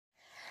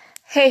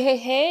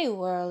Hey,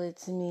 world,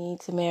 it's me,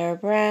 Tamara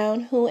Brown.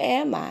 Who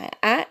am I?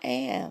 I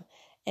am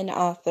an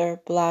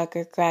author,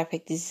 blogger,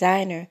 graphic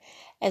designer,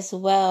 as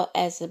well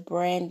as a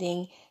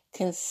branding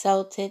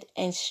consultant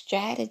and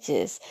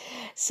strategist.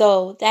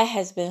 So that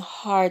has been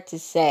hard to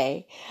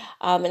say.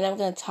 And I'm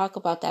going to talk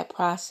about that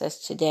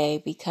process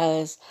today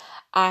because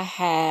I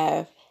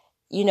have,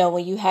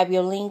 when you have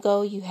your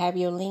lingo, you have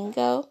your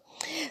lingo.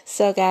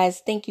 So,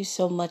 guys, thank you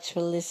so much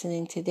for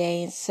listening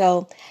today. And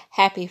so,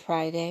 happy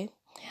Friday.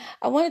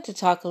 I wanted to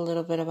talk a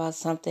little bit about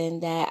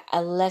something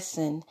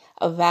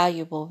a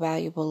valuable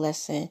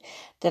lesson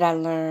that I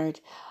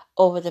learned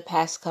over the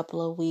past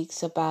couple of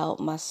weeks about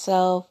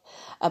myself,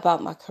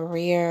 about my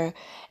career,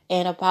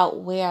 and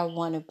about where I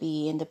want to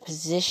be in the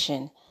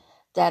position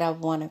that I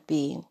want to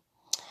be.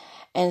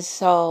 And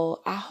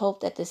so I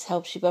hope that this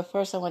helps you. But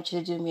first, I want you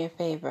to do me a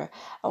favor.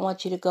 I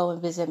want you to go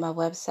and visit my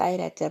website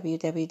at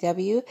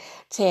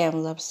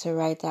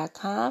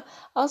www.tamlovestowrite.com.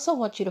 I also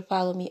want you to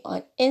follow me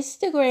on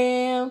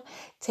Instagram,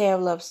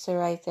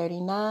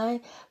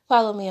 tamlovestowrite39.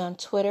 Follow me on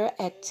Twitter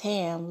at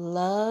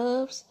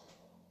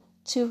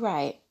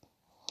tamlovestowrite.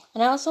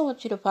 And I also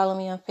want you to follow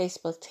me on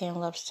Facebook, Tam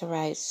Loves to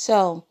Write.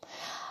 So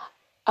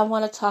I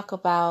want to talk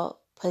about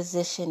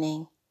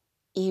positioning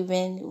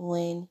even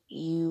when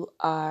you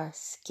are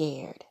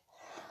scared.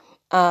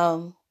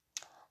 I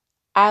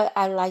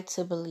like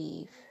to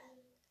believe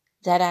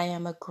that I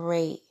am a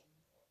great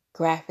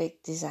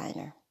graphic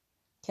designer.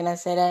 Can I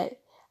say that?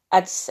 I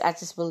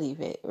just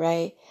believe it,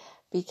 right?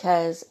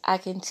 Because I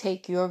can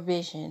take your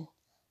vision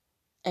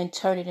and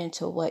turn it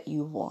into what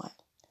you want.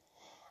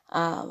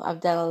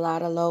 I've done a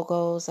lot of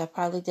logos. I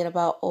probably did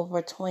about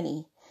over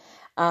 20.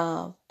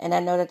 And I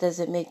know that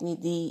doesn't make me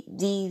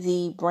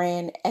the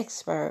brand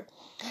expert.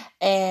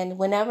 And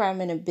whenever I'm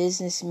in a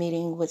business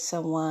meeting with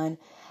someone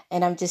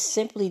and I'm just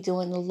simply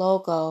doing the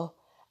logo,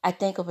 I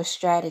think of a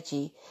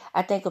strategy.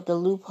 I think of the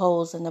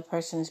loopholes in the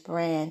person's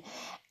brand.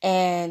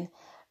 And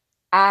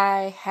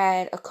I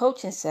had a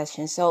coaching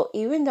session. So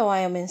even though I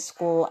am in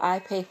school, I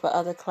pay for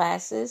other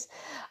classes.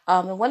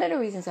 And one of the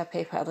reasons I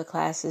pay for other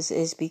classes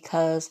is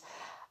because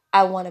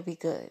I want to be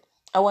good.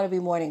 I want to be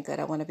more than good.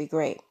 I want to be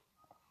great.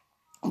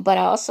 But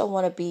I also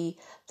want to be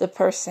the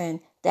person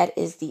that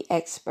is the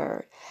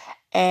expert.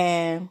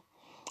 And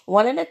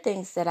one of the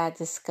things that I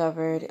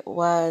discovered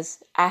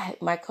was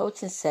my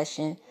coaching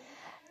session.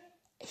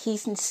 He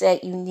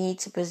said you need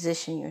to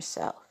position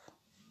yourself.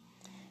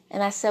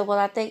 And I said,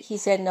 well, he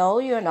said, no,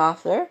 you're an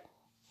author,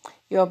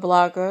 you're a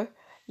blogger,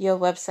 you're a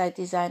website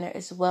designer,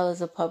 as well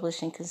as a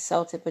publishing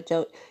consultant, but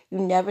you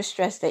never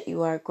stress that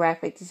you are a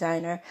graphic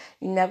designer.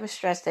 You never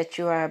stress that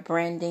you are a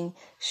branding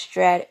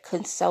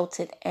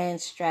consultant and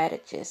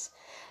strategist.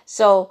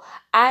 So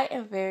I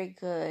am very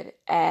good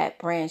at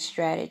brand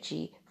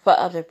strategy for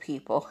other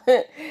people,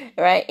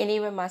 right? And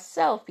even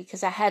myself,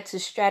 because I had to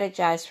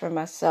strategize for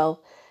myself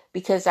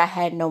because I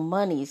had no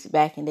monies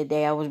back in the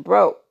day. I was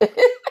broke,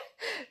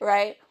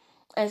 right?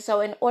 And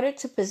so in order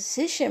to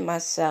position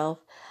myself,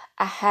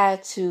 I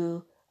had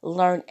to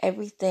learn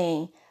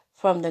everything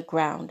from the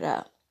ground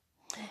up.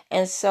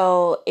 And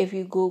so if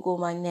you Google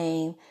my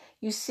name,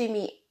 you see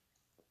me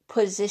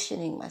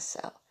positioning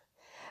myself.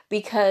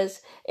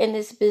 Because in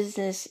this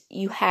business,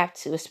 you have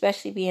to,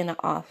 especially being an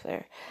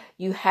author,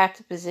 you have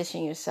to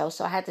position yourself.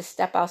 So I had to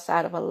step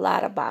outside of a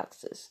lot of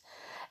boxes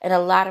and a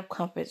lot of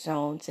comfort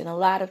zones and a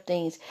lot of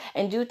things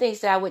and do things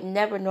that I would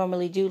never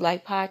normally do,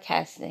 like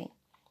podcasting.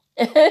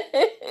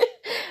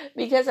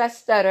 Because I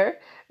stutter,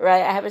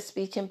 right? I have a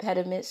speech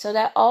impediment. So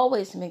that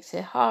always makes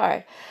it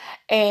hard.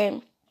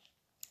 And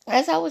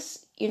as I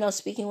was,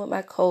 speaking with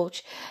my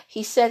coach,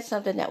 he said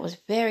something that was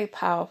very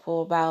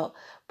powerful about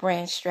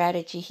brand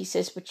strategy. He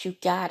says, but you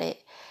got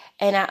it.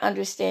 And I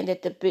understand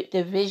that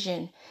the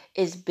vision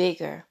is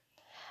bigger.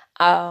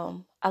 A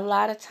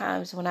lot of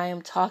times when I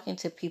am talking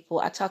to people,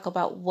 I talk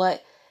about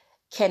what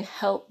can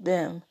help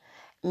them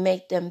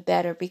make them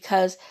better.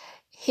 Because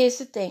here's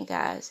the thing,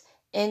 guys,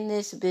 in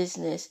this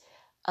business,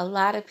 a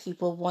lot of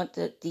people want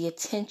the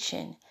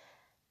attention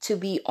to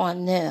be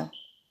on them.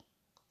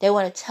 They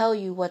want to tell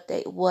you what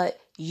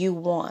you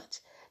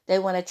want. They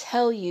want to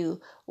tell you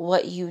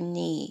what you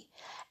need.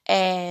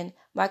 And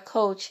my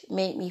coach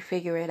made me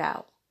figure it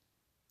out.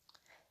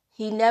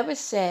 He never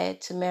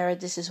said, Tamara,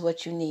 this is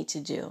what you need to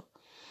do.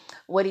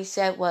 What he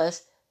said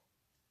was,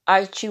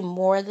 aren't you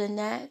more than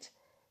that?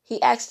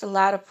 He asked a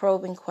lot of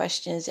probing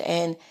questions,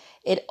 and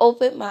it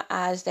opened my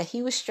eyes that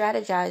he was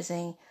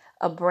strategizing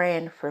a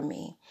brand for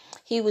me.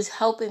 He was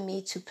helping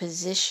me to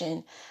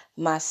position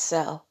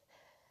myself.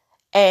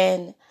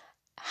 And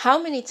how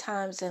many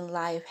times in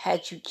life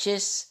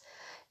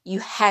you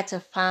had to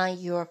find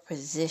your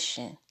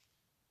position?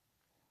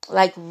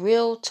 Like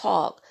real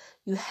talk,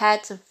 you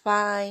had to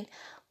find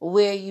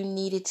where you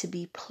needed to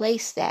be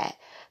placed at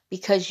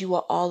because you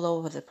were all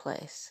over the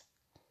place.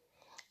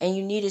 And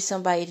you needed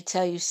somebody to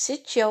tell you,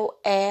 sit your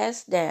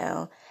ass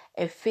down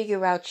and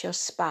figure out your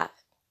spot.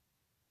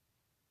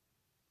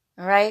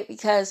 All right?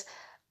 Because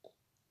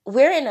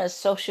we're in a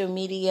social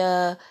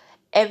media,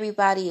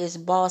 everybody is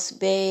boss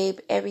babe,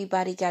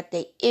 everybody got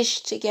their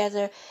ish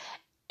together.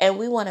 And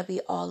we want to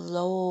be all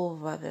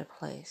over the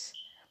place.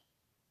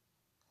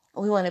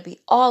 We want to be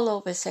all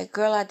over and say,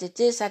 girl, I did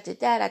this, I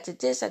did that, I did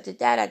this, I did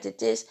that, I did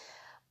this.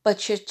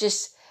 But you're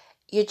just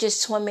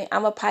swimming.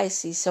 I'm a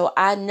Pisces, so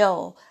I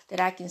know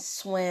that I can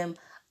swim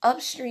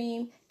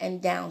upstream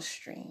and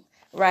downstream,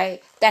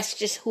 right? That's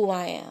just who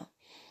I am.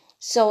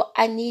 So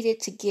I needed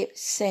to get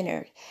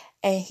centered.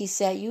 And he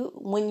said,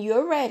 when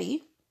you're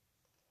ready,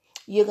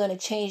 you're going to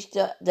change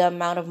the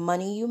amount of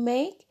money you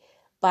make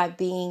by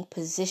being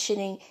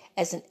positioning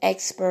as an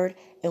expert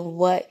in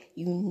what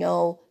you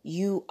know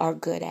you are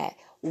good at.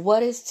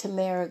 What is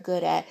Tamara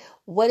good at?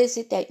 What is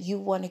it that you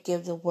want to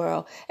give the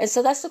world? And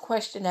so that's the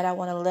question that I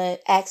want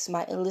to ask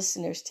my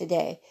listeners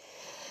today.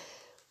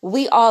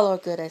 We all are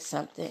good at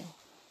something,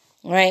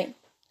 right?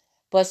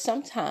 But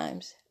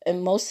sometimes,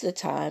 and most of the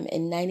time,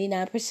 and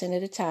 99%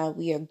 of the time,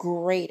 we are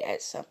great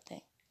at something.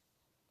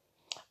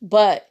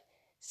 But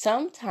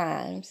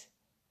sometimes,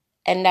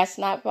 and that's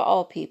not for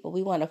all people,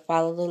 we want to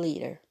follow the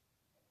leader.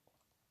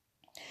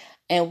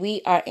 And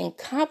we are in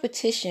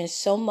competition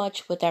so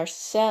much with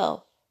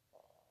ourselves.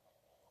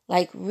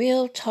 Like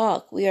real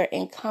talk, we are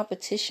in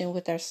competition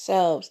with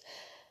ourselves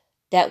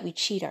that we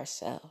cheat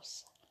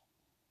ourselves.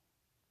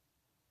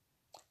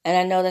 And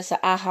I know that's an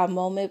aha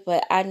moment,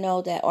 but I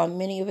know that on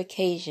many of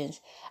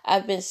occasions,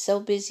 I've been so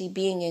busy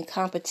being in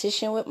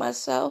competition with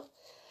myself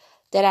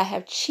that I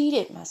have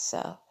cheated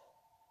myself.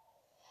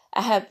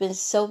 I have been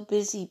so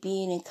busy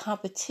being in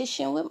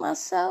competition with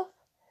myself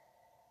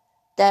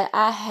that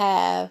I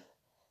have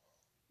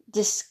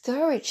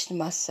discouraged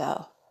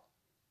myself.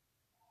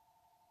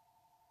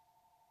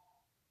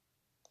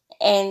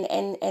 And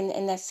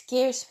that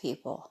scares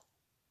people.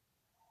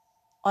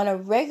 On a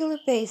regular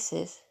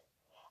basis,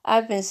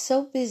 I've been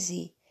so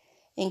busy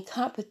in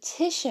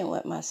competition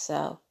with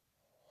myself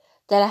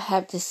that I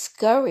have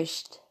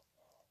discouraged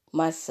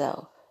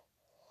myself.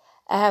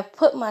 I have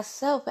put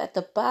myself at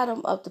the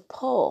bottom of the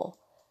pole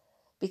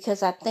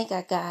because I think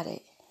I got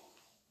it.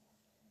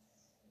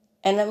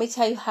 And let me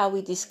tell you how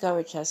we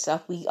discourage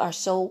ourselves. We are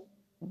so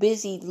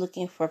busy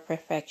looking for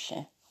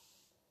perfection.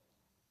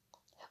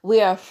 We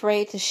are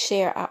afraid to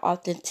share our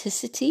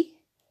authenticity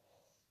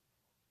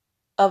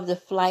of the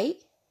flight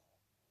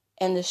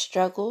and the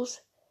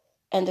struggles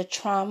and the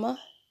trauma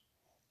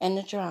and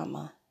the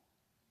drama.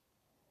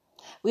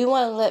 We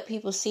want to let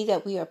people see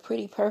that we are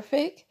pretty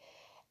perfect.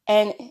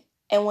 And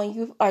when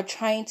you are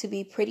trying to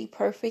be pretty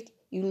perfect,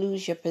 you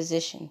lose your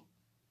position.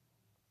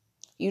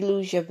 You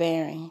lose your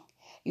bearing.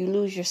 You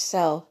lose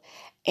yourself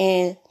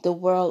in the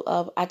world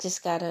of, I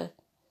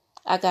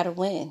gotta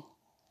win.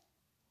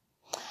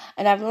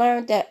 And I've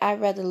learned that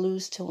I'd rather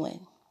lose to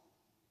win.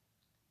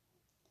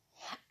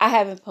 I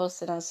haven't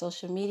posted on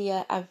social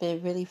media. I've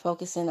been really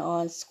focusing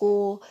on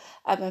school.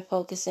 I've been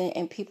focusing,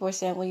 and people are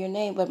saying, well, your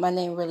name, but my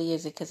name really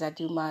isn't, because I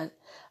do my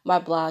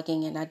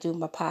blogging and I do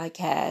my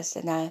podcast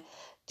and I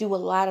do a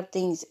lot of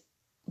things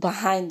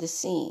behind the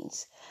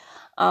scenes.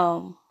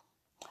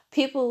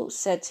 People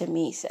said to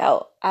me,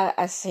 so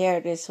I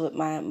shared this with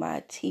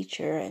my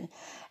teacher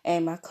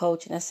and my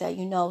coach, and I said,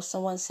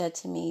 someone said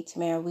to me,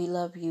 Tamara, we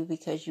love you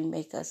because you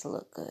make us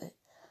look good.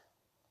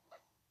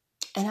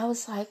 And I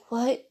was like,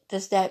 what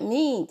does that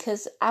mean?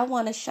 Because I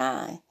want to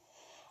shine.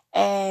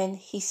 And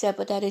he said,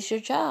 but that is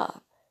your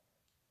job.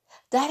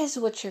 That is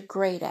what you're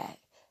great at.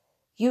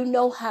 You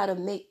know how to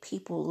make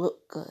people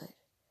look good.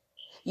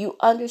 You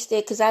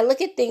understand, because I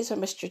look at things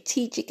from a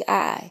strategic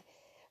eye,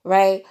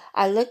 right?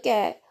 I look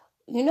at,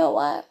 you know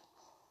what?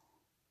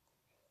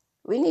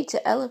 We need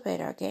to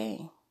elevate our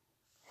game.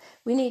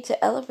 We need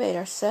to elevate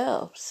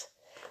ourselves.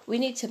 We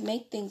need to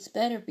make things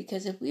better,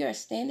 because if we are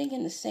standing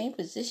in the same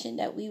position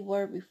that we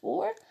were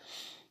before,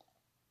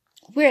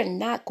 we're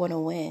not going to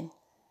win,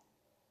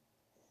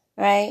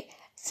 right?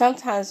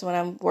 Sometimes when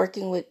I'm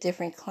working with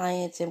different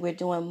clients and we're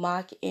doing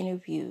mock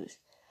interviews,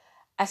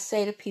 I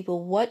say to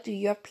people, what do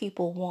your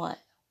people want?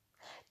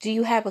 Do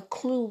you have a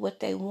clue what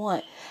they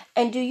want?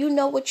 And do you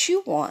know what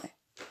you want?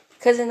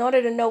 Because in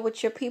order to know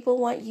what your people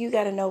want, you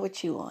got to know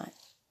what you want.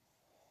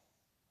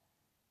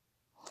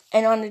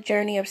 And on the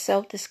journey of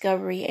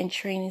self-discovery and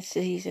training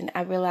season,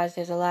 I realized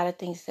there's a lot of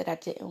things that I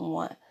didn't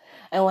want.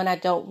 And when I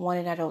don't want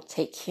it, I don't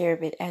take care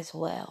of it as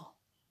well.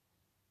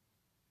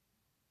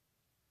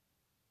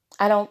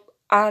 I don't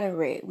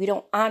honor it. We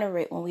don't honor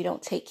it when we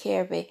don't take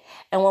care of it.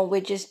 And when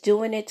we're just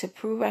doing it to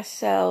prove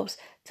ourselves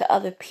to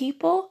other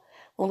people,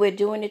 when we're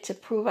doing it to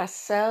prove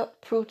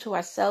to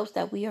ourselves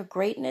that we are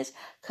greatness,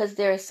 because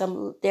there is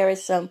some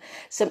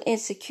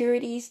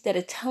insecurities that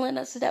are telling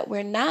us that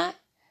we're not,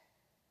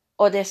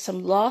 or there's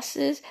some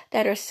losses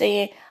that are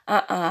saying,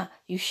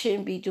 you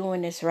shouldn't be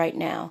doing this right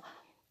now.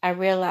 I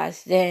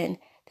realized then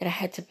that I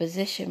had to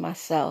position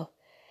myself,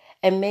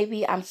 and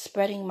maybe I'm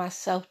spreading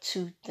myself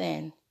too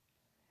thin.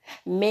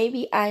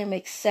 Maybe I am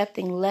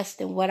accepting less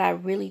than what I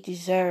really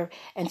deserve.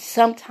 And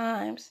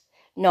sometimes,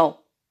 no,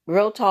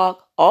 real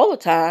talk, all the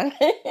time,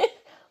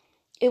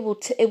 it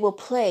will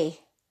play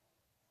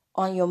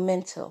on your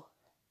mental.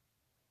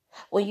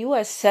 When you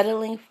are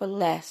settling for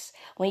less,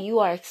 when you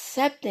are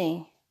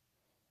accepting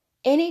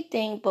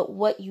anything but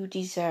what you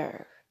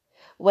deserve,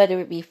 whether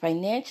it be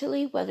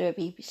financially, whether it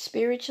be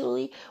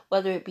spiritually,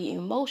 whether it be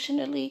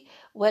emotionally,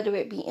 whether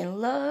it be in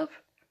love.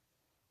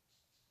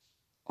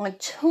 On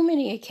too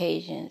many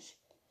occasions,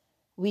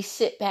 we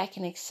sit back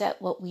and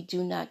accept what we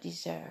do not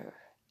deserve.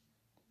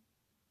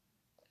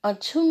 On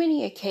too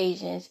many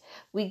occasions,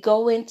 we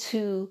go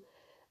into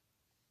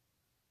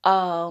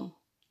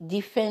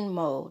defend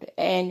mode,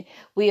 and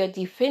we are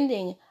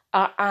defending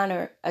our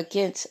honor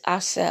against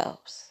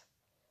ourselves.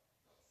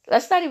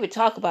 Let's not even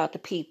talk about the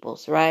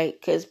peoples, right?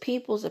 Because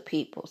peoples are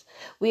peoples.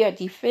 We are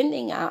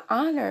defending our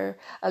honor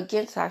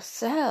against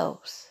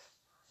ourselves.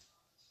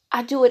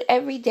 I do it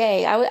every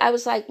day. I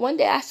was like, one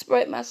day I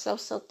spread myself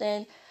so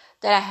thin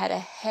that I had a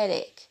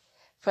headache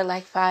for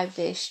like 5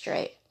 days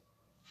straight,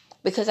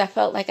 because I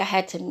felt like I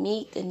had to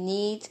meet the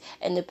needs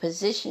and the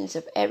positions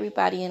of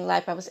everybody in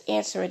life. I was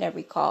answering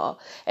every call.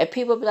 And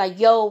people would be like,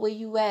 yo, where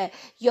you at?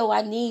 Yo,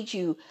 I need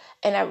you.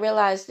 And I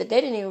realized that they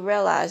didn't even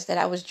realize that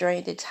I was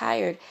drained and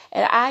tired,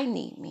 and I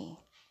need me.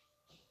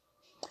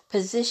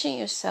 Position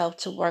yourself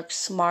to work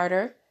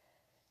smarter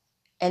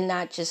and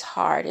not just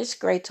hard. It's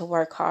great to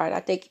work hard.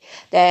 I think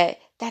that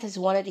is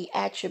one of the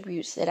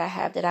attributes that I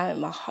have, that I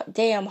am a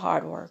damn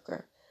hard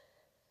worker.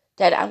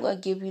 That I'm going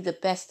to give you the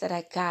best that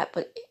I got,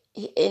 but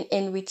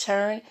in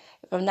return,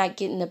 if I'm not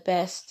getting the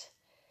best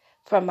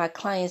from my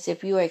clients,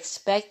 if you are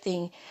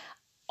expecting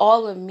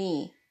all of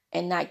me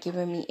and not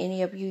giving me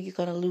any of you, you're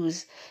going to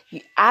lose.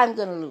 I'm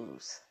going to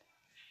lose.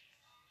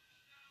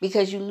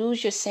 Because you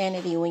lose your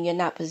sanity when you're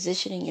not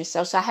positioning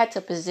yourself. So I had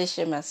to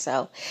position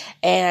myself.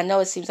 And I know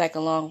it seems like a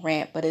long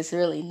rant, but it's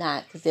really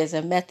not, because there's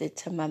a method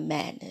to my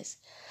madness.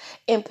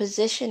 In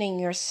positioning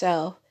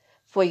yourself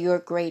for your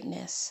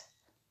greatness,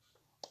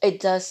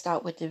 it does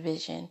start with the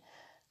vision.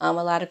 A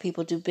lot of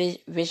people do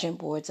vision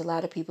boards. A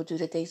lot of people do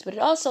the things, but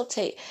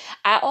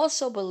I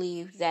also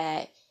believe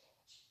that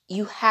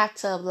you have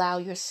to allow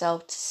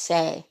yourself to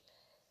say,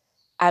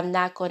 I'm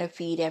not going to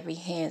feed every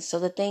hand. So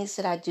the things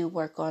that I do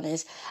work on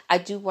is I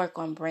do work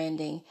on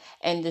branding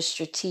and the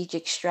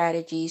strategic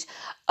strategies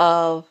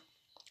of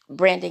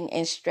branding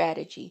and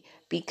strategy,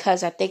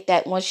 because I think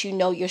that once you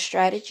know your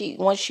strategy,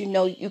 once you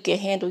know you can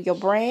handle your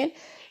brand,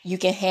 you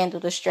can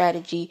handle the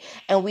strategy.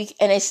 And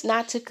it's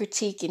not to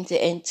critique and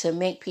to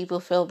make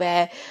people feel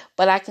bad,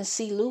 but I can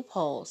see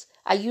loopholes.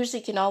 I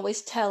usually can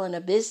always tell in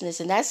a business,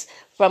 and that's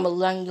from a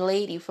young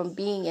lady from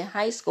being in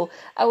high school.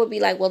 I would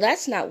be like, well,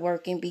 that's not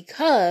working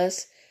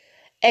because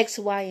X,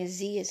 Y, and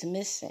Z is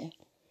missing.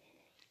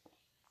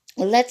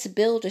 Let's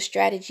build a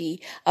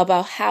strategy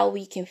about how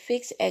we can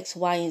fix X,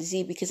 Y, and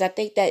Z, because I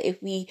think that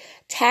if we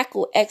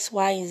tackle X,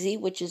 Y, and Z,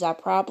 which is our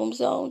problem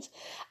zones,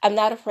 I'm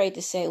not afraid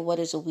to say what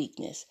is a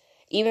weakness.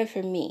 Even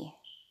for me,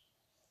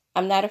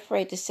 I'm not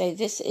afraid to say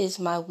this is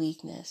my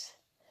weakness.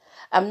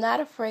 I'm not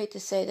afraid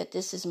to say that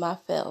this is my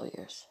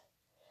failures.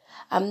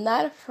 I'm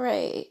not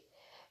afraid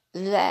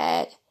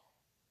that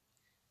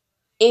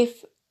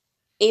if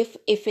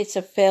it's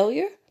a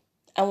failure,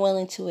 I'm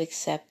willing to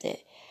accept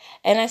it.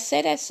 And I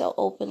say that so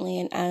openly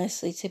and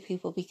honestly to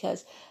people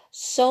because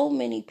so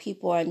many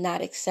people are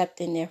not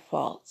accepting their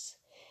faults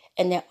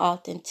and their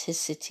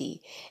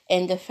authenticity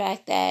and the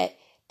fact that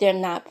they're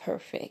not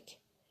perfect.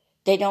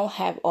 They don't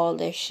have all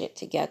their shit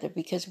together,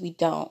 because we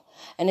don't.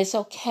 And it's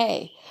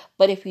okay.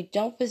 But if you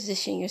don't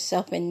position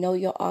yourself and know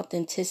your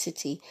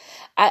authenticity,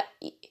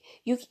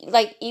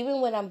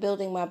 even when I'm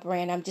building my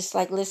brand, I'm just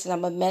like, listen,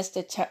 I'm a mess.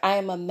 I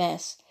am a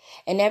mess.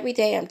 And every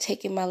day I'm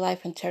taking my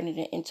life and turning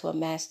it into a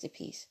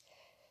masterpiece.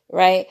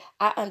 Right?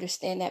 I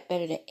understand that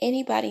better than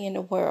anybody in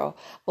the world.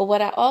 But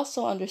what I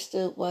also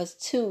understood was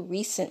too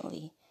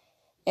recently,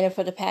 and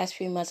for the past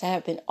few months, I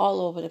have been all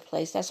over the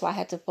place. That's why I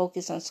had to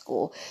focus on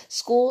school.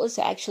 School has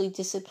actually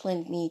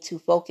disciplined me to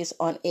focus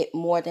on it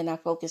more than I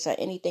focus on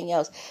anything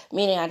else.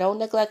 Meaning I don't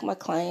neglect my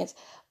clients,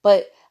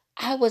 but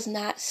I was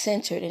not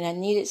centered, and I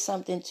needed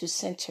something to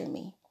center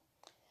me.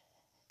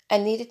 I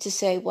needed to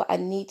say, well, I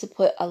need to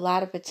put a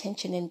lot of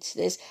attention into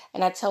this.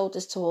 And I told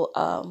this to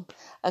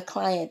a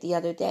client the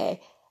other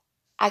day.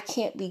 I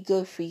can't be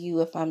good for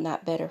you if I'm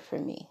not better for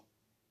me.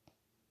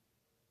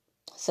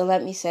 So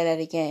let me say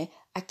that again.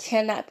 I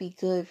cannot be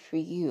good for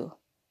you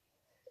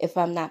if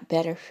I'm not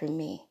better for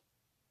me.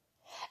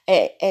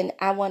 And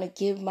I want to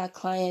give my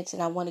clients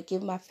and I want to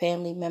give my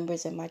family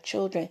members and my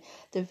children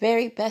the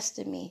very best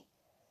of me.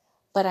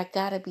 But I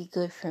got to be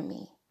good for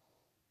me.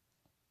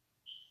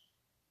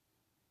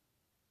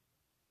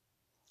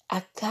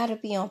 I got to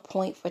be on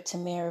point for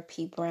Tamara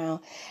P.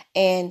 Brown.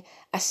 And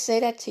I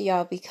say that to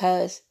y'all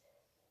because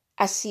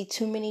I see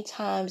too many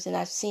times, and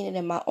I've seen it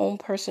in my own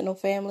personal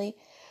family,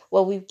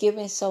 where we've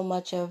given so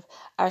much of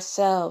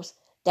ourselves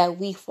that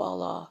we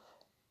fall off.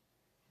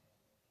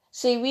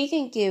 See, we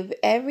can give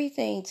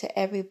everything to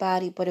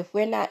everybody, but if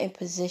we're not in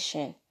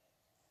position,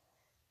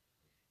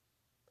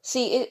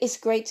 see, it's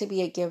great to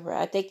be a giver.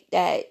 I think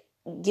that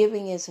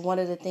giving is one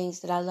of the things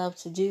that I love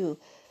to do,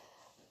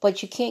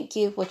 but you can't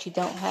give what you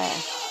don't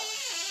have.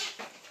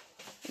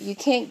 You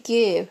can't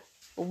give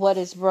what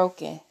is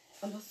broken.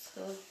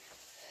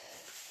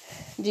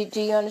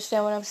 Do you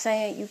understand what I'm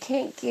saying? You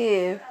can't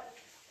give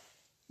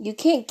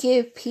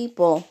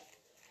people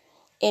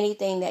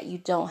anything that you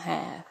don't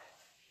have.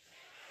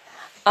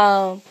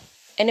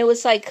 And it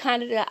was like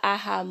kind of the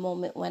aha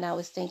moment when I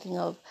was thinking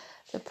of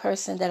the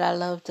person that I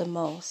love the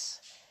most.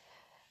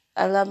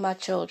 I love my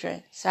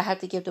children, so I have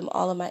to give them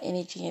all of my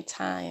energy and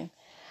time.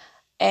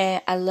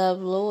 And I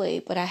love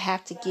Lloyd, but I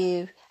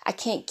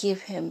can't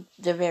give him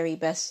the very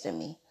best of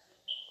me.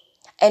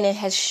 And it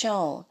has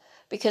shown.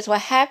 Because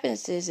what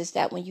happens is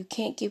that when you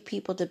can't give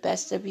people the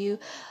best of you,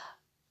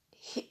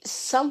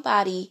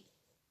 somebody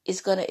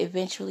is going to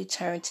eventually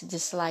turn to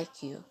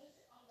dislike you.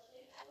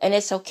 And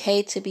it's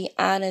okay to be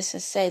honest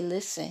and say,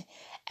 listen,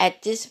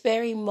 at this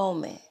very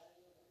moment,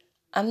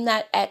 I'm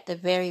not at the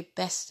very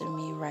best of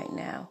me right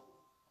now.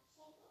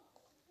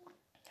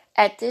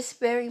 At this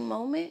very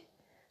moment,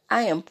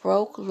 I am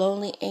broke,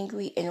 lonely,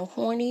 angry, and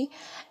horny.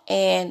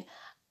 And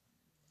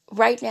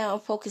right now, I'm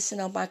focusing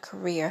on my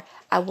career.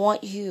 I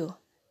want you.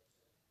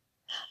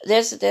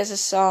 There's a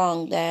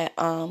song that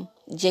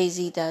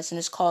Jay-Z does, and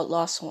it's called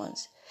Lost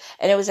Ones.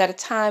 And it was at a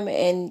time,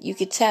 and you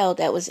could tell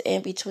that was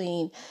in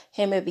between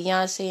him and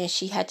Beyonce, and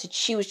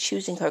she was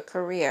choosing her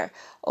career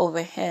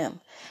over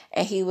him.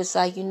 And he was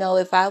like,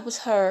 if I was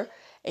her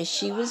and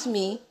she was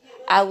me,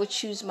 I would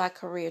choose my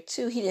career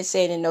too. He didn't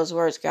say it in those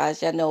words,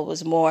 guys. I know it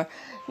was more,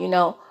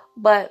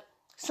 But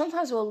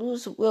sometimes we'll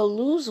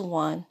lose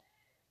one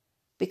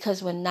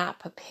because we're not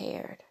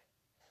prepared.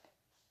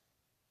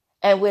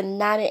 And we're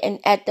not, and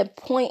at the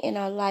point in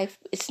our life,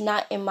 it's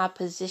not in my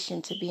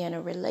position to be in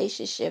a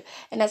relationship.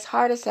 And as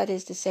hard as that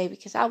is to say,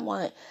 because I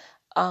want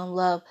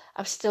love,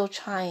 I'm still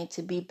trying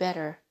to be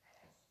better.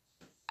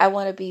 I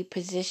want to be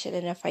positioned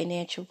in a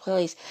financial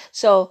place.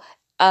 So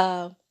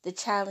the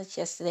challenge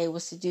yesterday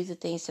was to do the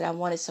things that I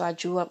wanted. So I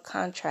drew up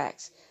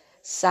contracts,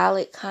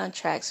 solid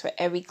contracts for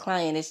every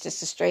client. It's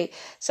just a straight.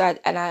 So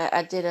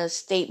I did a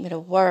statement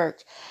of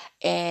work,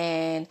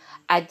 and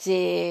I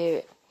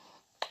did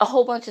a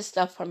whole bunch of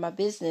stuff for my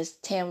business.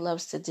 Tam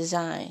Loves to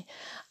Design,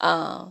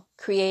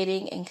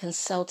 creating and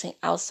consulting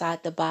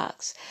outside the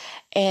box.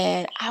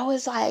 And I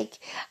was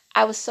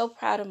so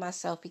proud of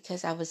myself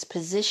because I was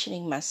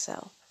positioning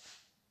myself.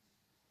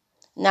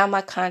 Now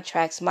my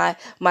contracts, my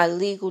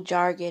legal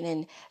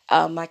jargon,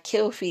 and my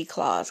kill fee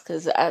clause,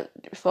 because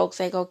folks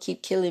ain't gonna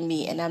keep killing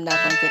me, and I'm not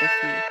gonna get a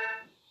fee.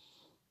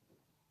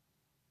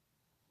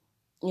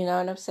 You know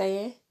what I'm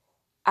saying?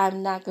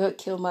 I'm not going to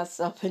kill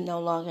myself and no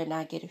longer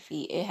not get a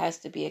fee. It has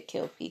to be a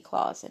kill fee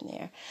clause in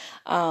there.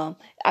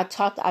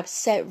 I've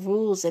set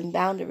rules and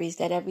boundaries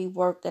that every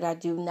work that I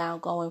do now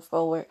going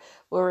forward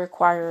will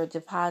require a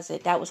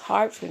deposit. That was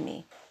hard for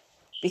me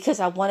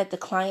because I wanted the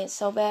client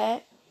so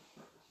bad.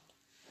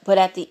 But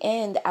at the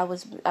end, I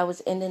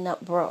was ending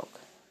up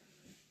broke.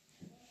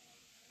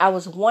 I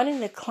was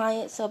wanting the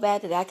client so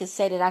bad that I could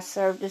say that I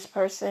served this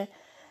person,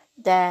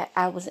 that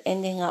I was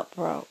ending up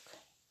broke.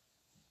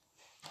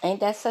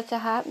 Ain't that such a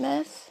hot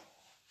mess?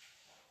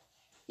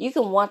 You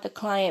can want the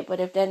client, but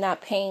if they're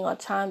not paying on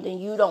time, then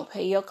you don't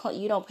pay your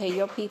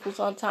peoples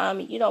on time,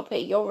 and you don't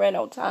pay your rent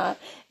on time,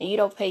 and you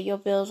don't pay your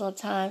bills on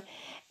time.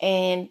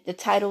 And the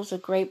titles are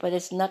great, but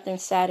it's nothing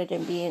sadder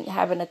than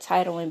having a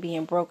title and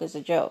being broke as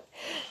a joke.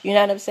 You know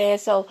what I'm saying?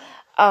 So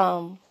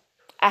I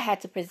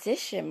had to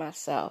position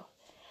myself,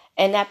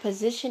 and that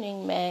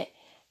positioning meant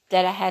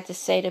that I had to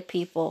say to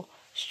people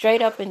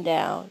straight up and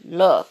down,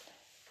 look,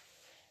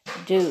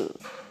 dude,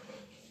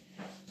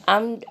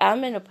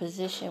 I'm in a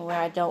position where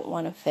I don't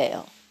want to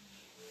fail.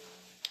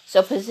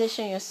 So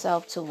position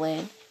yourself to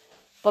win,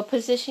 but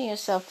position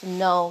yourself to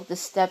know the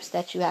steps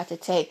that you have to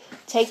take.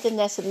 Take the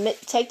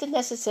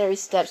necessary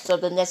steps so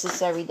the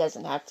necessary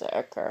doesn't have to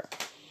occur.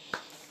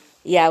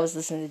 Yeah, I was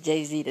listening to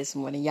Jay-Z this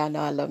morning. Y'all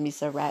know I love me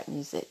some rap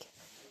music.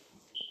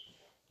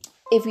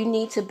 If you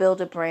need to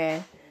build a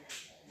brand,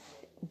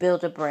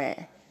 build a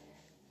brand.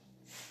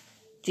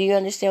 Do you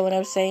understand what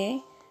I'm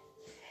saying?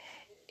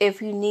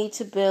 If you need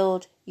to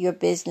build your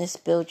business,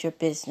 build your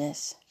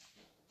business.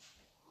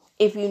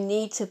 If you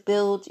need to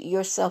build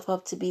yourself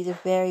up to be the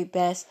very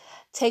best,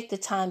 take the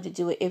time to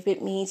do it. If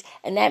it means,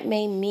 and that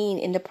may mean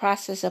in the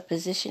process of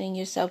positioning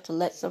yourself to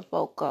let some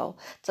folk go,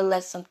 to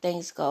let some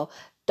things go.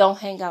 Don't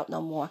hang out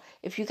no more.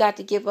 If you got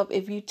to give up,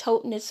 if you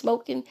toting and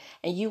smoking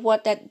and you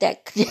want that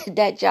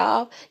that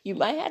job, you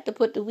might have to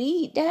put the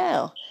weed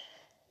down.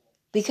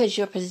 Because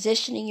you're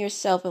positioning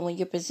yourself, and when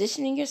you're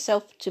positioning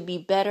yourself to be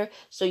better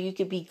so you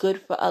can be good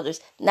for others,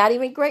 not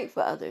even great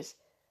for others.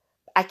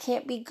 I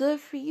can't be good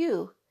for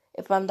you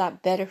if I'm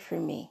not better for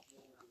me.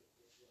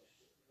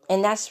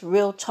 And that's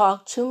real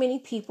talk. Too many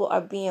people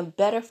are being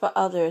better for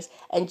others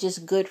and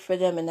just good for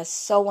them, and that's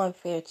so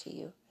unfair to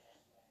you.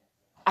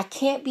 I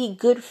can't be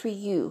good for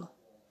you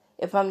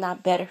if I'm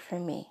not better for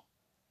me.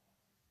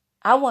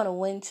 I want to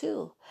win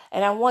too.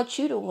 And I want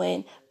you to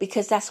win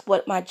because that's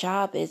what my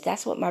job is.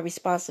 That's what my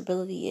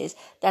responsibility is.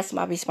 That's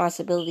my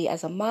responsibility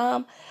as a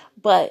mom.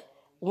 But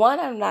one,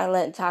 I'm not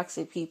letting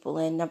toxic people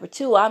in. Number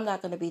two, I'm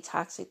not going to be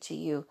toxic to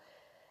you.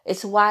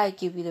 It's why I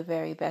give you the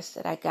very best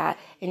that I got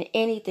in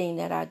anything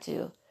that I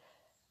do.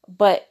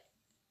 But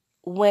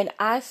when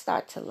I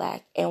start to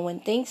lack and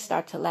when things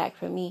start to lack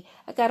for me,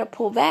 I got to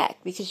pull back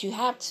because you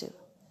have to.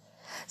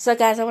 So,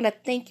 guys, I want to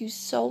thank you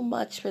so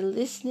much for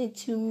listening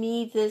to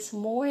me this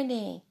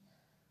morning.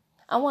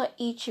 I want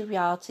each of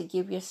y'all to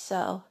give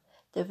yourself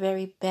the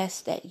very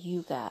best that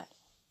you got.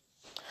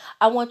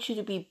 I want you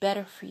to be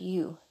better for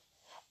you.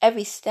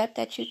 Every step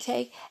that you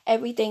take,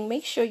 everything,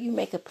 make sure you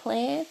make a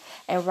plan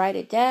and write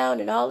it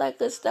down and all that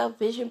good stuff,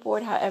 vision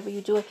board, however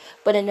you do it.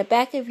 But in the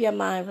back of your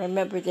mind,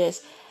 remember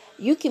this.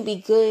 You can be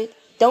good.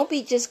 Don't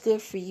be just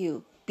good for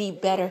you. Be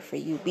better for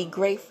you. Be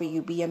great for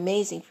you. Be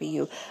amazing for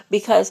you.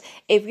 Because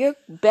if you're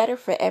better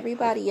for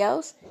everybody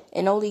else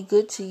and only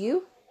good to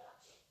you,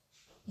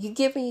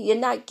 you're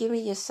not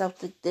giving yourself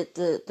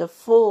the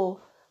full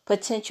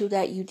potential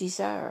that you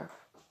deserve.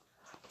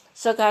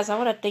 So, guys, I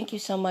want to thank you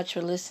so much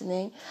for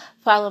listening.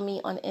 Follow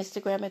me on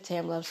Instagram at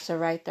Tam Loves to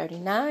Write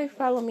 39.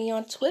 Follow me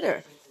on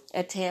Twitter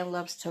at Tam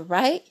Loves to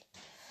Write.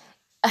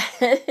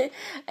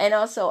 And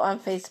also on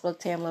Facebook,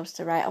 Tam Loves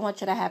to Write. I want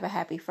you to have a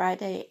happy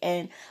Friday,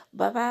 and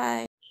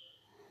bye-bye.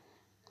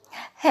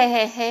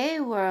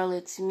 Hey, world,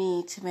 it's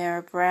me,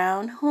 Tamara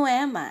Brown. Who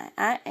am I?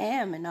 I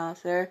am an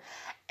author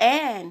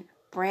and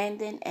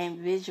branding and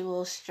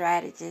visual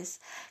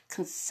strategist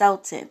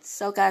consultant.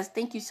 So, guys,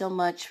 thank you so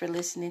much for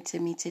listening to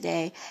me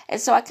today. And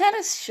so I kind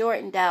of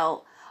shortened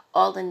out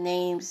all the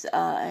names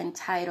and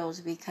titles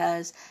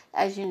because,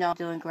 as you know, I'm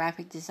doing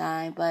graphic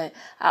design, but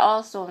I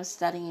also am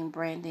studying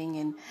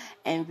branding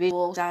and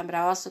visual design, but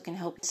I also can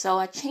help. So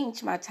I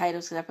changed my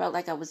titles because I felt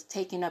like I was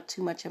taking up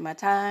too much of my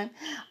time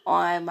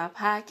on my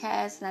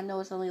podcast, and I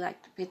know it's only like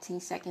 15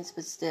 seconds,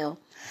 but still,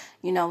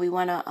 we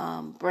want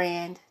to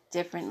brand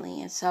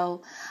differently, and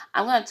so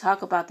I'm going to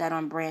talk about that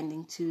on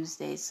Branding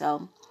Tuesday.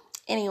 So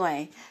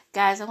anyway,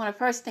 guys, I want to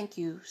first thank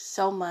you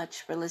so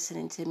much for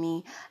listening to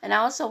me. And I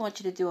also want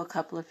you to do a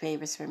couple of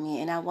favors for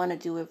me. And I want to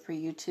do it for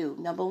you too.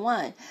 Number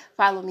one,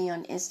 follow me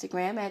on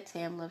Instagram at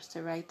Tam Loves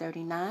to Write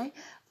 39.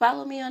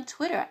 Follow me on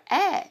Twitter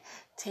at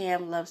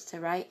Tam Loves to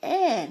Write.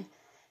 And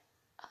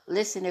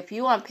listen, if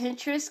you on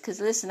Pinterest,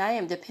 because listen, I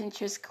am the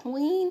Pinterest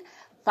queen.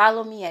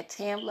 Follow me at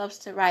Tam Loves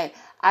to Write.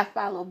 I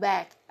follow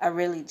back. I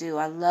really do.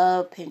 I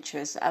love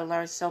Pinterest. I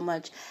learned so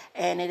much,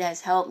 and it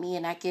has helped me,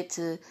 and I get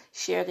to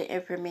share the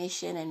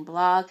information and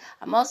blog.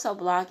 I'm also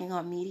blogging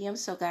on Medium,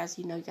 so guys,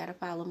 you got to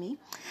follow me.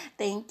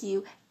 Thank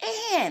you.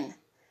 And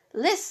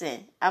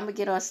listen, I'm going to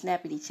get on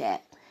Snappity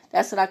Chat.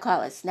 That's what I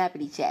call it,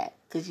 Snappity Chat,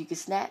 because you can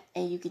snap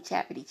and you can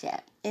chappity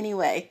chat.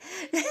 Anyway,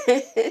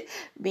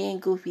 being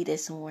goofy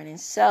this morning.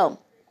 So,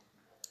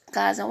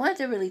 guys, I wanted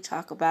to really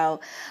talk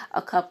about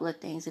a couple of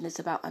things, and it's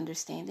about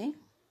understanding,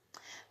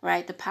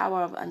 right? The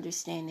power of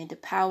understanding, the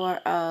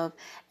power of,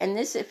 and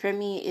this for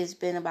me has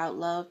been about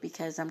love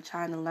because I'm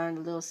trying to learn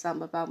a little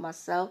something about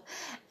myself,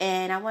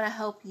 and I want to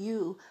help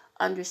you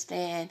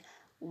understand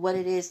what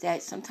it is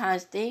that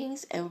sometimes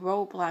things and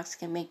roadblocks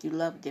can make you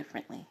love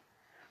differently.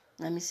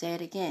 Let me say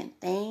it again.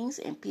 Things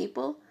and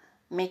people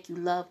make you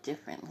love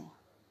differently.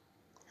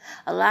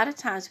 A lot of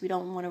times we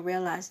don't want to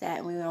realize that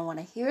and we don't want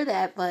to hear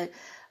that, but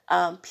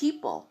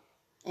people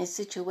and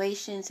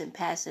situations and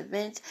past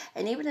events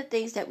and even the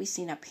things that we've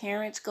seen our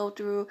parents go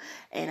through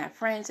and our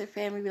friends and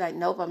family be like,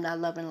 nope, I'm not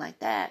loving like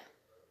that.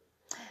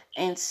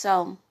 And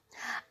so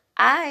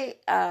I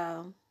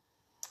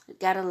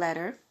got a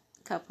letter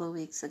a couple of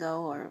weeks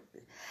ago,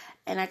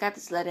 and I got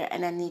this letter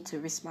and I need to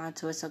respond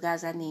to it. So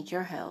guys, I need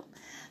your help.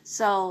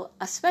 So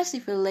especially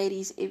for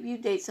ladies, if you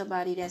date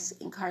somebody that's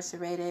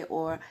incarcerated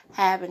or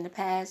have in the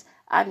past,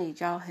 I need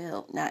y'all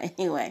help. Now,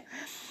 anyway,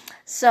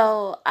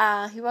 so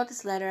he wrote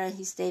this letter and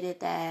he stated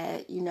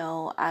that,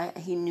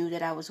 he knew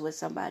that I was with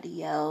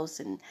somebody else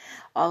and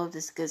all of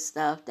this good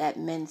stuff that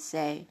men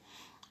say.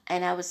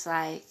 And I was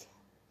like,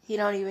 he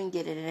don't even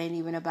get it. It ain't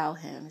even about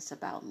him. It's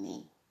about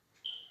me.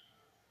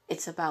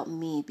 It's about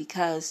me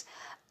because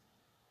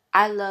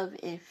I love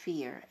in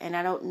fear, and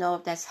I don't know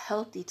if that's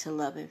healthy to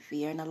love in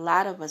fear, and a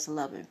lot of us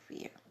love in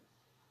fear.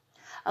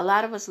 A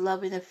lot of us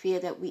love in the fear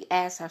that we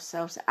ask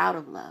ourselves out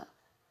of love.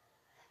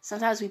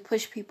 Sometimes we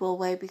push people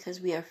away because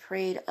we are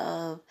afraid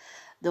of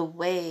the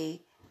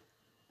way,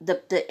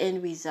 the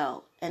end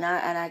result, and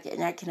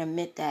I can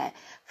admit that.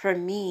 For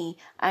me,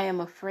 I am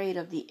afraid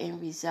of the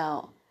end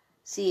result.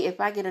 See, if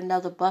I get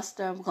another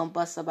buster, I'm gonna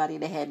bust somebody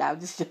in the head.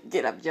 I'm just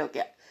joking. I'm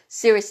joking.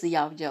 Seriously,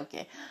 y'all, I'm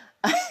joking.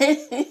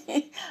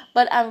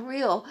 But I'm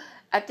real.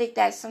 I think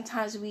that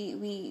sometimes we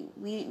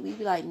be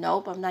like,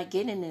 nope, I'm not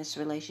getting in this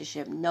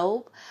relationship.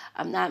 Nope,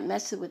 I'm not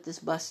messing with this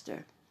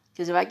buster.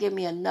 Because if I get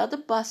me another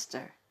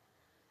buster,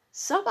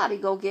 somebody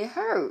go get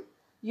hurt.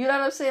 You know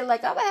what I'm saying?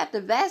 Like, I'm going to have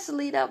to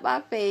Vaseline up my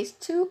face,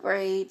 2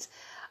 braids,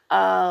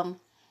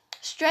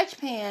 stretch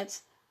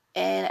pants,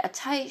 and a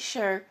tight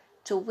shirt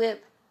to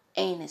whip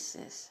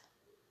anuses.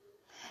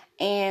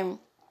 And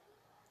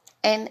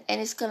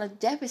it's going to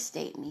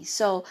devastate me.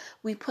 So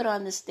we put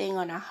on this thing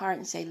on our heart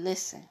and say,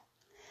 listen,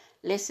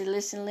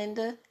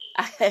 Linda.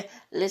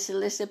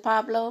 Listen,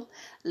 Pablo.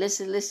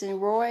 Listen,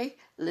 Roy.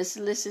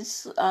 Listen,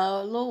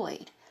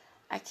 Lloyd.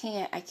 I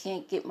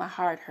can't get my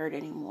heart hurt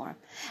anymore.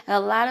 And a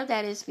lot of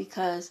that is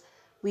because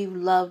we've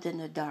loved in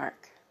the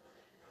dark.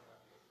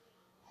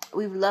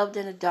 We've loved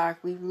in the dark.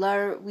 We've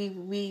learned.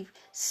 We've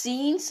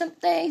seen some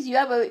things. You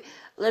ever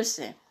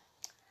listen?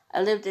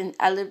 I lived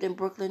in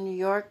Brooklyn, New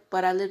York,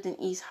 but I lived in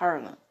East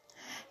Harlem.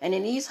 And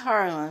in East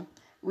Harlem,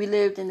 we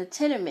lived in the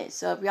tenement.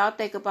 So if y'all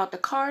think about the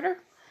Carter,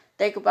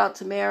 think about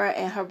Tamara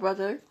and her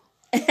brother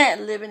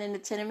living in the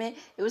tenement.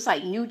 It was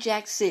like New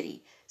Jack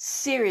City.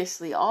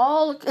 Seriously,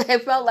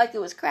 it felt like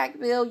it was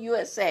Crackville,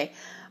 USA.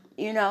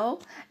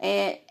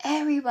 And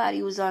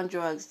everybody was on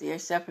drugs there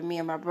except for me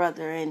and my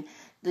brother and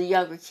the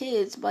younger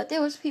kids. But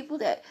there was people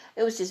that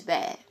it was just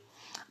bad.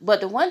 But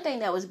the one thing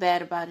that was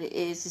bad about it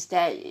is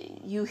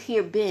that you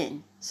hear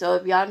Ben. So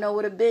if y'all know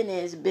what a Ben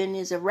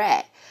is a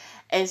rat.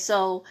 And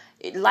so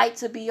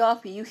lights will be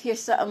off and you hear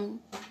something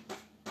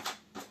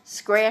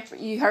scratch.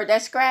 You heard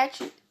that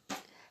scratch?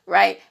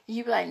 Right?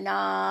 You be like,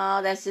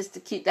 nah, that's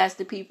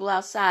the people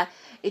outside.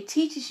 It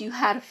teaches you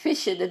how to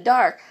fish in the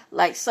dark.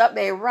 Like something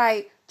ain't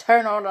right,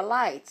 turn on the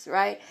lights,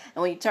 right?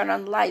 And when you turn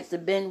on the lights, the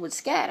bin would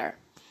scatter.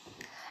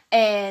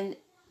 And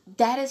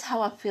that is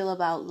how I feel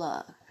about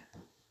love.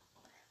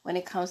 When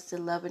it comes to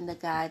loving the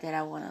guy that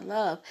I want to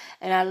love.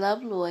 And I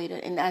love Lloyd,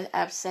 and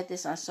I've said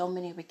this on so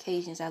many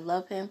occasions. I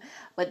love him,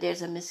 but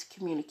there's a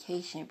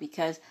miscommunication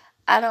because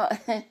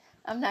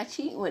I'm not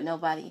cheating with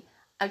nobody.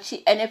 And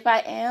if I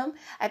am,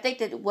 I think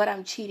that what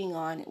I'm cheating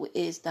on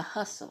is the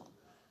hustle.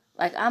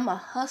 Like, I'm a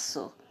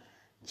hustle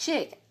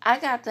chick. I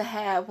got to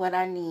have what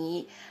I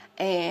need,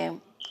 and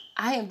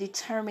I am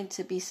determined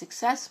to be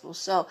successful.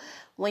 So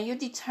when you're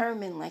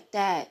determined like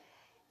that,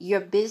 your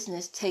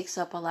business takes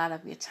up a lot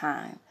of your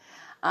time.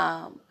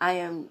 I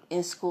am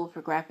in school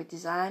for graphic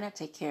design. I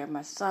take care of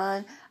my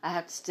son. I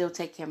have to still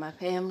take care of my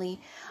family.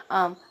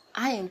 I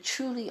am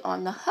truly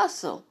on the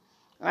hustle,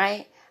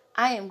 right?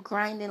 I am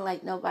grinding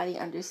like nobody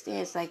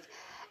understands.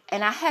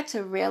 And I had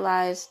to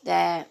realize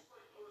that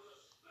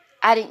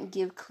I didn't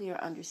give clear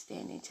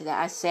understanding to that.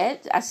 I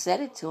said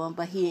it to him,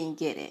 but he didn't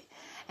get it.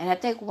 And I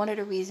think one of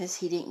the reasons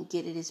he didn't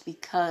get it is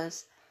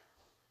because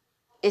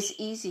it's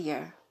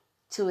easier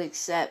to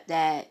accept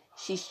that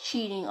she's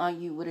cheating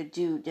on you with a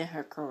dude than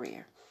her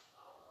career.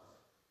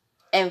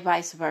 And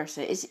vice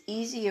versa. It's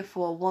easier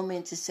for a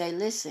woman to say,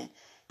 listen,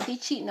 he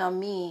cheating on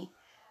me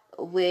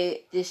with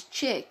this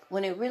chick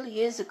when it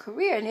really is a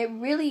career.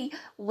 And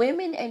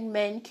women and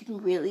men can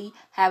really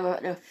have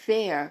an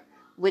affair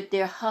with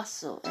their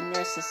hustle and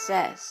their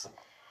success.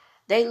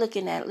 They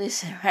looking at,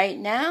 listen, right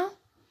now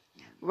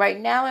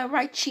and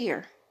right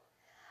here,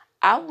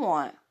 I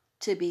want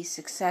to be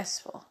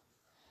successful.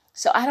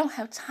 So I don't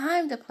have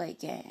time to play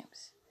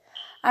games.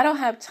 I don't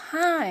have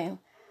time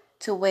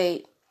to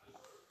wait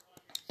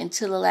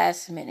until the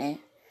last minute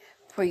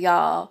for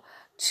y'all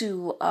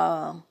to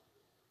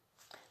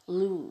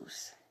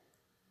lose,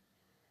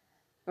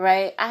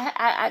 right?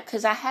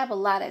 Because I have a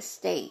lot at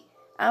stake.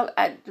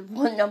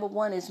 Number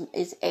one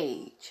is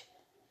age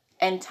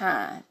and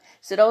time.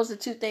 So those are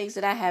two things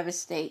that I have at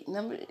stake.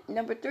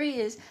 Number three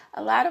is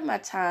a lot of my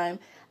time.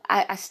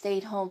 I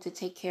stayed home to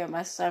take care of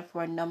my son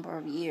for a number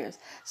of years.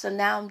 So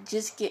now I'm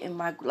just getting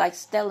like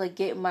Stella,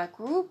 getting my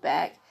groove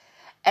back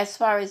as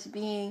far as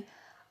being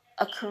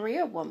a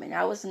career woman.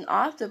 I was an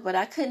author, but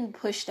I couldn't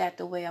push that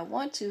the way I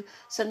want to.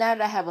 So now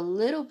that I have a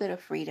little bit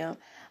of freedom,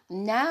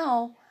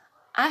 now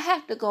I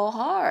have to go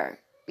hard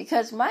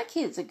because my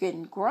kids are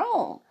getting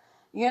grown.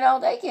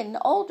 They're getting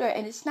older,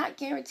 and it's not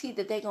guaranteed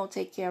that they're going to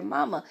take care of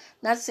mama.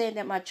 Not saying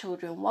that my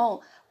children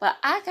won't, but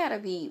I got to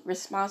be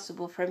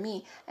responsible for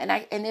me. And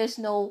there's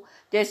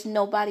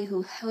nobody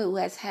who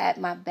has had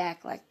my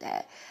back like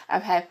that.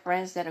 I've had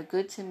friends that are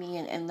good to me,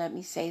 and let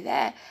me say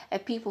that,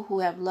 and people who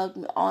have loved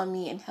on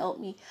me and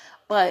helped me.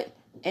 But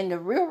in the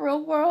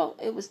real world,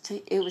 it was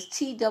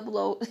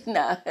T-O-O.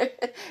 No,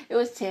 it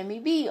was Tammy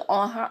B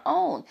on her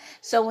own.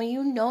 So when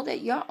you know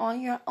that you're on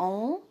your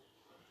own,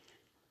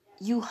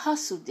 you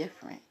hustle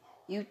different.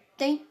 You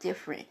think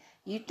different.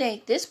 You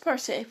think this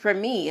person, for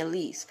me at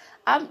least,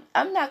 I'm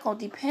not gonna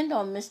depend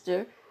on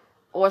Mr.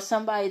 or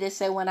somebody to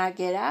say when I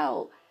get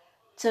out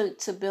to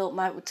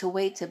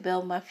wait to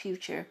build my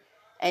future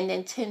and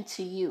then tend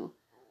to you,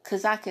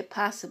 because I could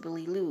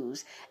possibly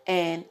lose,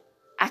 and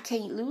I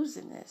can't lose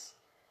in this.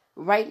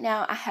 Right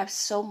now, I have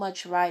so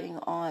much riding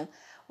on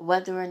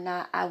whether or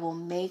not I will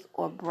make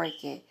or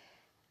break it,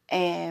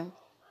 and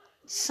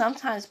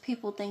sometimes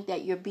people think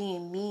that you're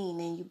being mean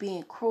and you're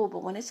being cruel,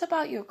 but when it's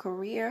about your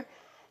career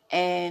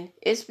and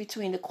it's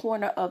between the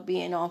corner of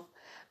being on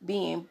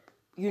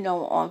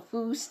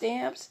food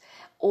stamps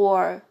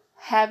or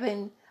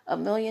having $1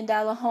 million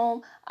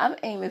home, I'm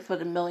aiming for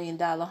the $1 million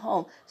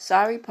home.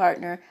 Sorry,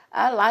 partner.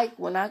 I like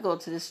when I go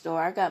to the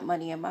store, I got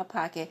money in my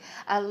pocket.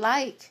 I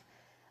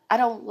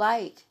don't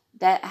like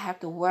that I have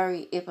to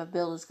worry if a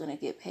bill is going to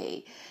get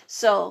paid.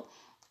 So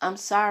I'm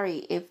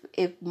sorry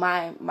if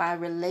my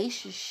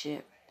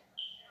relationship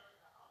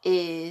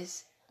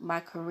is my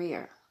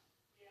career.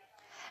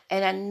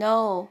 And I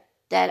know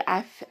that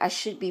I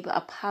should be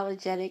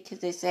apologetic because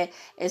they say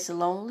it's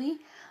lonely,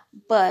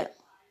 but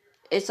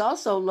it's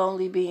also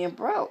lonely being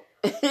broke.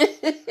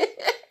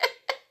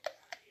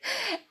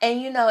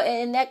 And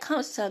and that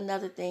comes to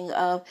another thing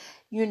of,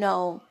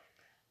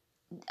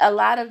 a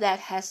lot of that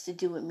has to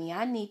do with me.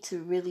 I need to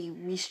really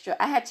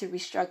I had to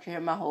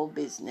restructure my whole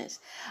business.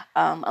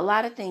 A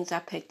lot of things I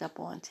picked up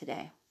on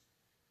today.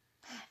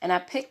 And I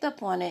picked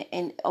up on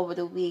it over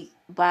the week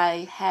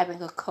by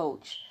having a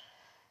coach.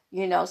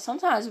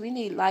 Sometimes we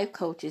need life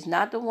coaches,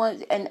 not the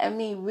ones, and I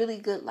mean really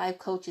good life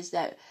coaches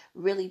that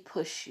really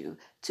push you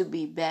to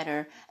be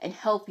better and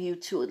help you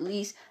to at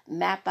least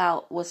map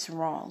out what's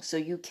wrong so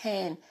you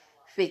can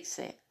fix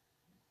it.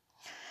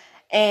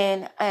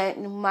 And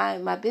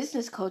my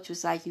business coach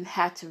was like, you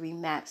have to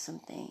remap some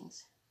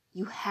things.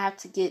 You have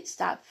to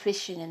stop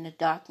fishing in the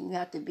dark, and you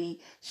have to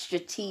be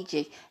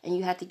strategic, and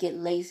you have to get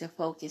laser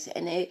focused.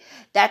 And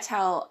that's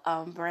how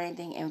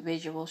branding and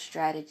visual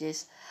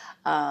strategist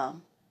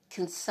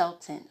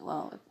consultant.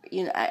 Well,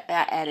 I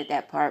added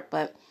that part,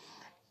 but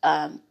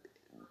I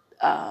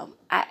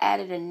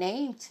added a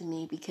name to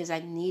me because I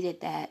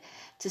needed that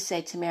to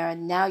say, Tamara,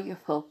 now you're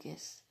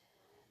focused,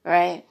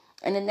 right?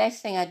 And the next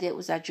thing I did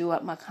was I drew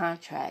up my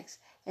contracts,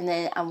 and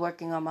then I'm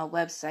working on my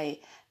website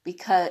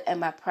and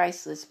my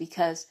price list,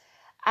 because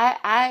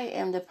I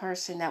am the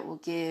person that will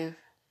give,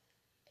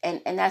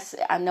 and that's,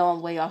 I know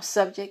I'm way off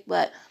subject,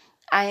 but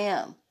I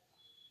am,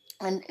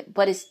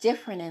 but it's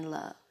different in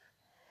love.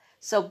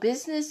 So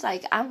business,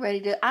 like I'm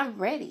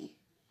ready.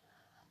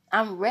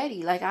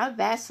 Like I'm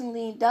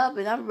Vaselined up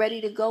and I'm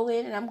ready to go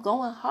in and I'm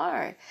going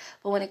hard.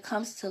 But when it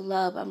comes to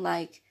love, I'm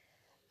like,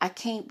 I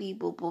can't be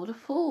boo the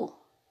fool.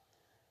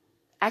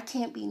 I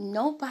can't be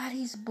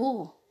nobody's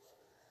boo.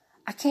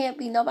 I can't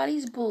be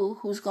nobody's boo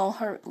who's going to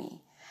hurt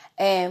me.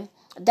 And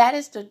that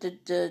is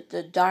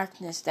the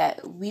darkness that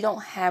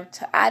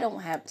I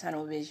don't have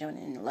tunnel vision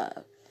in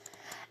love.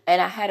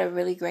 And I had a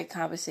really great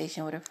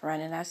conversation with a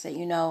friend, and I said,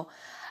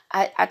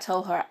 I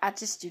told her, I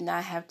just do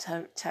not have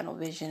tunnel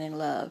vision in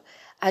love.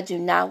 I do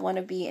not want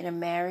to be in a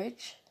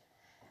marriage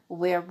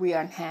where we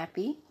are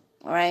unhappy,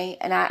 right?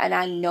 And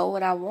I know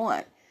what I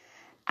want.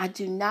 I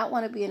do not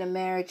want to be in a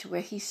marriage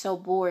where he's so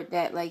bored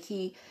that like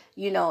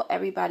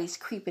everybody's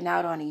creeping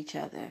out on each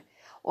other,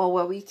 or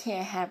where we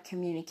can't have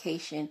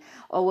communication,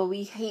 or where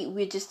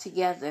we're just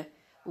together.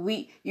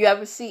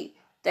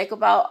 Think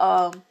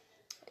about,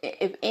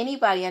 if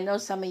anybody, I know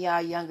some of y'all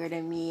are younger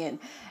than me,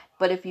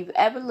 but if you've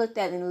ever looked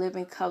at In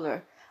Living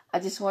Color, I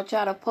just want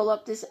y'all to pull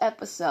up this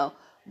episode,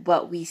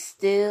 But We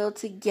Still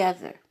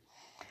Together.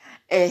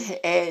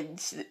 And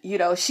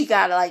she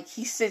got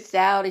he sits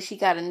down and she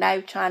got a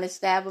knife trying to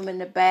stab him in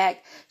the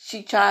back.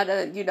 She trying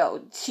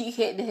to, she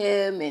hitting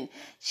him and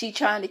she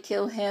trying to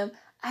kill him.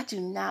 I do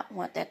not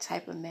want that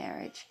type of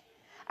marriage.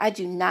 I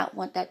do not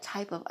want that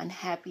type of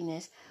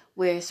unhappiness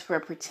where it's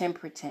for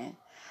pretend.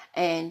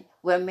 And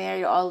we're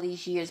married all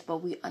these years,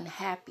 but we're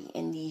unhappy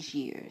in these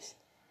years.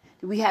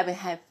 We haven't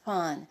had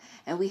fun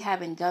and we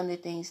haven't done the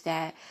things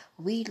that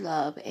we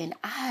love. And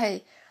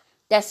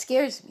that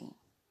scares me.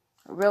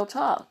 Real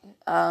talk.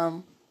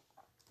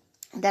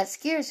 That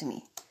scares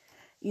me,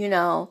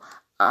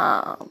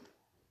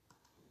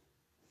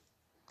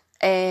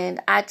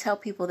 and I tell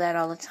people that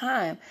all the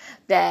time,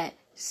 that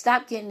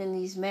stop getting in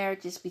these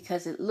marriages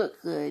because it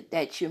looked good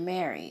that you're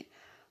married,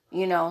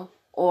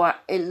 or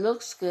it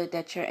looks good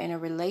that you're in a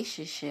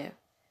relationship.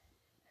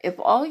 If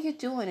all you're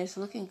doing is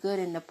looking good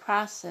in the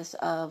process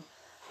of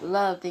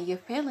love, then you're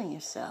failing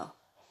yourself.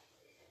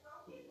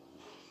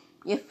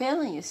 You're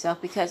failing yourself,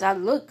 because I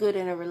look good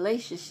in a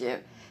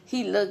relationship.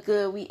 He look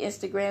good. We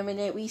Instagramming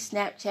it. We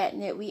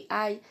Snapchatting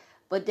it.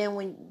 But then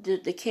when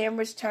the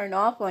cameras turn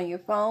off on your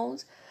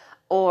phones,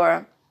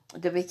 or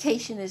the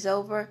vacation is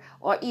over,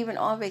 or even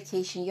on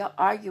vacation, you're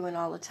arguing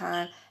all the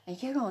time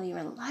and you don't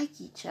even like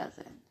each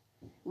other.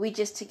 We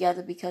just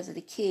together because of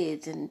the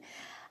kids, and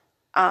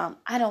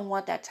I don't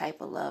want that type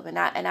of love. And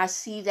I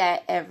see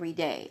that every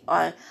day.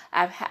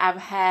 I've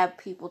had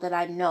people that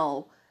I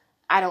know.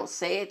 I don't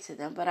say it to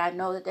them, but I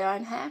know that they're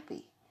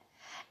unhappy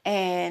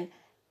and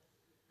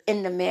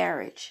in the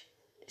marriage.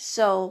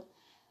 So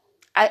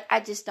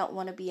I just don't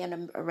want to be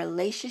in a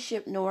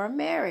relationship nor a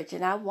marriage.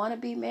 And I want to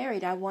be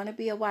married. I want to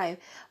be a wife.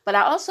 But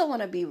I also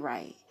want to be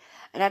right.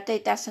 And I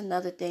think that's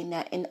another thing,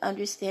 that in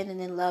understanding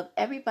and love,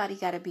 everybody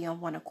got to be on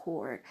one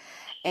accord.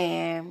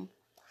 And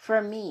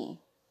for me,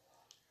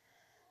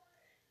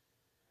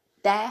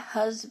 that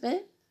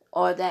husband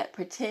or that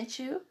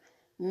potential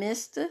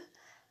mister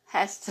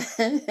has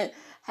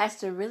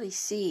to really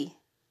see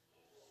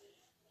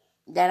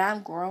that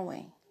I'm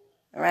growing,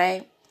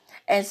 right?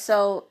 And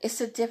so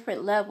it's a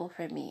different level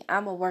for me.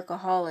 I'm a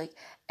workaholic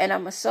and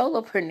I'm a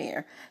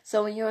solopreneur.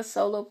 So when you're a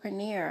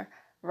solopreneur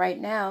right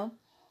now,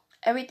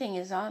 everything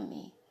is on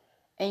me.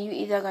 And you're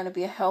either going to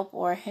be a help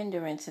or a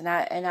hindrance. And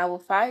I will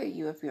fire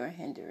you if you're a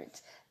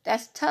hindrance.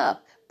 That's tough,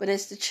 but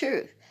it's the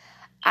truth.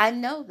 I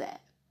know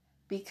that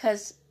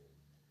because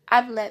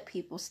I've let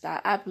people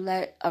stop. I've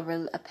let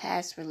a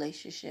past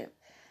relationship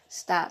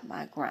stop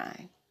my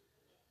grind.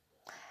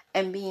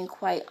 And being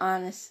quite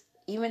honest,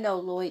 even though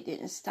Lloyd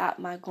didn't stop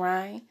my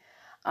grind,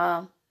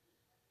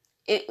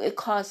 it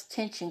caused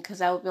tension,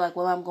 because I would be like,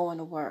 well, I'm going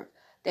to work.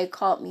 They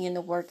called me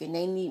into work and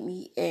they need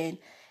me in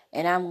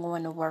and I'm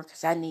going to work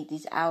because I need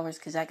these hours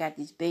because I got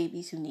these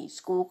babies who need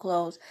school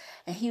clothes.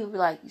 And he would be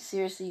like,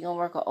 seriously, you gonna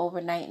work an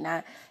overnight?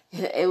 And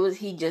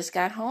he just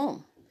got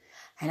home.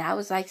 And I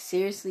was like,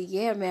 seriously,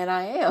 yeah, man,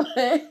 I am.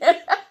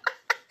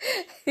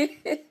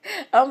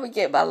 I'm gonna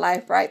get my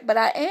life right, but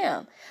I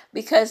am.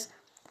 Because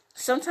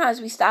sometimes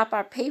we stop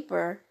our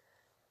paper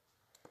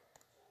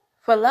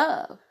for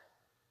love.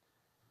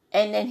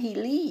 And then he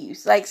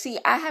leaves. Like, see,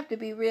 I have to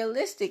be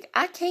realistic.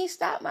 I can't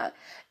stop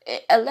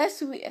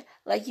unless you're going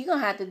to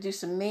have to do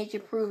some major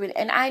proving.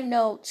 And I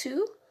know,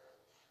 too,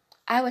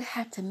 I would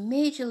have to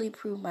majorly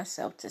prove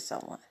myself to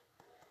someone.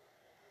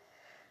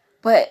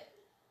 But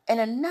in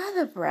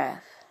another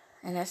breath,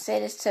 and I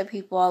say this to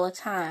people all the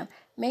time,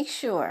 make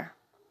sure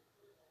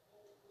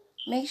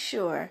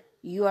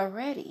you are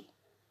ready.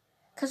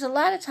 Because a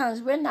lot of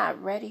times we're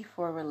not ready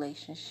for a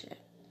relationship.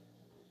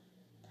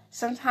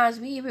 Sometimes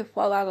we even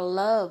fall out of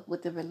love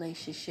with the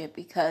relationship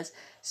because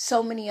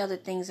so many other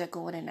things are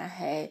going in our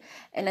head.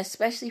 And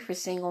especially for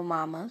single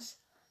mamas,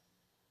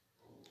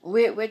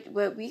 we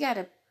got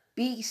to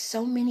be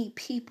so many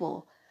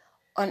people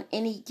on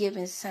any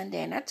given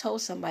Sunday. And I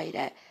told somebody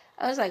that.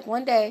 I was like,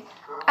 one day,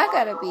 I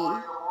got to be.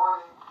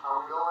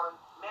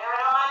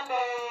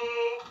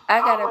 I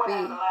got to be.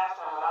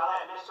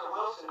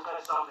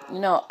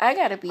 I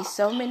got to be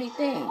so many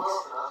things.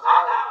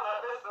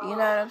 You know what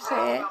I'm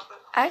saying?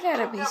 I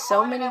gotta be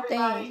so many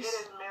things. It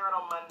is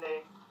Marital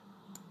Monday.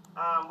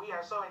 We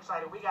are so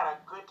excited. We got a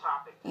good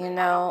topic. And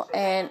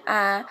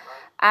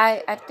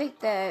I think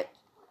that's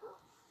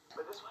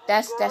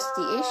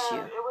the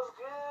issue. It was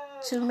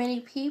good. Too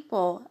many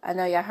people. I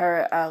know y'all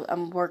heard.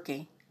 I'm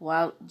working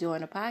while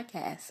doing a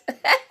podcast.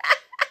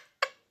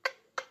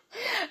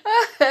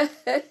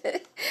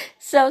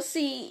 So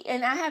see,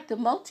 and I have to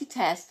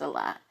multitask a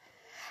lot.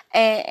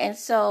 And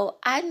so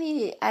I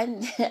think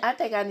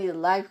I need a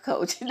life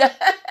coach,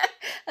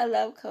 a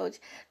love coach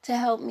to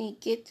help me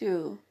get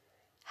through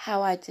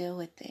how I deal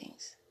with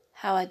things,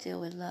 how I deal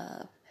with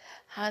love,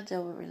 how I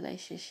deal with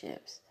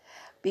relationships.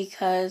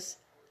 Because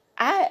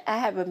I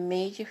have a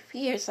major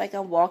fear. It's like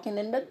I'm walking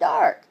in the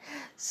dark.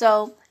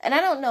 So, and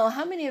I don't know,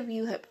 how many of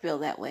you feel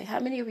that way? How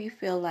many of you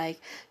feel like,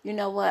 you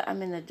know what,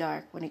 I'm in the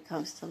dark when it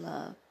comes to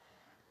love?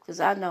 Because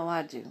I know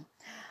I do.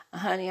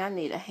 Honey, I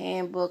need a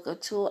handbook, a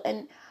tool,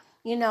 and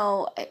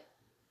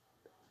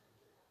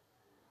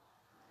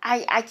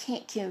I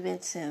can't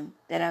convince him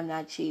that I'm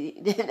not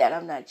cheating,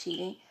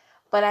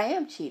 but I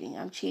am cheating.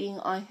 I'm cheating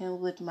on him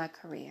with my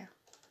career.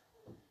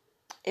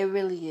 It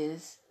really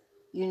is,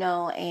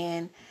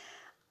 and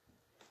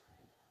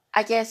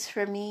I guess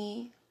for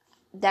me,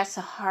 that's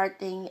a hard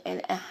thing.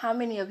 And how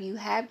many of you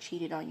have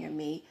cheated on your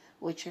mate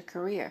with your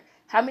career?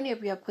 How many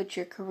of you have put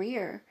your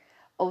career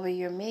over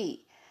your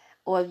mate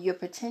or your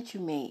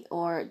potential mate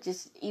or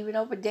just even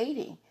over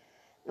dating?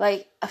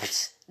 Like,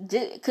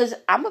 because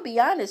I'm going to be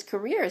honest,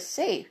 career is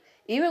safe.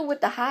 Even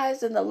with the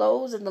highs and the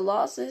lows and the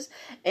losses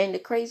and the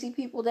crazy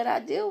people that I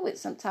deal with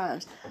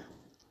sometimes.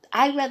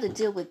 I'd rather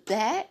deal with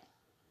that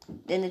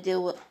than to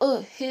deal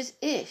with, his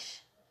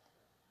ish.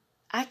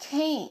 I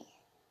can't.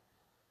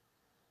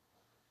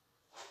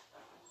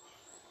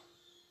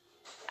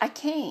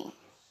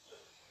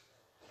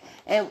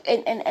 And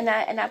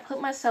I put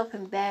myself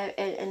in bad,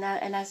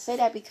 and I say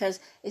that because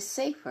it's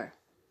safer.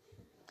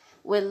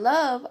 With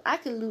love, I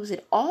could lose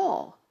it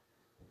all.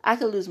 I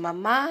could lose my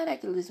mind. I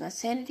could lose my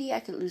sanity. I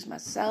could lose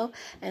myself.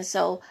 And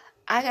so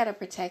I got to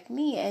protect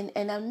me.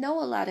 And I know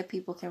a lot of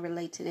people can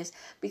relate to this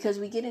because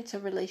we get into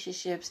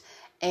relationships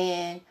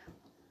and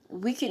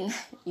we can,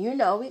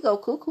 we go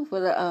cuckoo for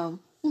the,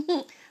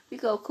 we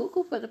go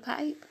cuckoo for the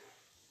pipe.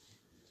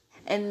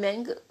 And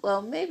men,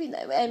 maybe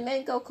not, and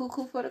men go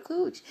cuckoo for the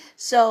cooch.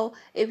 So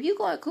if you're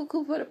going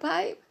cuckoo for the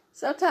pipe,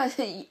 sometimes,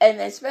 and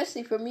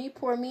especially for me,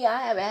 poor me, I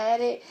haven't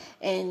had it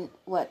in,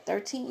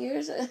 13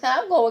 years?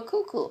 I'm going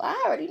cuckoo.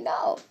 I already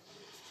know.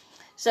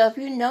 So if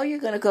you know you're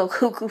going to go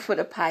cuckoo for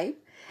the pipe,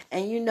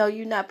 and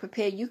you're not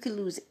prepared, you could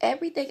lose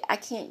everything. I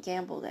can't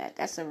gamble that.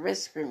 That's a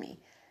risk for me,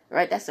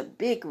 right? That's a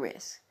big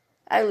risk.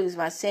 I lose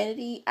my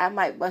sanity. I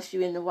might bust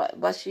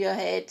your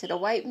head to the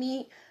white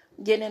meat.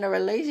 Getting in a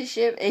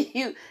relationship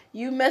and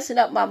you messing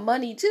up my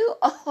money too.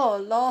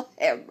 Oh, Lord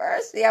have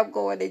mercy. I'm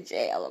going to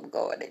jail.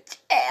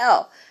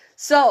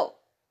 So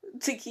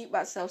to keep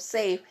myself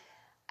safe,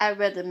 I'd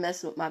rather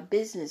mess with my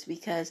business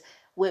because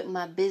with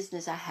my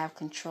business, I have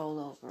control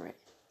over it.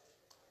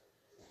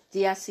 Do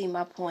y'all see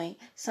my point?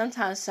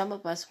 Sometimes some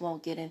of us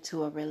won't get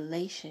into a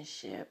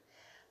relationship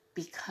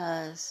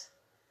because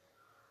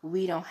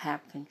we don't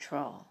have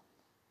control.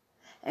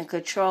 And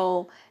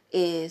control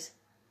is,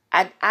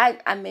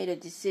 I made a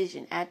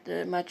decision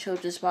after my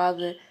children's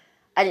father.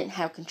 I didn't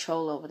have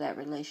control over that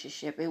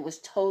relationship. It was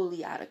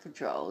totally out of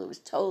control. It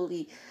was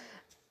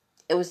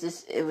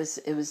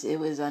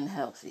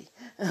unhealthy.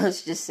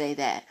 Let's just say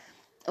that.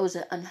 It was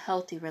an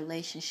unhealthy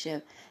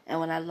relationship. And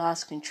when I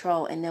lost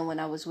control, and then when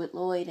I was with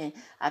Lloyd and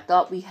I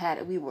thought we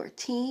were a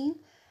team,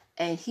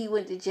 and he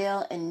went to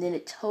jail, and then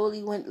it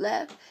totally went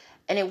left.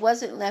 And it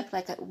wasn't left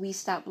like we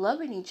stopped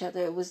loving each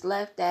other. It was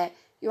left that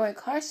you're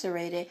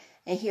incarcerated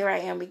And here I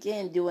am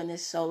again doing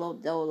this solo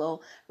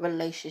dolo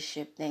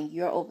relationship thing.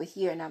 You're over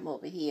here and I'm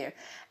over here.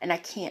 And I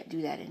can't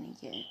do that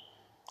again.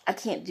 I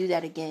can't do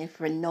that again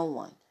for no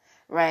one.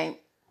 Right?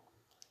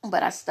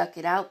 But I stuck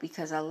it out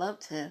because I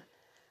loved him.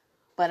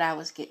 But I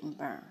was getting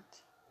burned.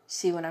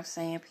 See what I'm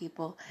saying,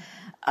 people?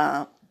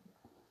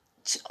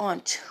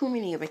 On too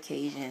many of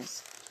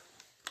occasions,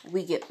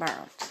 we get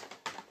burned.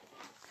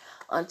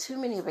 On too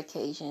many of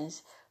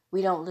occasions,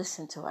 we don't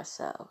listen to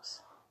ourselves.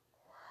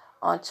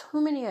 On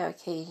too many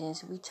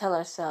occasions, we tell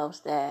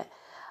ourselves that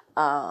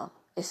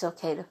it's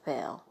okay to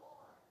fail.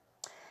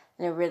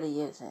 And it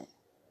really isn't.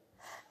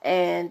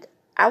 And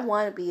I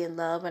want to be in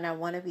love and I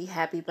want to be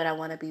happy, but I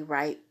want to be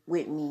right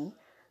with me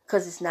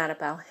because it's not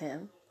about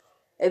him.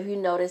 If you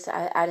notice,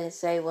 I didn't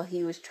say, well,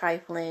 he was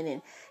trifling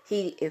and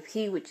if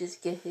he would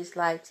just get his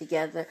life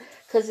together.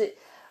 Because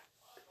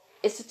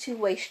it's a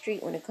two-way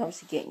street when it comes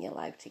to getting your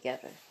life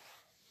together.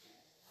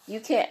 You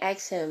can't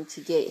ask him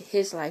to get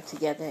his life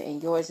together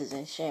and yours is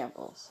in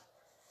shambles.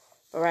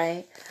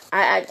 Right?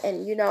 I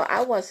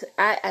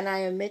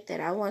admit that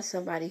I want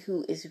somebody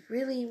who is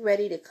really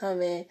ready to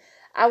come in.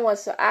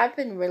 I've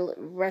been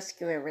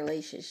rescuing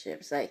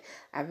relationships. Like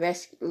I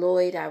rescued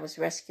Lloyd, I was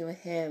rescuing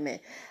him,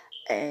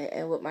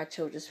 and with my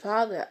children's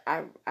father,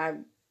 I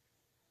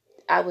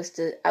was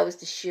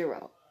the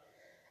shiro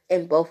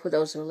in both of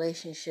those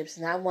relationships,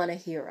 and I want a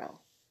hero.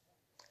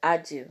 I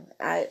do.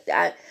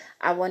 I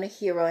want a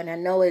hero, and I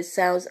know it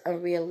sounds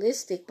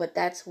unrealistic, but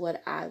that's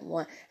what I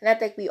want, and I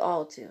think we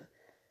all do.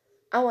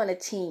 I want a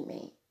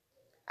teammate.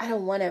 I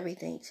don't want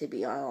everything to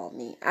be all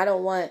me. I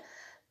don't want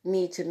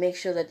me to make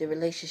sure that the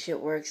relationship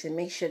works and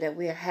make sure that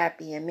we're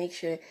happy and make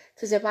sure,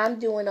 because if I'm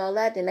doing all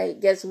that, then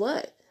guess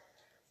what?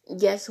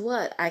 Guess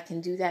what? I can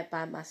do that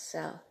by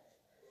myself.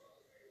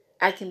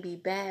 I can be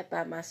bad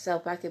by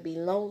myself. I can be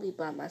lonely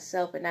by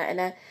myself. And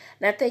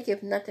I think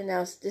if nothing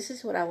else, this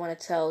is what I want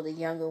to tell the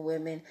younger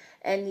women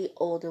and the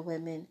older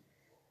women.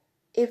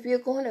 If you're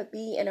going to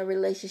be in a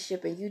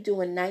relationship and you're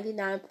doing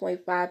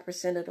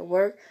 99.5% of the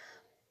work,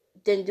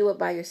 then do it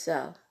by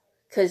yourself.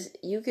 Because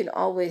you can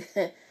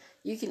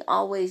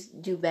always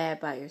do bad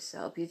by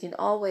yourself. You can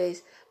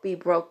always be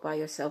broke by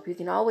yourself. You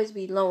can always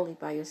be lonely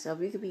by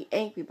yourself. You can be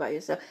angry by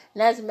yourself.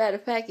 And as a matter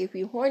of fact, if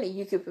you're horny,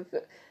 you can.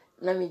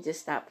 Let me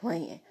just stop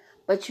playing.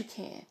 But you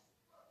can.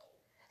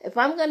 If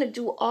I'm gonna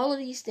do all of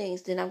these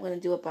things, then I'm gonna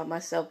do it by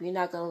myself. You're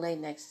not gonna lay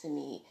next to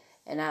me,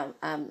 and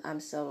I'm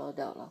solo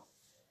dolo.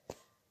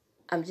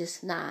 I'm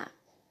just not.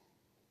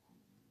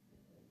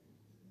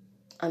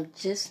 I'm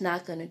just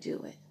not gonna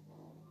do it.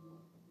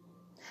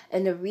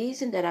 And the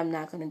reason that I'm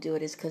not gonna do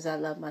it is because I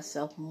love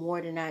myself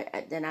more than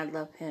I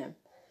love him.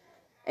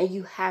 And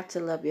you have to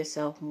love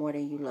yourself more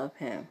than you love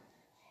him.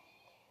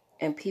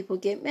 And people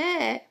get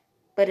mad,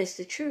 but it's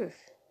the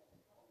truth.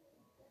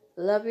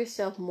 Love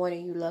yourself more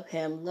than you love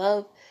him.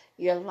 Love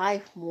your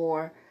life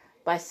more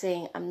by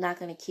saying, I'm not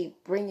going to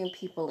keep bringing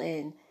people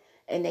in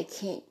and they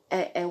can't,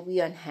 and we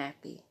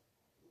unhappy.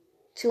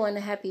 Two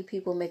unhappy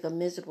people make a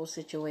miserable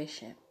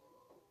situation.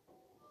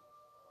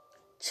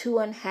 Two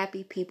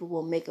unhappy people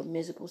will make a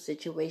miserable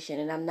situation,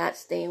 and I'm not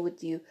staying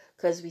with you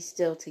because we're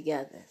still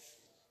together.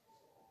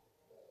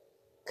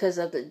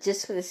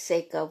 Just for the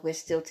sake of we're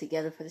still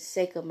together, for the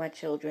sake of my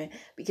children,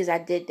 because I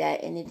did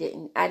that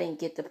and I didn't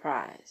get the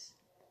prize.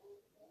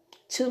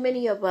 Too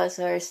many of us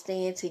are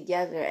staying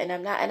together, and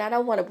I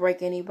don't want to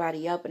break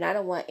anybody up, and I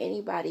don't want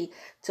anybody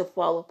to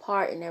fall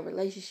apart in their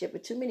relationship,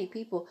 but too many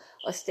people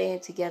are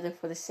staying together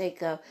for the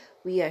sake of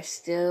we are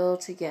still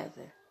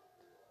together.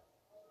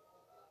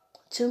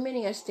 Too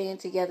many are staying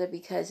together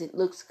because it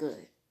looks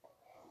good.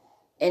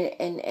 And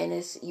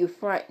it's you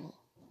fronting.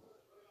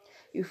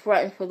 You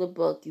fronting for the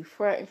book, you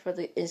fronting for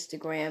the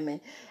Instagram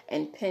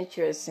and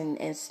Pinterest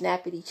and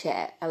Snappity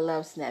Chat. I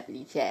love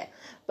Snappity Chat.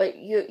 But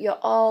you're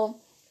all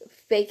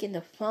faking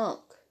the funk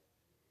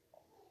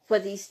for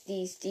these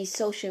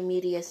social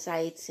media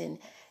sites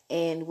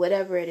and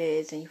whatever it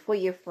is, and for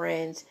your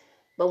friends.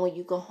 But when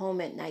you go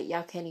home at night,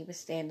 y'all can't even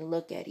stand to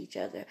look at each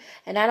other.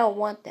 And I don't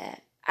want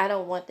that. I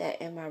don't want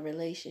that in my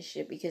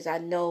relationship because I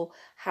know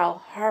how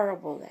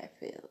horrible that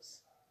feels.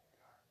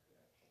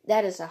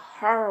 That is a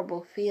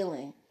horrible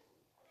feeling,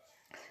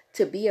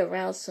 to be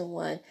around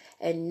someone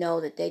and know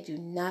that they do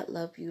not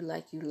love you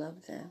like you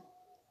love them.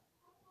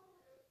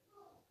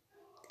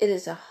 It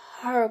is a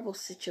horrible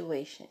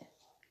situation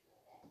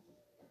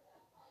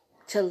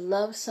to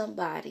love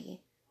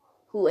somebody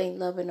who ain't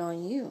loving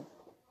on you.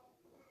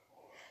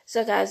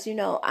 So guys,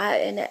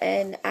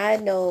 I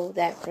know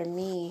that for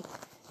me,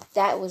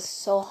 that was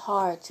so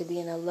hard to be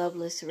in a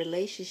loveless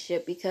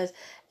relationship because,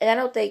 and I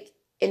don't think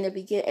in the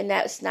beginning, and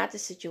that's not the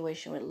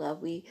situation with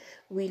love. We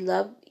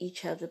love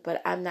each other,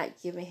 but I'm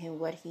not giving him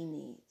what he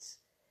needs.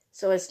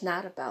 So it's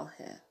not about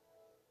him.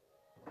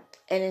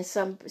 And in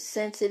some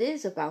sense it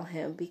is about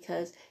him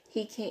because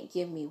he can't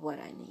give me what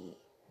I need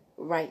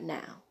right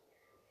now.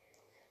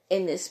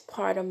 in this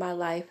part of my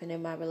life and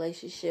in my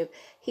relationship,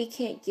 he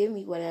can't give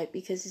me what I,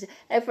 because,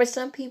 and for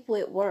some people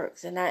it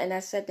works. And I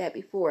said that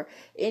before.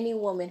 Any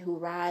woman who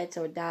rides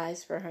or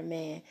dies for her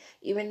man,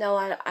 even though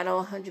I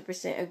don't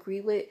 100%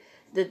 agree with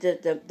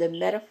the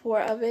metaphor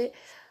of it,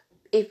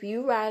 if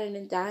you riding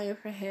and dying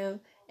for him,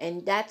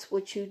 and that's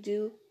what you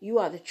do, you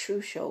are the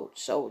true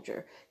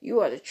soldier. You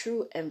are the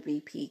true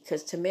MVP,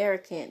 because Tamara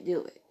can't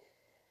do it.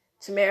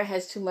 Tamara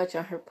has too much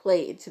on her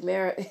plate, and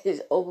Tamara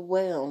is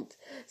overwhelmed.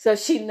 So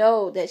she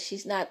know that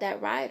she's not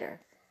that rider.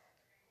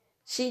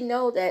 She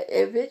know that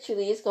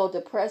eventually it's going to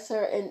depress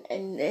her, and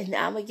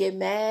I'm going to get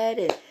mad,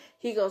 and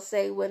he going to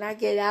say, when I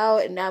get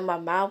out, and now my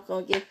mouth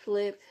going to get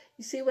flipped.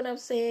 You see what I'm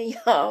saying,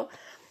 y'all?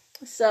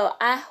 So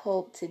I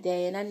hope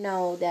today, and I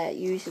know that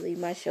usually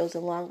my shows are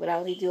long, but I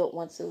only do it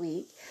once a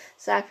week.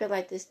 So I feel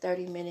like this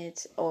 30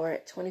 minutes or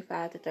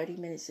 25 to 30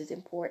 minutes is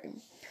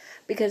important,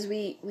 because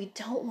we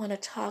don't want to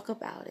talk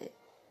about it.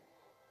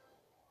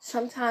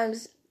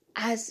 Sometimes,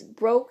 as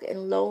broke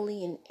and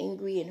lonely and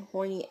angry and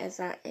horny as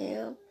I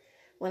am,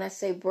 when I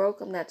say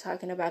broke, I'm not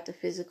talking about the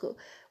physical.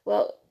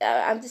 Well,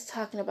 I'm just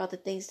talking about the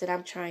things that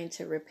I'm trying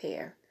to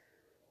repair.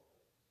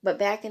 But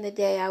back in the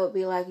day, I would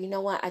be like, you know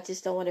what? I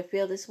just don't want to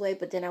feel this way.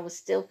 But then I was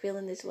still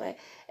feeling this way.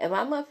 If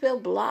I'm going to feel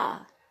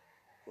blah,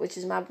 which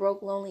is my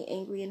broke, lonely,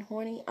 angry, and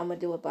horny, I'm going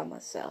to do it by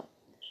myself.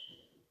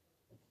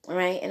 All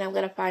right? And I'm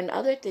going to find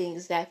other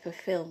things that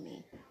fulfill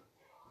me.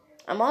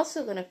 I'm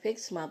also going to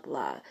fix my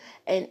blah.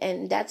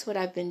 And that's what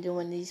I've been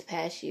doing these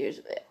past years.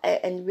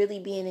 And really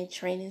being in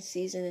training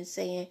season and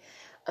saying,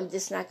 I'm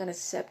just not going to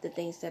accept the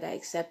things that I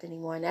accept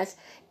anymore. And that's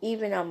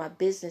even on my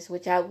business,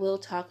 which I will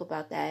talk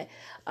about that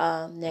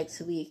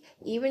next week.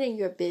 Even in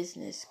your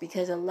business,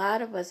 because a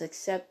lot of us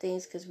accept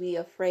things because we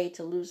are afraid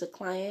to lose a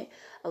client.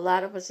 A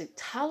lot of us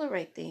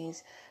tolerate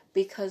things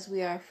because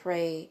we are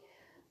afraid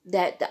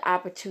that the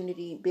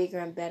opportunity, bigger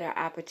and better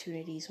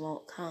opportunities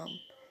won't come.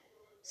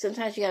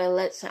 Sometimes you gotta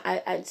let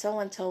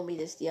someone told me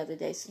this the other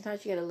day.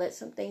 Sometimes you gotta let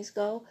some things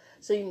go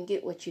so you can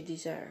get what you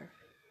deserve.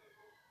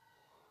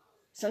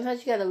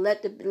 Sometimes you gotta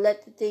let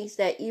the things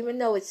that, even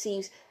though it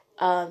seems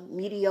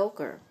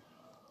mediocre,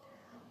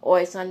 or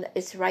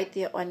it's right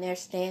there on their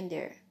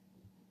standard,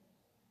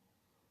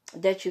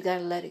 that you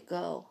gotta let it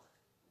go.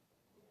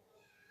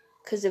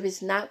 Because if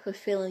it's not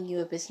fulfilling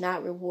you, if it's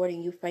not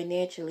rewarding you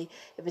financially,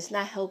 if it's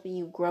not helping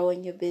you grow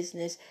in your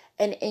business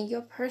and in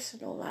your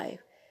personal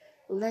life,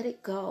 let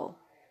it go.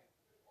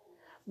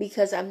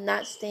 Because I'm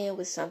not staying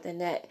with something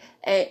that,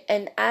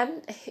 and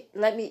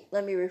let me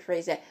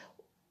rephrase that.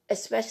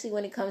 Especially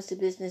when it comes to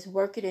business,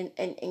 work it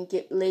and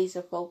get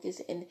laser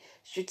focused and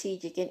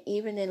strategic, and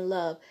even in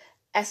love.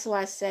 That's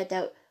why I said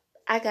that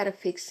I gotta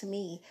fix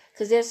me,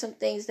 because there's some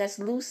things that's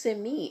loose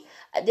in me.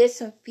 There's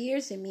some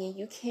fears in me, and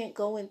you can't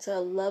go into a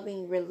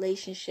loving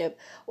relationship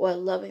or a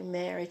loving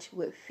marriage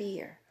with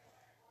fear.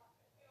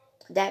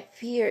 That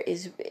fear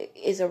is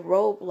a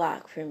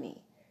roadblock for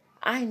me.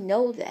 I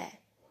know that.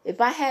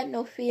 If I had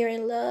no fear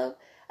in love,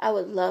 I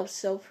would love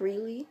so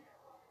freely.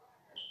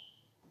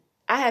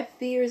 I have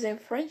fears in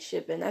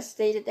friendship, and I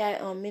stated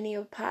that on many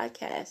of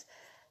podcasts.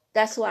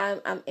 That's why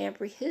I'm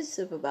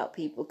apprehensive about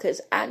people, because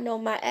I know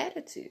my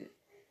attitude.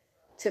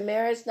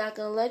 Tamara's not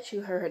going to let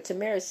you hurt her.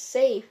 Tamara's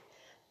safe,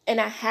 and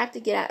I have to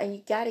get out, and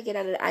you got to get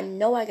out of it. I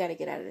know I got to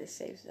get out of the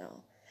safe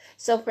zone.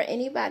 So for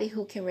anybody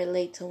who can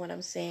relate to what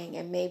I'm saying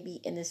and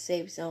maybe in the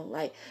safe zone,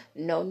 like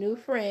no new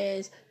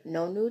friends,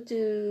 no new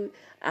dude,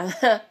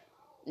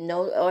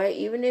 no, or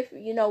even if,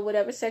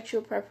 whatever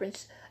sexual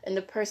preference and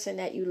the person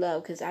that you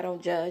love, because I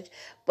don't judge,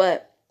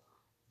 but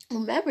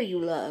whomever you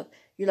love,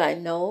 you're like,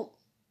 nope,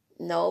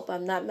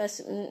 I'm not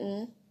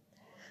messing,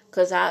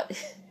 because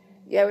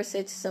you ever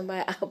say to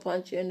somebody, I'll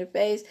punch you in the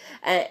face,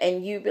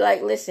 and you be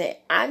like, listen,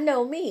 I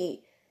know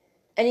me,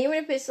 and even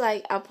if it's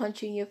like, I'll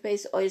punch you in your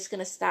face, or it's going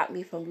to stop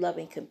me from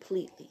loving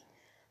completely.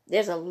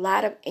 There's a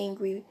lot of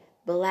angry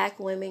black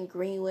women,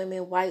 green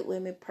women, white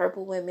women,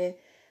 purple women,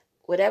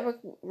 whatever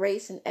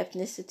race and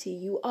ethnicity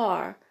you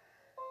are,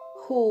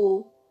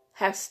 who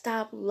have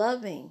stopped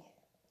loving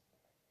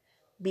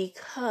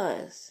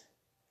because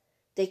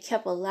they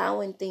kept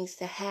allowing things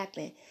to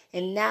happen,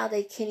 and now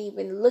they can't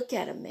even look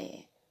at a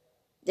man.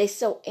 They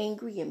so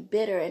angry and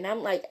bitter, and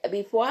I'm like,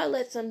 before I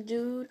let some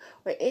dude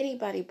or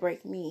anybody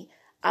break me,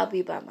 I'll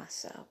be by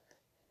myself.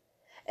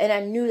 And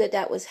I knew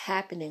that was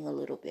happening a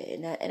little bit,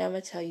 and I'm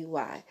going to tell you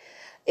why.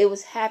 It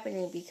was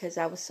happening because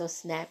I was so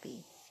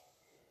snappy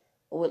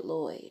with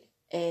Lloyd.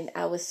 And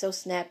I was so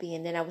snappy,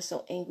 and then I was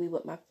so angry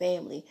with my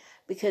family.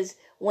 Because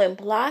when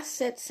blah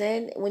sets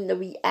in, when the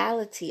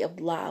reality of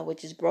blah,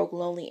 which is broke,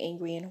 lonely,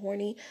 angry, and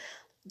horny,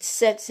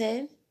 sets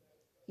in,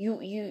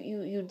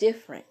 you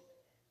different.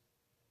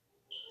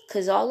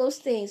 Because all those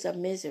things are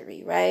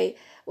misery, right?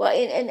 Well,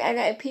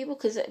 and people,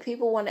 because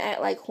people want to act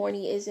like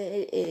horny isn't,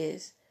 it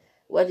is.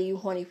 Whether you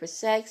horny for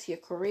sex, your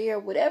career,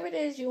 whatever it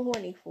is you're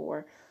horny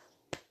for,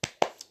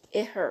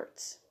 it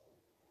hurts,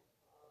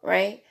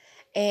 right?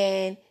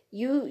 And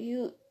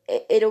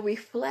it'll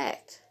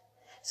reflect.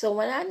 So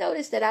when I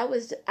noticed that I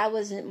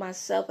wasn't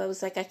myself, I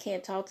was like, I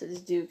can't talk to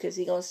this dude because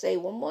he's gonna say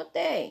one more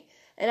thing,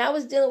 And I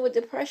was dealing with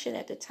depression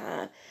at the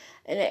time.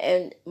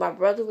 And my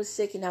brother was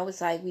sick, and I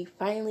was like, I'm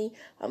going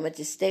to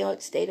just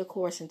stay the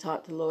course and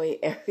talk to Lloyd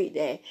every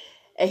day.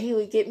 And he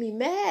would get me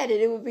mad,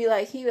 and it would be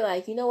like, he would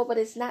like, you know what, but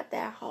it's not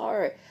that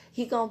hard.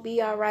 He going to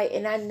be all right.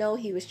 And I know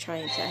he was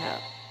trying to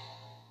help.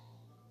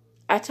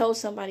 I told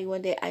somebody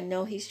one day, I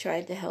know he's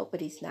trying to help,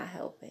 but he's not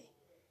helping.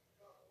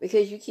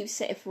 Because you keep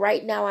saying, if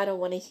right now I don't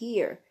want to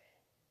hear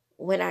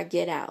when I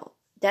get out.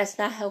 That's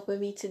not helping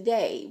me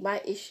today.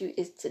 My issue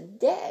is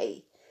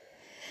today.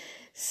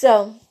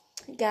 So,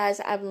 guys,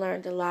 I've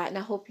learned a lot, and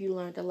I hope you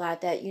learned a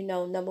lot that,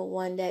 number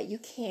one, that you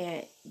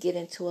can't get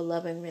into a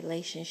loving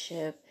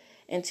relationship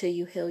until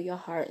you heal your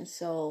heart and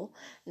soul.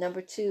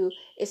 Number two,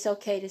 it's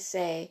okay to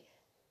say,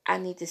 I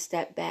need to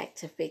step back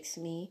to fix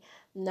me.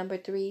 Number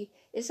three,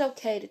 it's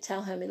okay to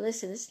tell him, and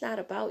listen, it's not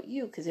about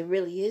you, because it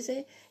really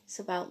isn't. It's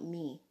about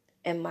me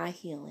and my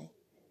healing.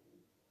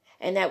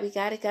 And that we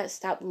gotta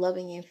stop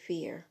loving in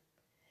fear.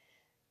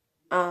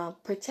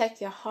 Protect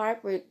your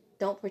heart, but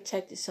don't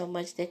protect it so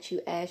much that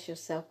you ask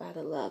yourself out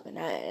of love.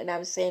 And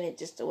I'm saying it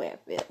just the way I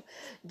feel.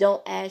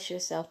 Don't ask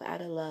yourself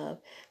out of love,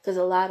 because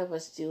a lot of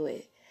us do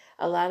it.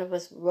 A lot of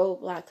us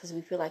roadblock because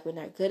we feel like we're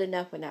not good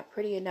enough, we're not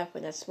pretty enough,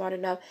 we're not smart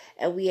enough,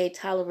 and we ain't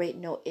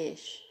tolerating no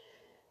ish.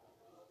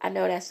 I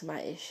know that's my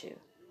issue.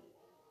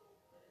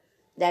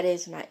 That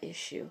is my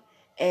issue.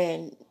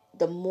 And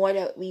the more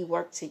that we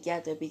work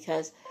together,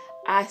 because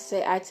I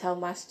tell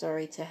my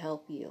story to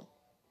help you.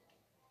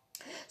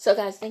 So,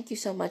 guys, thank you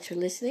so much for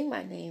listening.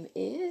 My name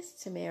is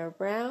Tamara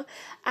Brown.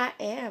 I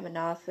am an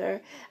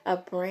author, a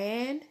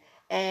brand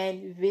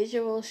and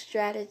visual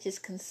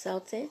strategist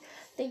consultant.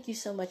 Thank you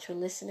so much for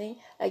listening.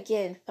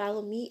 Again,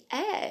 follow me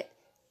at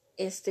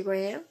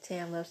Instagram,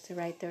 Tam Loves to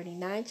Write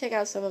 39. Check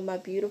out some of my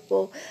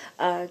beautiful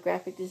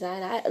graphic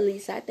design. At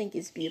least I think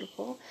it's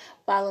beautiful.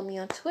 Follow me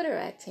on Twitter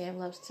at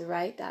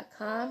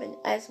tamlovestowrite.com, and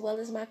as well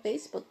as my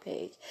Facebook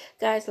page.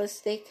 Guys, let's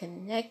stay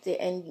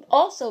connected. And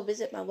also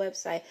visit my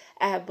website.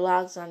 I have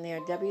blogs on there,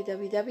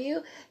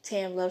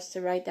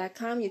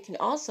 www.tamlovestowrite.com. You can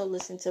also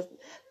listen to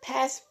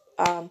past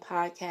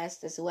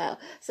podcast as well.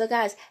 So,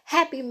 guys,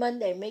 happy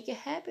Monday. Make it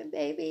happen,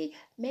 baby.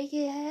 Make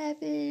it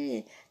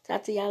happen.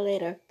 Talk to y'all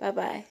later.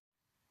 Bye-bye.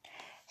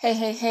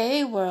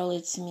 Hey, world,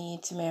 it's me,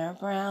 Tamara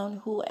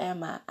Brown. Who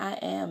am I? I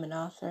am an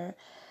author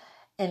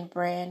and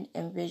brand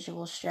and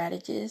visual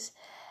strategist.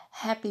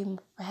 Happy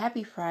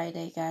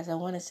Friday, guys. I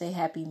want to say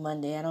happy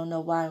Monday. I don't know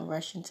why I'm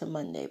rushing to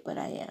Monday, but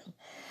I am.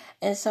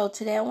 And so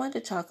today I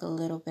wanted to talk a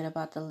little bit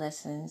about the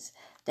lessons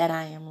that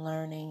I am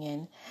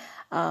learning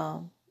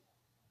and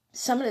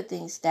some of the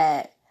things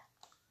that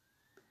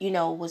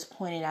was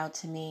pointed out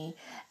to me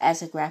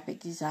as a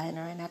graphic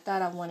designer, and I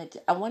thought I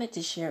wanted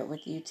to share it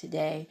with you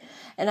today.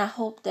 And I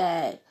hope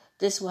that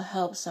this will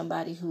help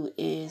somebody who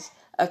is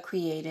a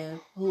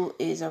creative, who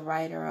is a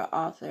writer or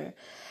author.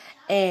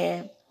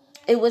 And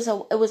it was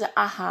an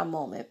aha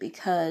moment,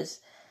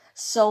 because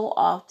so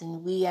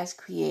often we as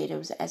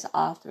creatives, as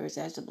authors,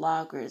 as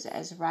bloggers,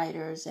 as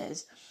writers,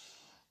 as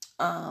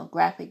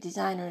graphic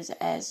designers,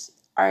 as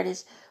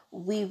artists,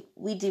 we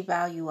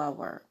devalue our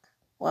work.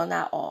 Well,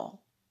 not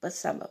all, but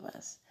some of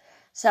us.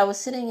 So I was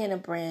sitting in a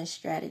brand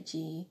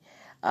strategy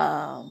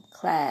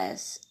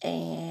class,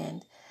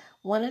 and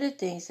one of the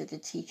things that the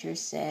teacher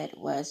said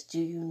was, do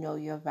you know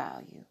your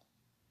value?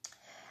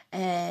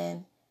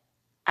 And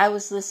I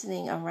was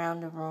listening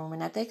around the room,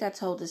 and I think I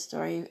told this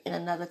story in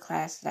another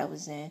class that I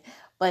was in,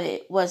 but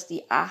it was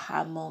the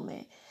aha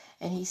moment.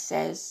 And he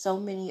says, so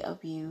many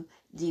of you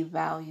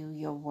devalue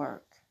your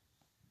work.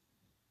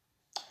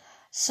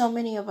 So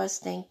many of us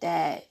think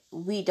that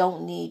we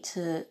don't need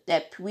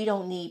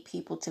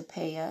people to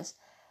pay us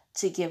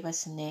to give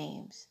us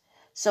names.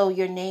 So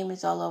your name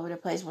is all over the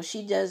place. Well,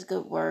 she does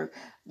good work.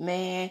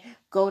 Man,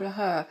 go to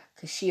her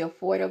because she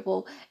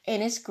affordable.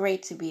 And it's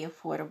great to be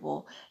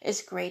affordable.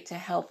 It's great to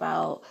help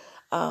out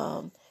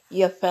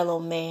your fellow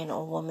man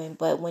or woman.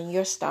 But when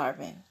you're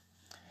starving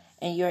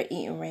and you're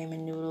eating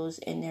ramen noodles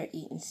and they're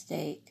eating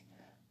steak,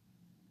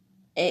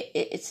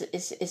 it's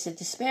a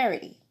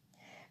disparity,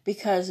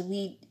 because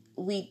we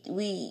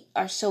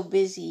are so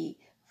busy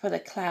for the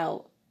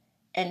clout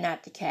and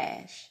not the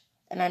cash.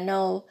 And I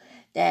know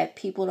that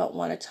people don't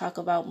want to talk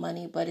about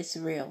money, but it's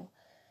real.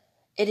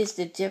 It is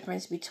the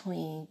difference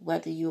between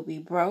whether you'll be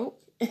broke.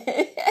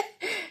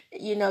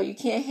 You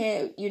can't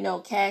have,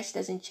 cash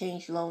doesn't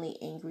change lonely,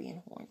 angry,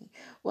 and horny.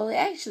 Well, it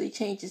actually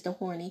changes the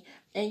horny,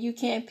 and you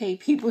can't pay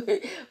people.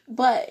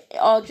 But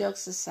all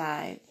jokes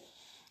aside,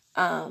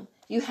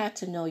 you have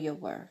to know your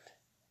worth.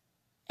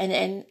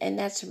 And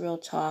that's real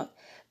talk.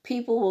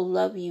 People will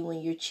love you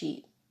when you're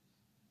cheap.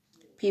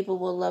 People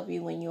will love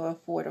you when you're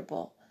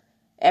affordable.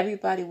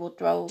 Everybody will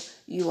throw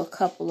you a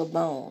couple of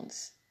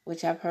bones,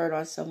 which I've heard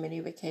on so many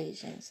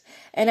occasions.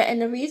 And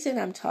the reason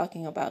I'm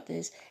talking about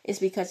this is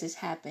because it's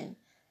happened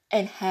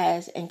and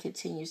has and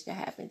continues to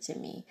happen to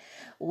me,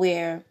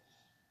 where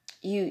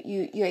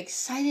you're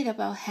excited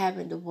about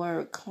having the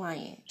word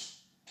client.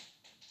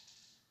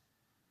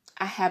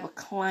 I have a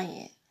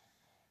client.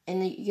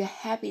 And you're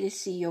happy to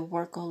see your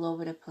work all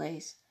over the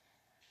place.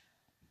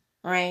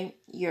 right?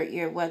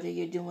 You're whether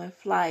you're doing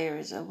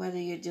flyers or whether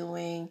you're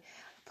doing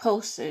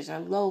posters or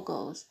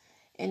logos,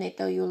 and they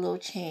throw you a little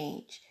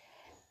change,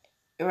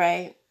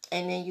 right?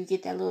 And then you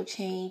get that little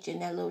change,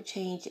 and that little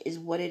change is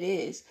what it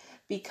is,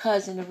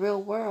 because in the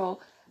real world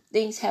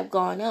things have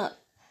gone up,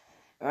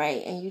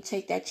 right? And you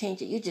take that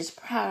change, and you're just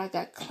proud. I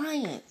got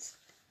clients,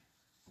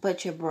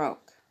 but you're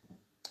broke.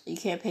 You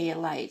can't pay your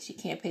lights. You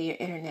can't pay your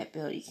internet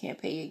bill. You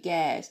can't pay your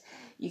gas.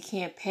 You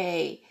can't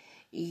pay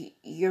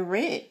your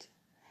rent,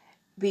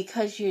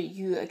 because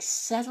you're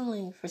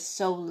settling for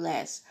so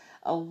less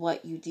of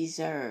what you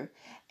deserve.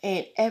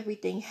 And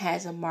everything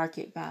has a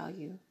market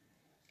value,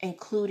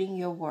 including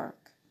your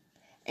work,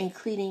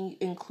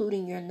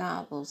 including your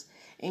novels,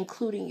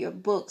 including your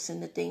books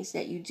and the things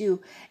that you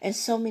do. And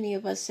so many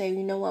of us say,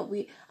 you know what,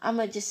 I'm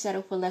gonna just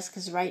settle for less,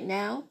 because right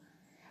now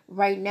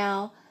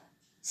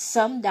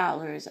some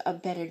dollars are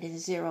better than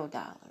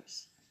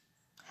 $0.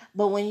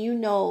 But when you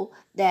know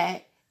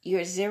that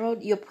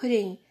you're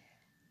putting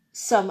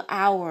some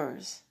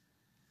hours,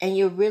 and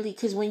you're really,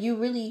 because when you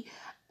really,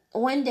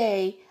 one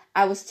day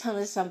I was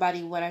telling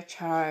somebody what I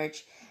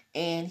charge,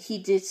 and he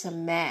did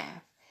some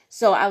math.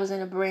 So I was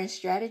in a brand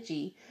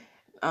strategy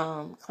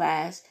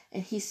class,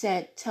 and he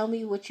said, tell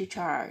me what you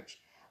charge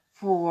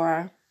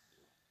for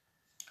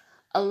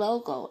a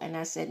logo. And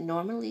I said,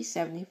 normally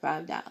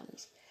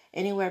 $75,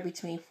 anywhere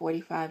between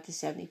 $45 to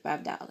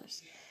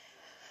 $75.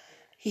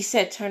 He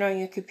said, turn on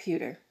your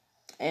computer.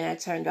 And I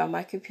turned on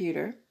my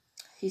computer.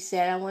 He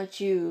said, I want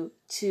you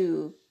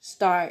to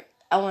start,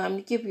 I'm going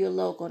to give you a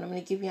logo, and I'm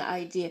going to give you an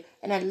idea.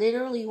 And I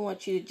literally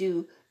want you to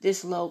do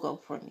this logo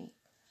for me.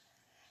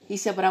 He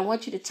said, but I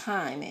want you to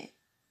time it.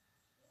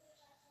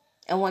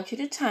 I want you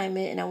to time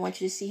it, and I want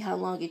you to see how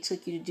long it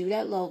took you to do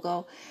that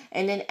logo.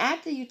 And then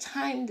after you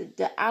time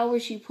the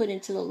hours you put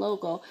into the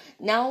logo,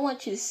 now I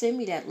want you to send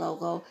me that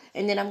logo,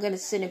 and then I'm going to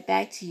send it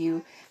back to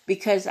you,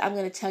 because I'm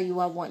going to tell you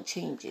I want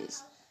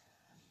changes.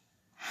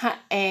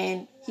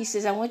 And he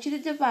says, I want you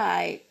to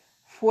divide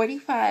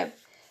 45.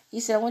 He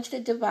said, I want you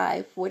to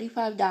divide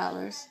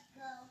 $45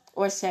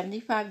 or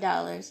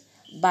 $75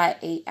 by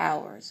 8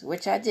 hours,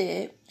 which I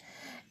did.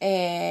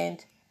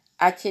 And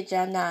I kid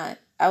y'all not,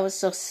 I was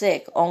so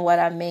sick on what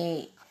I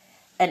made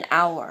an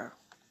hour.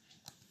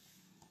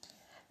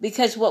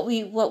 Because what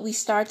we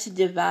start to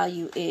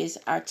devalue is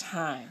our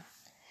time,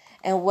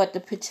 and what the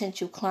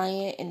potential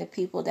client and the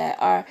people that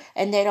are,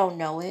 and they don't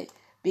know it,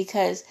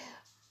 because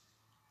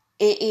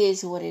it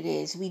is what it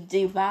is. We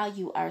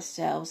devalue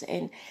ourselves,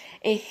 and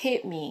it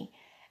hit me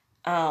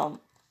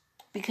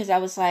because I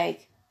was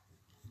like,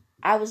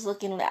 I was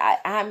looking.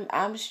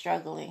 I'm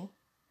struggling,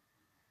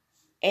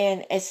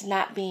 and it's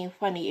not being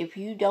funny. If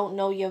you don't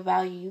know your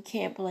value, you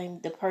can't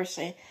blame the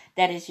person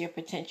that is your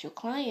potential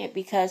client,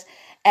 because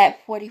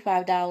at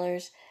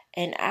 $45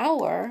 an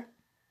hour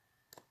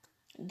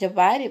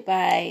divided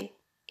by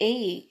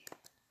 8,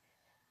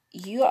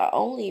 you're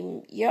not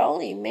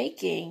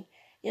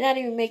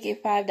even making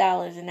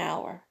 $5 an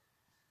hour.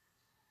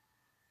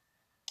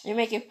 You're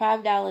making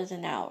 $5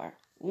 an hour.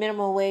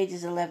 Minimum wage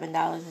is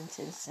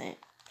 $11.10.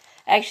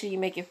 Actually, you're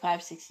making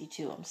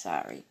 $5.62. I'm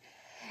sorry.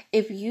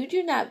 If you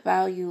do not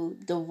value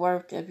the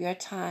worth of your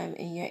time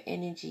and your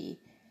energy,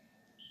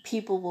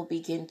 people will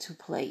begin to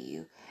play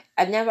you.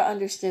 I never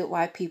understood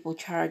why people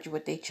charge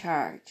what they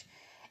charge.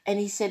 And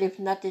he said, if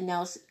nothing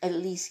else, at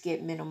least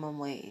get minimum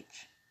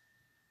wage.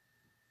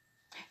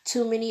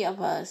 Too many of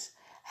us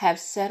have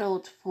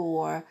settled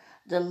for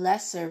the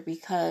lesser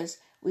because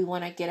we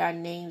want to get our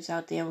names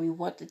out there, and we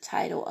want the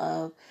title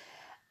of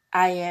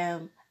I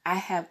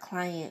have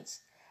clients.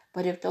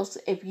 But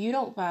if you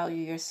don't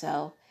value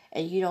yourself,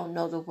 and you don't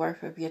know the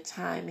worth of your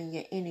time and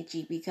your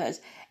energy, because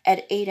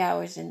at 8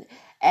 hours and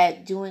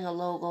at doing a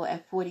logo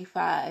at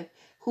 45,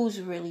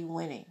 who's really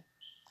winning?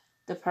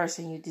 The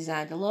person you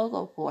designed the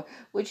logo for,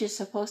 which is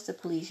supposed to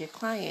please your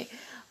client.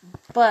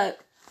 But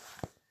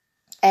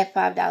at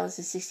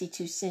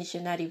 $5.62,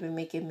 you're not even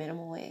making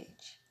minimum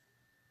wage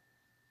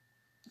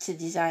to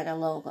design a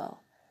logo.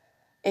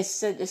 It's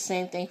the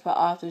same thing for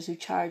authors who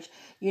charge,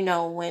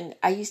 when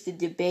I used to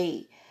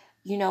debate,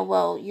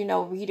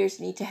 readers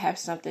need to have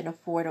something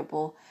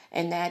affordable,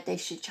 and that they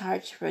should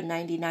charge for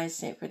 99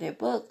 cents for their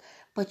book,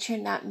 but you're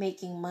not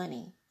making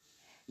money.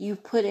 You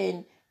put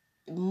in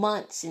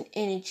months and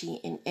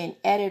energy and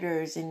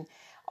editors and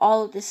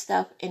all of this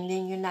stuff, and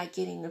then you're not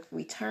getting the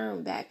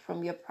return back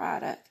from your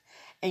product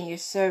and your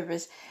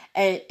service.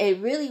 And it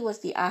really was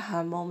the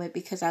aha moment,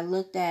 because I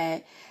looked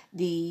at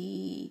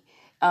the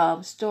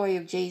story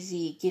of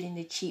Jay-Z getting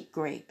the cheap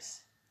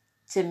grapes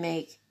to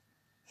make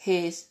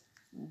his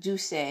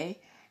Douce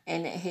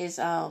and his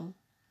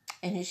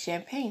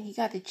champagne. He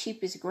got the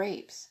cheapest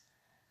grapes,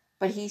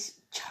 but he's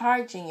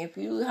charging.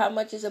 How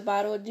much is a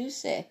bottle of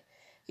Douce?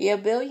 You're a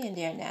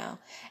billionaire now.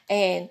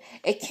 And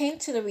it came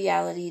to the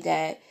reality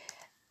that,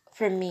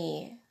 for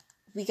me,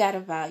 we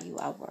gotta value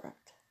our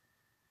worth.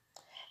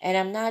 And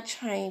I'm not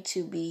trying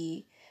to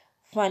be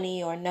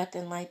funny or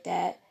nothing like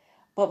that,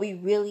 but we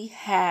really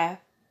have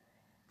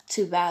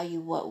to value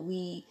what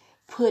we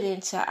put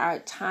into our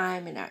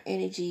time and our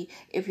energy.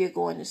 If you're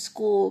going to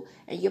school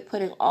and you're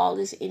putting all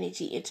this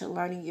energy into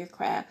learning your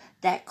craft,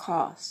 that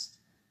costs.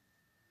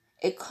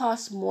 It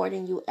costs more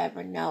than you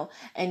ever know.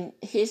 And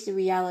here's the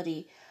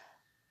reality.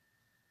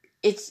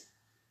 It's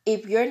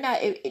if you're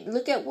not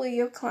look at where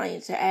your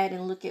clients are at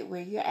and look at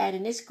where you're at,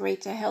 and it's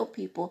great to help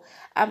people.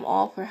 I'm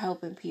all for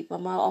helping people.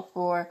 I'm all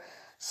for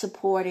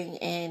supporting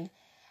and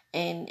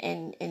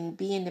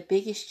being the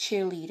biggest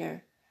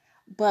cheerleader.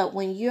 But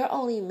when you're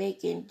only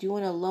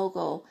doing a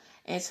logo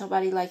and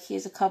somebody like,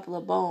 here's a couple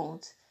of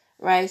bones,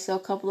 right? So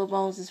a couple of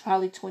bones is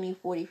probably $20,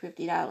 $40,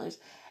 $50.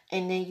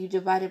 And then you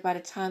divide it by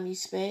the time you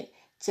spent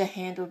to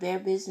handle their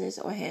business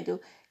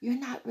you're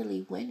not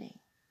really winning.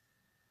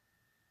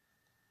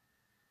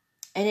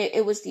 And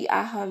it was the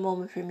aha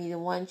moment for me. The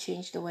one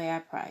changed the way I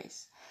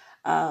price.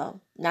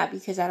 Not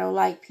because I don't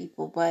like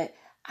people, but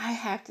I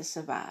have to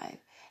survive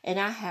and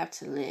I have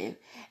to live.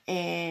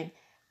 And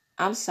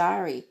I'm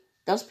sorry,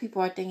 those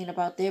people are thinking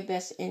about their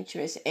best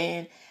interest.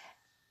 And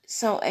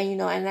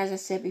and as I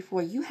said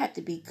before, you have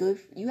to be good.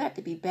 You have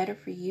to be better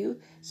for you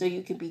so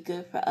you can be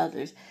good for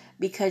others,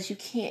 because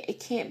it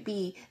can't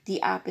be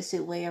the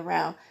opposite way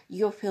around.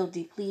 You'll feel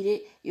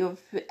depleted. You'll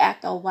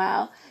act all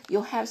wild.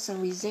 You'll have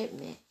some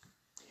resentment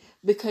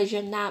because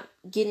you're not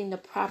getting the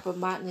proper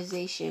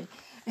monetization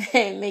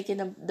and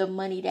making the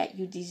money that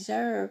you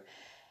deserve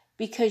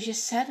because you're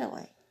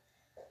settling.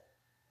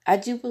 I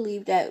do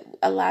believe that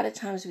a lot of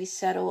times we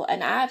settle,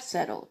 and I've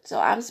settled. So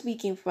I'm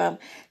speaking from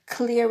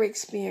clear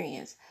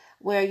experience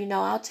where,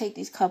 I'll take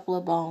these couple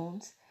of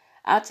bones.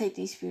 I'll take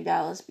these few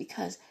dollars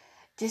because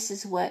this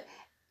is what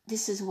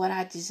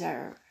I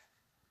deserve.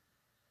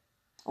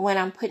 When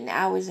I'm putting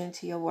hours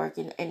into your work,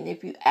 and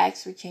if you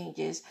ask for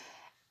changes,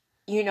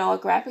 a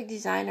graphic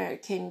designer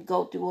can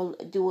go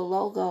do a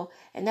logo,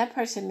 and that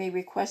person may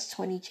request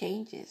 20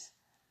 changes.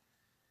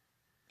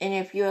 And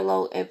if you're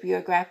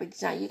a graphic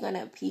designer, you're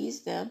gonna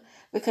appease them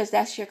because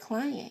that's your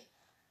client.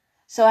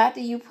 So after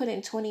you put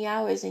in 20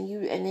 hours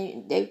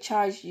and they've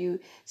charged you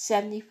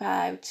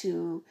 $75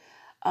 to,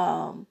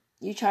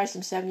 you charge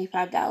them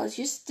 $75,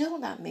 you're still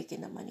not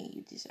making the money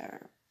you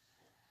deserve.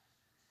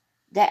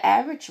 The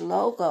average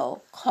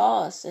logo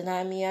costs, and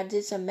I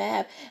did some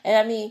math,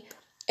 and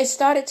it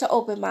started to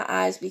open my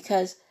eyes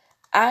because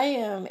I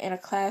am in a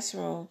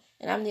classroom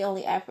and I'm the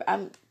only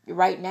I'm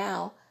right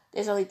now.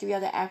 There's only 3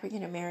 other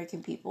African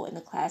American people in the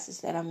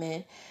classes that I'm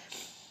in,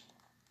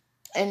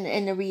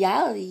 and the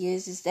reality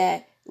is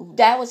that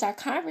was our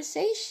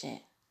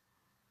conversation.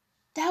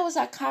 That was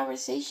our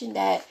conversation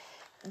that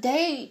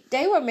they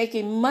were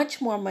making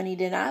much more money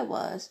than I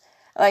was.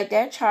 Like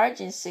they're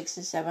charging $600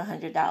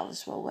 and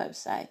 $700 for a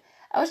website.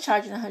 I was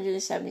charging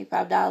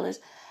 $175,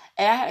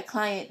 and I had a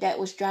client that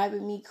was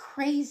driving me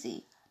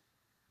crazy,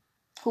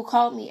 who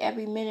called me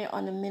every minute,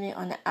 on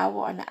the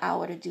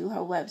hour to do her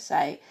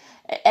website,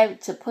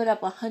 to put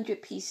up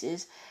 100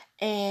 pieces.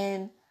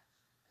 And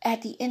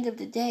at the end of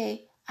the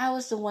day, I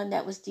was the one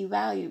that was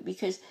devalued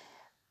because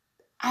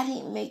I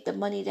didn't make the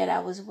money that I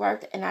was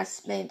worth, and I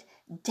spent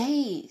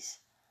days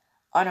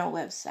on her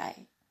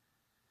website.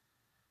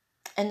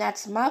 And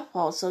that's my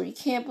fault. So you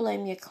can't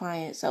blame your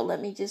client. So let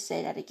me just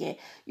say that again.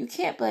 You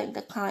can't blame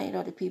the client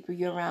or the people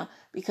you're around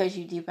because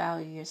you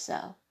devalue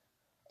yourself.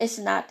 It's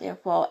not their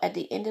fault. At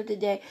the end of the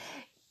day,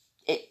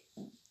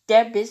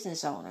 they're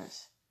business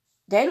owners.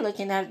 They're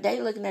looking at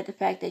the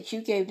fact that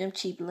you gave them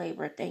cheap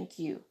labor. Thank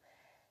you.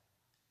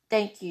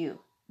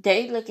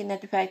 They looking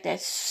at the fact that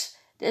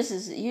this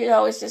is,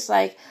 it's just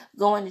like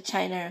going to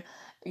China,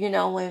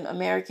 when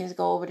Americans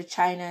go over to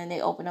China and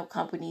they open up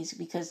companies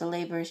because the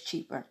labor is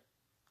cheaper.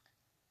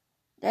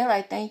 They're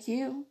like, thank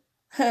you.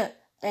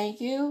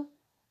 Thank you.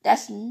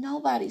 That's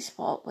nobody's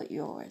fault but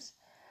yours.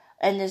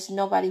 And there's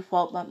nobody's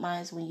fault but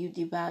mine when you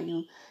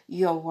devalue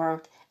your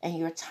worth and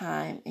your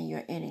time and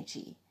your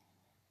energy.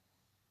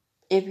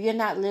 If you're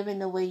not living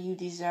the way you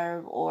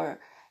deserve, or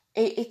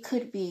it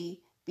could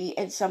be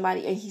and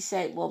he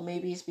said, well,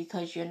 maybe it's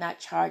because you're not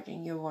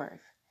charging your worth.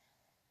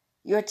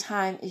 Your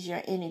time is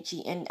your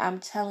energy. And I'm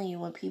telling you,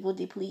 when people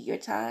deplete your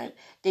time,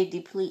 they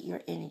deplete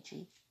your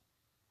energy.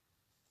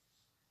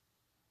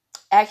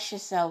 Ask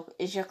yourself,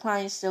 is your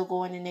client still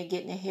going in there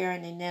getting their hair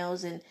and their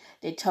nails and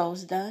their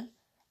toes done?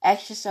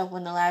 Ask yourself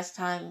when the last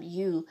time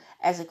you,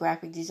 as a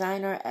graphic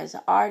designer, as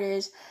an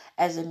artist,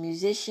 as a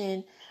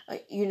musician,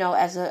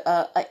 as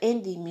a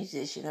indie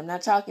musician. I'm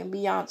not talking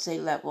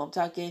Beyonce level. I'm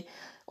talking,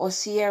 or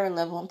Sierra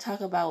level. I'm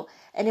talking about,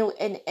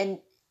 and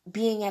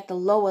being at the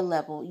lower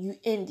level, you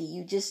indie,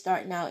 you just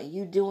starting out and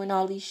you doing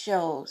all these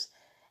shows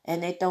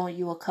and they throwing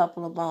you a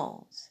couple of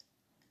bones.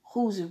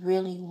 Who's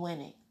really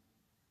winning?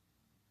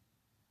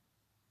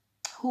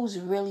 Who's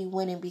really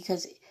winning?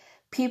 Because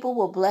people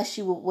will bless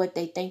you with what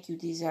they think you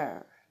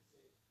deserve.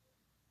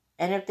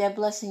 And if they're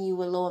blessing you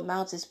with low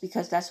amounts, it's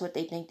because that's what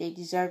they think they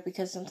deserve.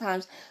 Because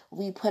sometimes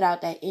we put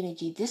out that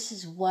energy. This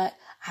is what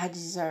I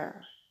deserve.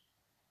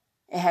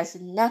 It has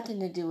nothing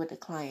to do with the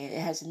client.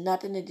 It has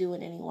nothing to do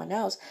with anyone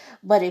else.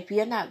 But if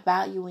you're not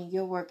valuing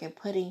your work and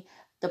putting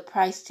the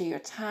price to your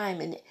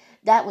time. And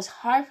that was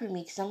hard for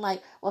me because I'm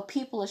like, well,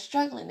 people are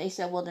struggling. They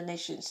said, well, then they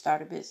shouldn't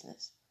start a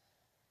business.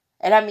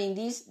 And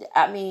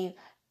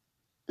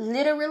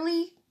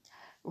literally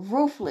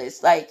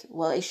ruthless. Like,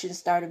 well, they shouldn't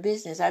start a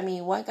business. I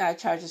mean, one guy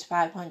charges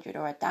 $500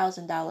 or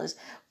 $1,000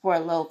 for a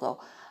logo.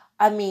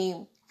 I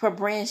mean, for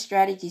brand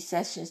strategy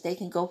sessions, they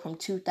can go from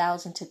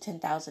 $2,000 to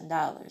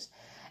 $10,000.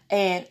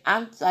 And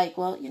I'm like,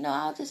 well,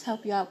 I'll just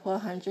help you out for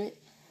 $100.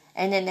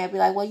 And then they'll be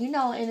like,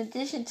 well, in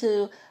addition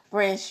to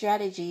brand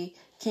strategy,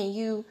 can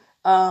you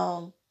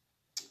also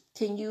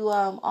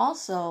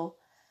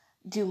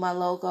do my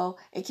logo?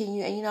 And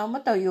I'm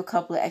gonna throw you a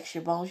couple of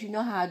extra bones. You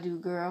know how I do,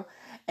 girl.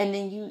 And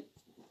then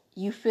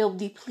you feel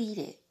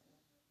depleted.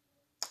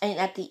 And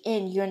at the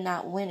end, you're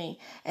not winning.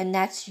 And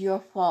that's your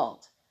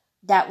fault.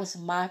 That was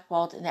my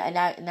fault. And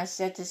I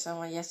said to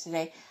someone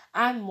yesterday,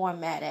 I'm more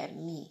mad at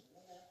me.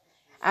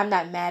 I'm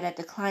not mad at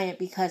the client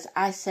because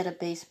I set a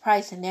base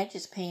price and they're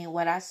just paying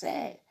what I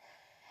said.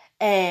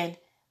 And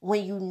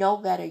when you know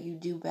better, you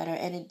do better.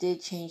 And it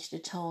did change the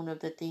tone of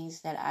the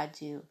things that I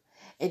do.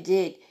 It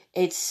did.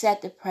 It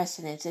set the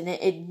precedence. And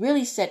it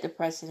really set the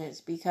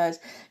precedence because,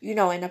 in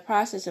the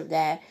process of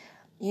that,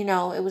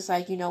 it was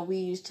like, we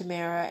used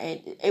Tamara,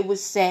 and it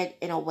was said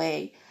in a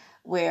way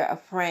where a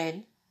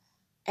friend,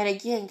 and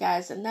again,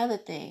 guys, another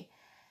thing,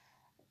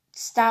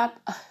 how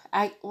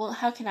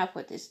can I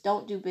put this?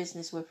 Don't do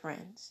business with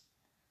friends.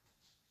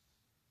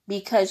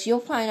 Because you'll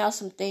find out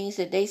some things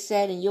that they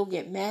said and you'll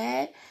get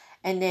mad,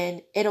 and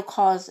then it'll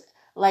cause,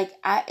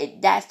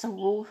 that's a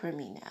rule for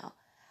me now.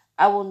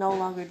 I will no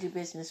longer do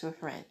business with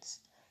friends.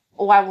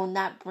 Or I will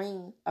not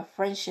bring a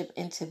friendship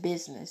into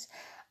business.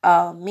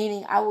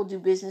 Meaning I will do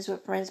business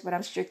with friends, but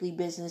I'm strictly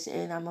business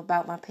and I'm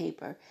about my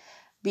paper.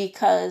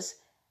 Because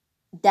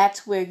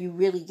that's where you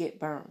really get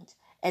burned.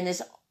 And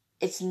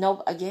it's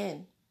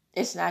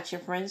not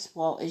your friend's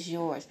fault, it's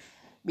yours.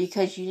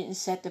 Because you didn't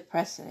set the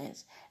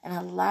precedence. And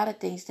a lot of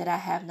things that I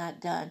have not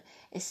done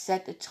is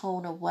set the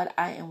tone of what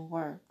I am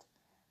worth.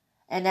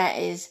 And that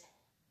is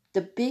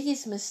the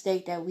biggest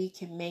mistake that we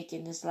can make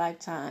in this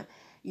lifetime.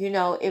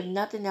 If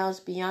nothing else,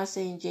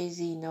 Beyonce and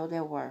Jay-Z know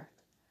their worth.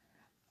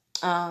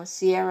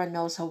 Sierra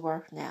knows her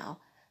worth now.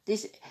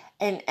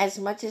 And as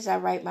much as I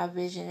write my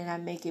vision and I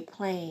make it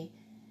plain,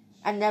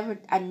 I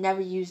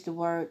never use the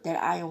word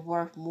that I am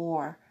worth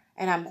more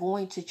and I'm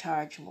going to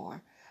charge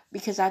more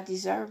because I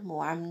deserve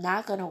more. I'm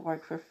not going to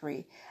work for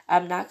free.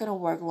 I'm not going to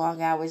work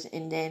long hours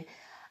and then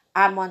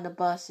I'm on the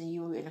bus and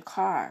you in a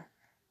car.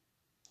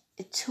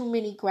 Too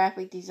many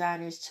graphic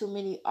designers, too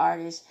many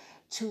artists,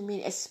 too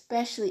many,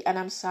 especially, and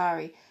I'm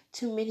sorry,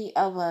 too many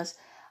of us,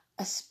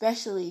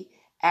 especially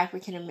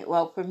African American,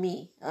 well, for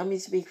me, let me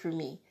speak for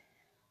me,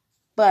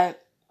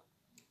 but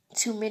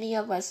too many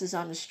of us is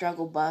on the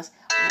struggle bus,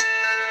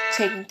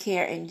 taking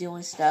care and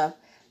doing stuff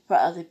for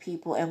other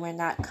people, and we're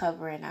not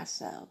covering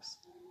ourselves.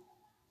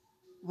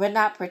 We're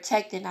not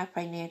protecting our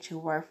financial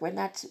worth.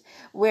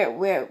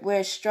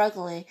 We're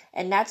struggling,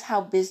 and that's how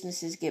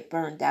businesses get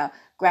burned out.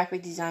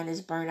 Graphic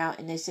designers burn out,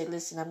 and they say,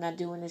 "Listen, I'm not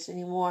doing this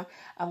anymore.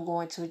 I'm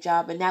going to a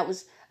job." And that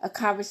was a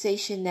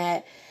conversation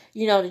that,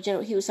 the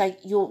general, he was like,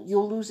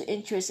 "You'll lose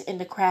interest in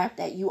the craft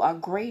that you are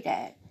great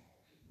at,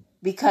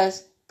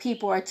 because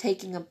people are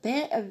taking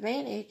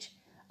advantage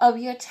of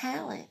your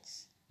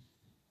talents.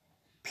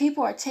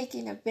 People are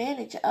taking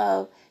advantage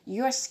of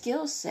your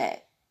skill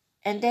set,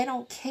 and they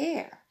don't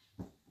care."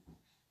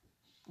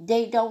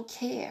 They don't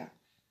care.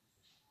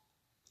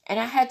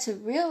 And I had to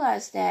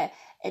realize that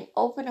and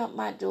open up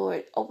my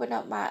door, open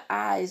up my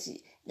eyes.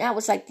 That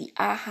was like the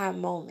aha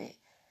moment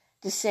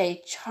to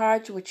say,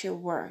 charge what you're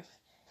worth.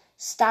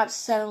 Stop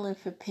settling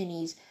for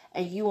pennies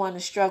and you on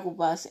the struggle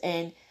bus,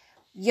 and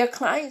your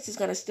clients is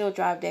going to still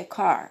drive their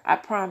car. I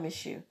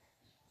promise you.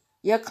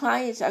 Your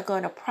clients are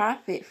going to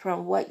profit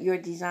from what your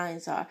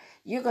designs are.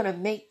 You're going to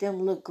make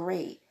them look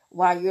great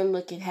while you're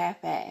looking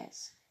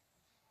half-assed.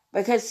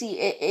 Because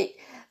see,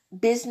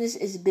 business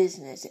is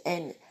business,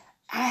 and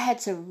I had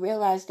to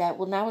realize that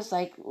when I was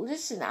like,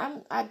 listen,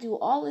 I do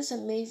all this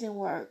amazing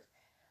work,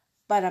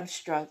 but I'm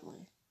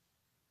struggling.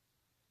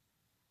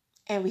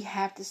 And we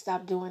have to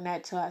stop doing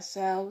that to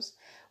ourselves.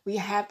 We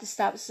have to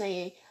stop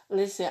saying,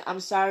 listen, I'm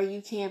sorry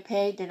you can't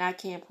pay, then I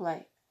can't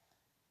play.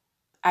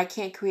 I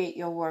can't create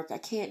your work. I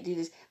can't do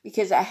this,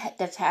 because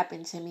that's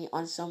happened to me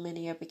on so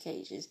many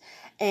occasions.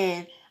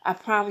 And I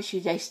promise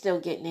you, they're still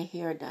getting their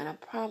hair done. I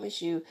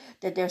promise you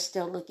that they're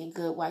still looking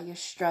good while you're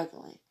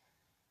struggling.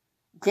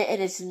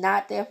 And it's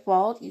not their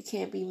fault. You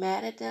can't be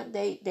mad at them.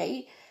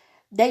 They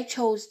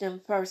chose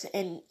them first.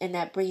 And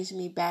that brings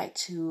me back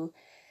to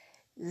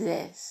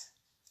this.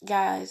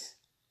 Guys,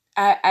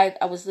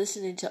 I was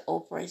listening to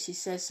Oprah, and she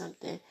said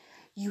something.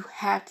 You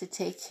have to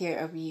take care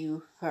of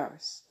you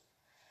first.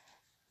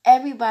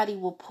 Everybody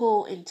will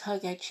pull and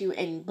tug at you,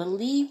 and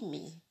believe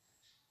me,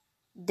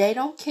 they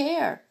don't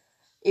care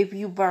if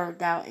you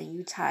burned out and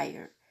you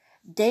tired.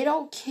 They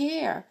don't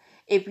care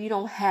if you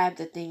don't have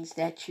the things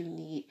that you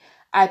need.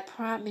 I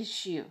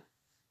promise you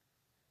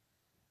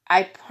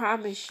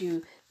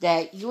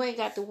that you ain't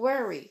got to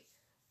worry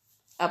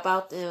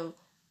about them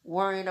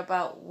worrying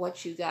about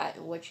what you got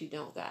and what you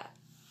don't got.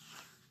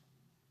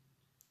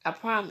 I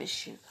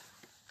promise you.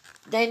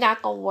 They're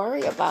not going to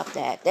worry about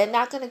that. They're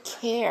not going to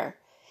care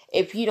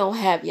if you don't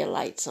have your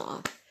lights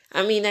on.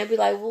 I mean, they'd be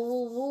like, woo,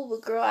 woo, woo,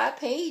 but girl, I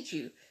paid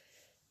you.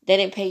 They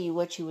didn't pay you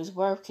what you was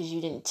worth because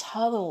you didn't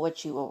tell them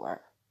what you were worth.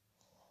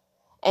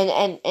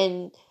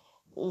 And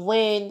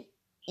when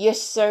you're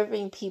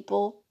serving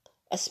people,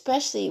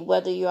 especially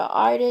whether you're an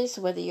artist,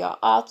 whether you're an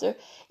author,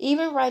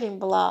 even writing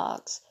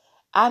blogs,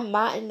 I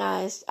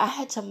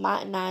had to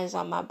modernize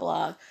on my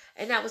blog.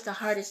 And that was the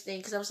hardest thing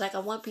because I was like, I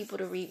want people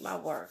to read my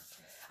work.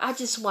 I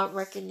just want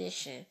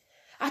recognition.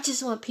 I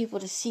just want people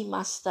to see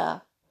my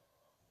stuff.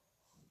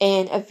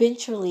 And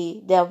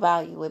eventually they'll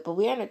value it. But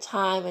we're in a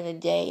time and a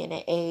day and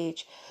an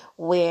age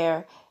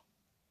where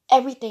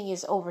everything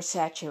is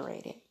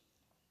oversaturated.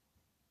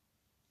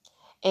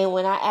 And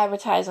when I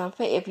advertise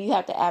if you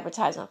have to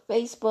advertise on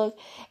Facebook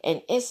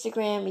and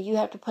Instagram and you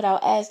have to put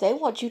out ads, they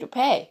want you to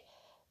pay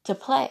to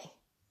play.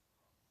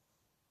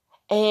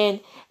 And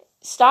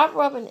stop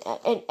rubbing.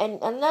 And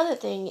another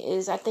thing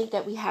is, I think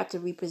that we have to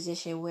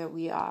reposition where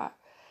we are.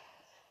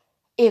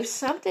 If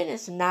something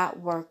is not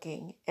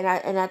working, and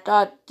I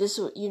thought this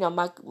was,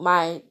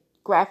 my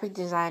graphic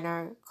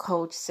designer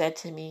coach said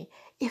to me,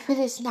 if it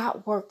is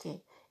not working,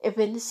 if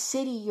in the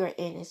city you're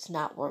in it's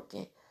not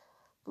working,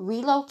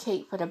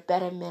 relocate for the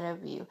betterment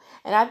of you.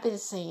 And I've been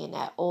saying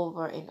that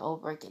over and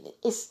over again.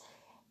 It's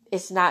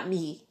not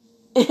me.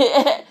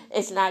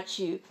 It's not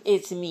you.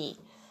 It's me.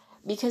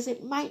 Because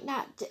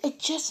it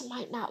just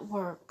might not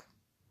work.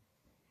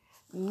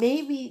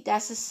 Maybe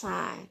that's a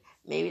sign.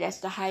 Maybe that's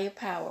the higher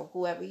power,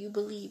 whoever you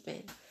believe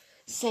in,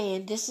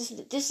 saying this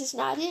is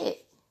not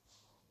it.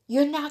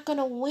 You're not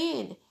gonna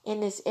win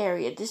in this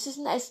area.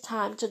 It's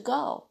time to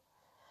go.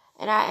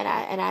 And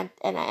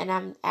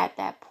I'm at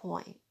that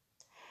point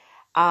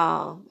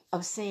of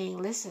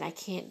saying, listen, I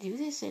can't do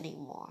this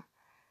anymore.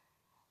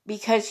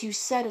 Because you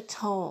set a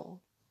tone.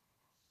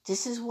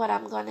 This is what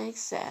I'm gonna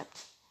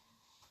accept.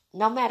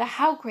 No matter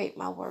how great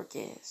my work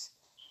is.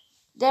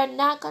 They're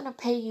not gonna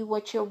pay you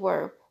what you're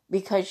worth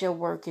because your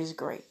work is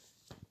great.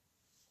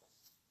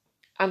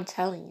 I'm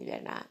telling you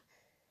they're not.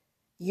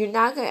 You're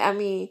not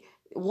gonna,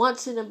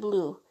 once in a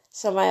blue,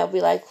 somebody will be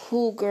like,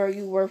 who, girl,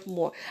 you worth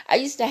more. I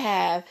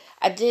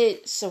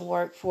did some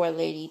work for a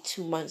lady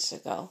 2 months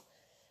ago.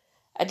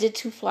 I did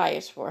 2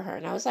 flyers for her.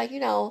 And I was like,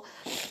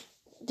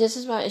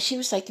 she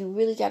was like, you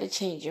really got to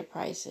change your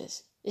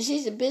prices. And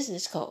she's a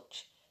business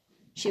coach.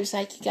 She was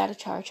like, you got to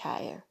charge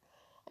higher.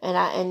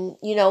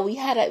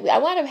 I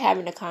wound up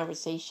having a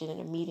conversation in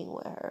a meeting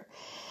with her.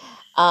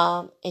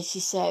 And she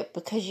said,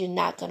 because you're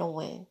not going to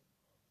win.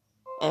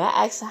 And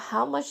I asked her,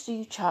 how much do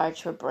you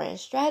charge for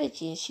brand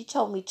strategy? And she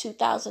told me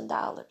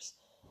 $2,000.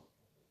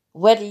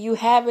 Whether you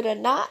have it or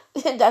not,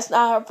 that's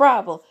not her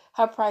problem.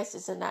 Her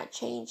prices are not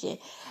changing.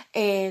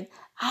 And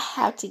I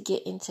have to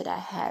get into that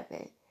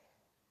habit.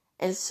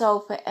 And so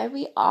for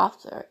every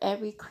author,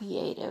 every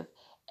creative,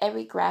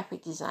 every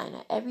graphic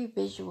designer, every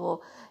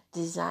visual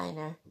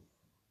designer,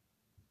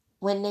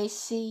 when they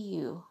see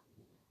you,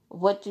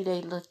 what do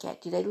they look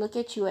at? Do they look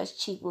at you as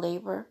cheap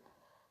labor?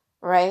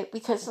 Right?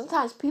 Because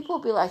sometimes people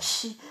will be like,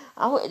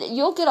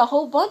 you'll get a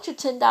whole bunch of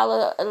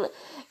 $10.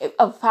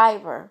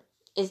 Fiverr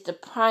is the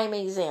prime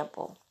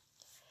example.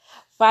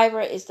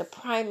 Fiverr is the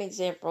prime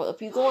example.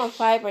 If you go on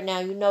Fiverr now,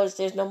 you notice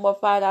there's no more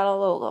 $5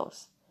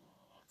 logos.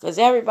 Because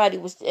everybody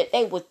was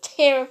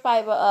tearing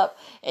Fiverr up,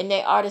 and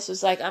their artist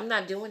was like, I'm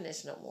not doing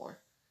this no more.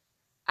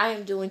 I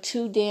am doing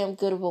too damn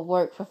good of a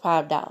work for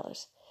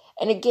 $5.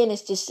 And again,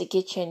 it's just to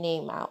get your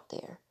name out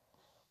there.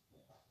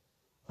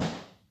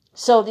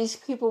 So these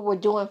people were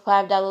doing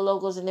 $5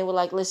 logos, and they were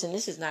like, listen,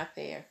 this is not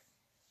fair.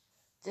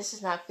 This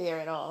is not fair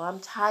at all. I'm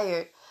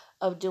tired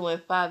of doing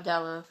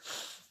 $5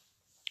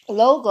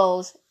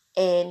 logos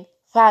and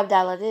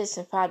 $5 this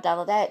and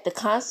 $5 that. The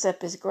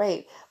concept is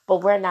great,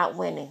 but we're not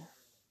winning.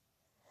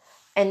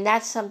 And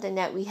that's something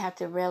that we have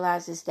to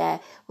realize, is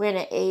that we're in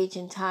an age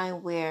and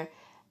time where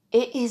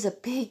it is a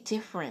big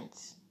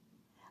difference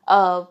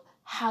of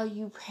how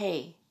you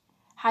pay,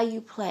 how you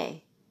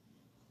play.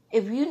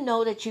 If you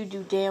know that you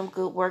do damn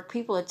good work,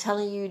 people are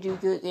telling you do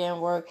good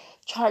damn work,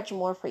 charge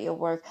more for your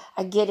work.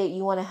 I get it.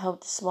 You want to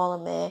help the smaller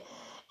man,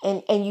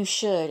 and you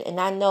should.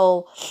 And I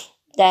know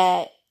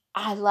that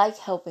I like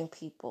helping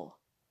people,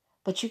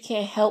 but you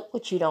can't help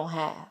what you don't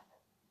have.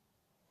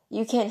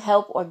 You can't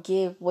help or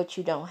give what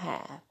you don't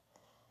have.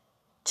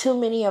 Too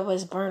many of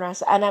us burn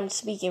ourselves, and I'm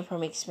speaking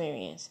from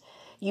experience.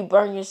 You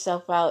burn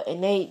yourself out,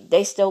 and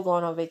they still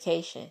going on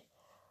vacation.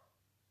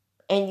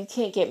 And you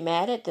can't get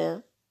mad at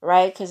them,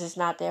 right? Because it's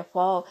not their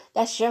fault.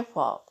 That's your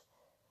fault.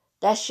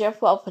 That's your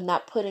fault for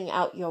not putting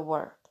out your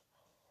work.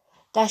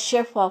 That's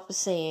your fault for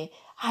saying,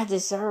 I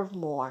deserve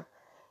more.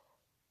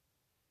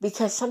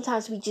 Because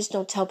sometimes we just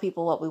don't tell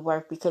people what we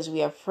worth because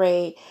we are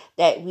afraid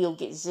that we'll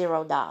get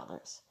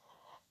 $0.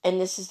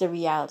 And this is the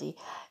reality.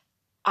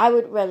 I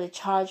would rather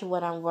charge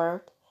what I'm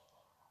worth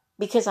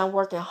because I'm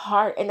working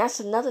hard. And that's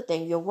another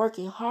thing. You're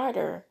working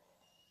harder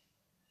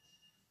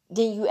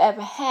than you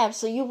ever have.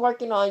 So you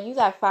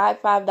got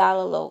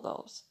 $5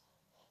 logos.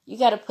 You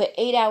got to put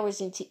 8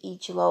 hours into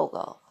each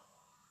logo,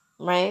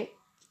 right?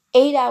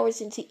 8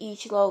 hours into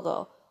each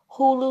logo.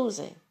 Who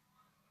losing?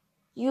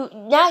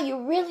 Now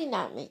you're really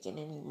not making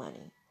any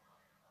money.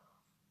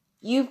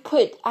 You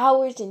put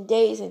hours and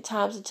days and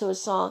times into a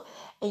song,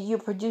 and you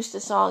produce the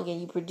song, and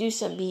you produce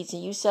some beats,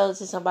 and you sell it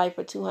to somebody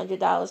for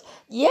 $200.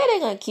 Yeah, they're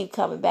going to keep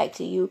coming back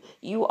to you.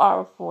 You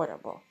are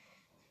affordable.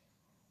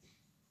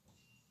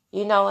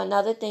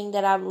 Another thing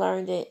that I've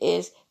learned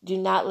is do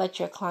not let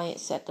your client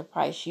set the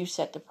price. You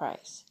set the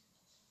price.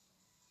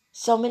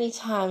 So many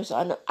times,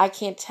 I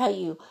can't tell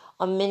you,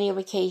 on many of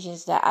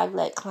occasions that I've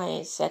let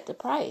clients set the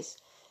price,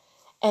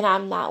 and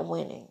I'm not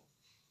winning.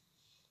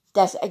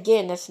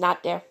 That's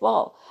not their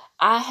fault.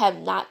 I have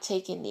not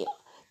taken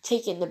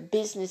the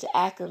business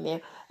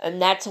acumen,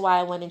 and that's why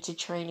I went into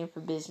training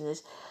for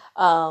business,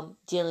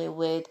 dealing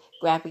with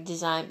graphic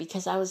design,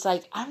 because I was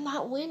like, I'm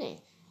not winning.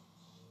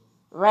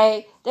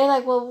 Right? They're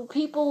like, well,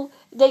 people,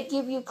 they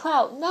give you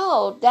clout.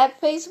 No,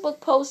 that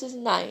Facebook post is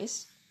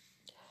nice,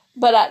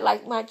 but I'd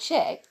like my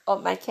check or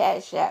my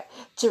Cash App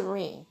to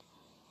ring.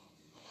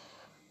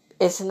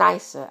 It's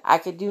nicer. I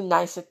could do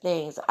nicer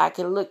things. I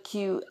can look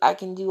cute. I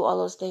can do all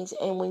those things.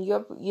 And when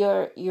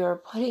you're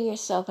putting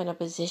yourself in a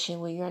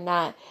position where you're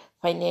not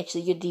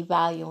financially, you're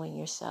devaluing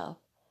yourself.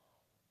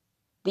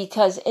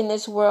 Because in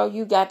this world,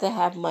 you got to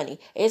have money.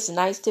 It's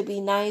nice to be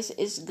nice.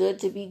 It's good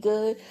to be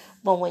good.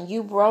 But when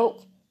you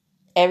broke,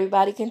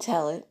 everybody can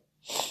tell it.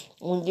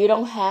 When you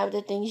don't have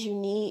the things you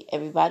need,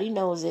 everybody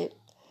knows it.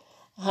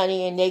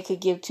 Honey, and they could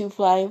give two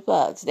flying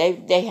fucks.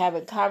 They have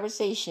a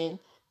conversation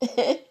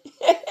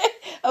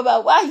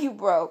about why you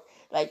broke.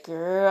 Like,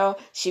 girl,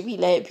 she be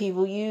letting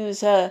people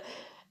use her.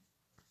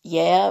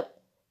 Yep.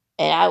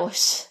 And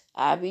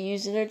I'd be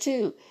using her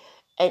too.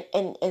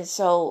 And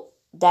so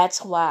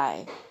that's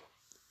why,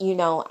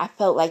 I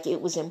felt like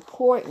it was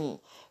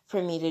important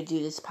for me to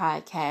do this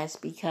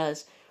podcast,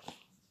 because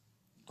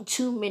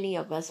too many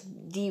of us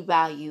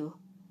devalue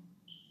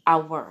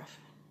our worth.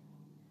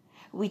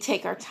 We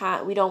take our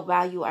time. We don't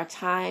value our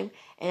time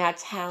and our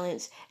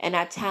talents. And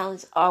our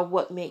talents are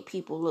what make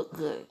people look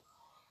good.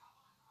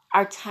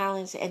 Our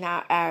talents and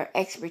our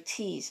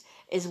expertise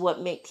is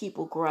what make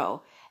people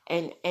grow.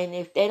 And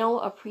if they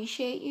don't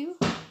appreciate you,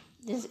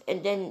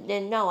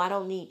 then no, I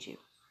don't need you.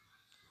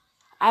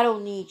 I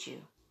don't need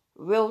you.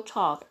 Real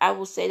talk. I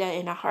will say that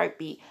in a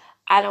heartbeat.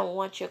 I don't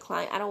want your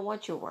client. I don't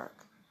want your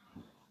work.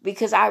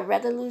 Because I'd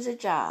rather lose a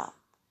job.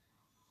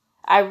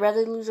 I'd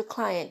rather lose a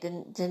client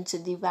than to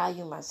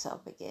devalue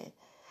myself again.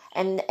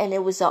 And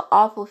it was an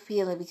awful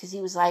feeling, because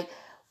he was like,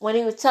 when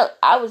he was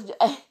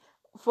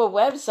for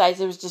websites,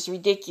 it was just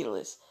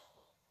ridiculous.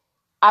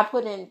 I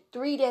put in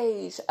 3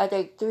 days, I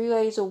think 3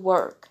 days of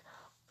work.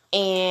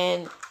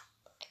 And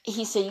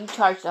he said, you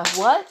charged us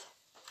what?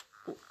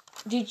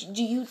 Do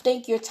you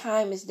think your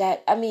time is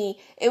that? I mean,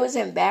 it was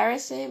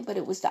embarrassing, but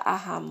it was the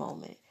aha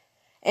moment.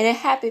 And it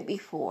happened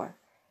before.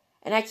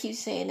 And I keep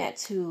saying that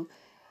to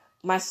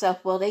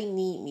myself, well, they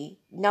need me.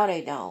 No,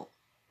 they don't.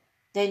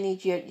 They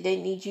need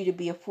you to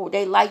be affordable.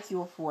 They like you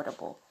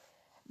affordable.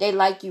 They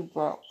like you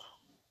broke.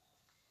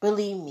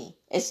 Believe me,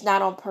 it's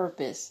not on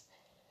purpose.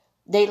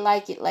 They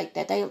like it like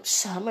that. I'm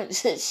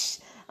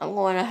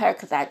going to her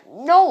because I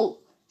know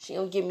she's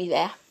going to give me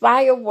that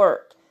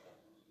firework,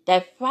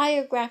 that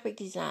fire graphic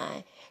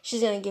design.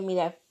 She's going to give me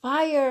that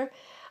fire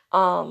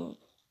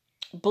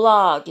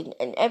blog and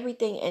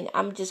everything. And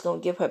I'm just going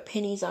to give her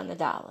pennies on the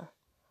dollar.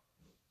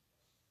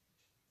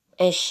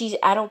 And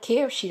I don't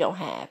care if she don't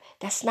have.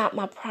 That's not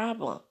my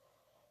problem.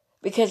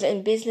 Because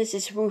in business,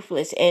 it's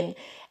ruthless. And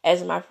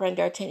as my friend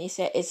D'Artagnan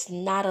said, it's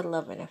not a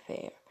loving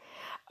affair.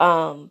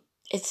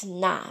 It's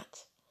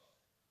not.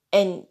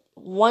 And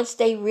once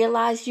they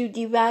realize you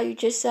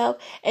devalued yourself,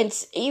 and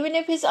even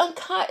if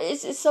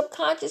it's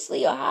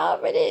subconsciously or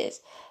however it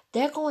is,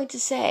 they're going to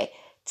say,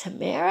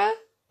 Tamara,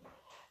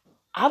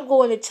 I'm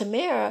going to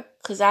Tamara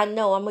because I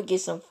know I'm going to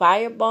get some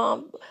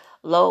firebomb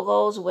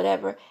logos,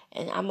 whatever,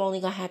 and I'm only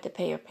going to have to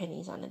pay her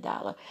pennies on the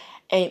dollar.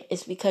 And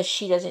it's because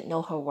she doesn't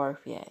know her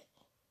worth yet.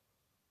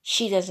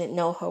 She doesn't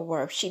know her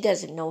worth. She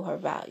doesn't know her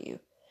value.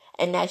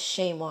 And that's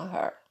shame on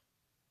her.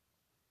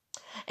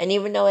 And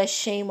even though it's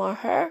shame on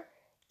her,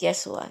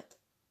 guess what?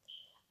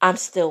 I'm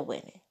still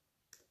winning.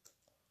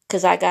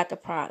 Because I got the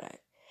product.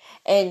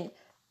 And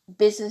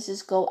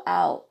businesses go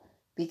out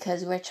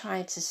because we're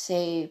trying to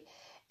save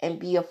and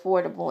be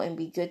affordable and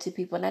be good to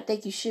people. And I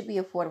think you should be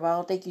affordable. I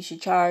don't think you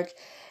should charge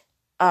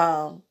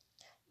to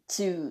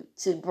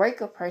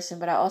break a person.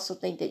 But I also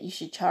think that you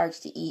should charge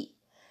to eat.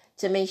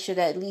 To make sure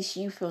that at least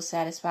you feel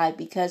satisfied.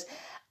 Because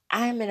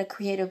I'm in a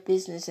creative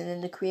business. And in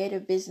the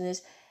creative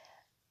business,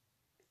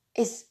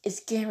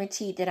 it's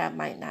guaranteed that I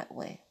might not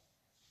win.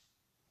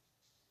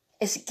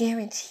 It's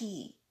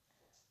guaranteed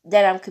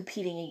that I'm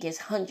competing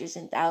against hundreds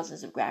and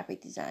thousands of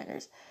graphic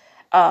designers,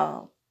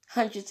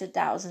 hundreds of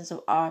thousands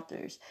of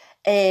authors.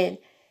 And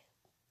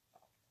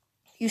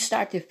you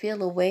start to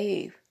feel a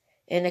wave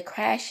and a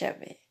crash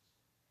of it.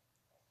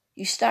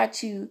 You start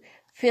to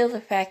feel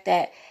the fact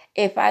that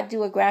if I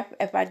do a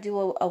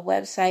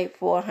website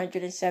for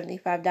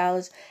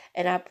 $175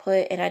 and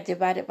I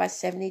divide it by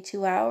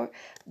 72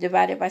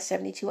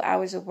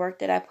 hours of work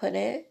that I put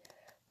in,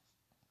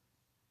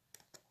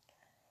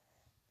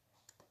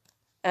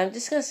 I'm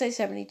just going to say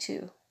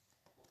 72.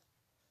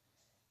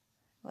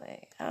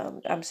 Wait,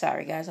 I'm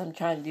sorry, guys. I'm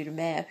trying to do the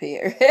math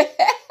here.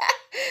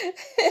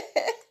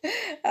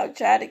 I'm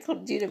trying to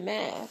do the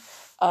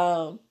math.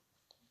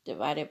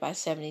 Divided by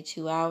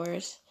 72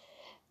 hours.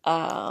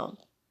 I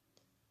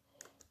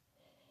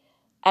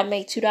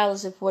make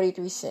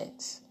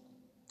 $2.43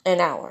 an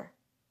hour.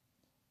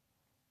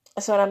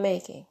 That's what I'm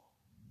making.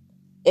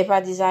 If I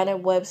design a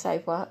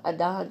website for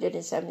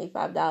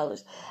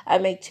 $175, I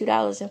make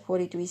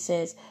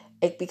 $2.43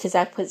 because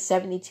I put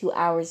 72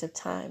 hours of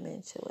time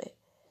into it.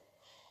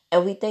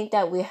 And we think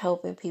that we're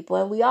helping people,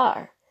 and we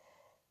are,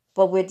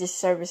 but we're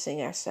disservicing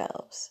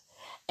ourselves.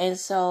 And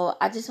so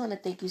I just want to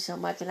thank you so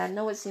much. And I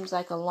know it seems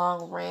like a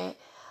long rant,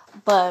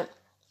 but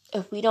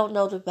if we don't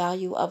know the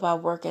value of our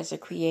work as a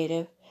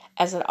creative,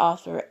 as an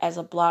author, as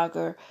a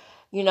blogger,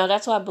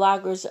 that's why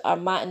bloggers are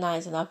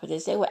modernizing off of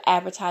this. They were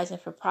advertising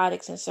for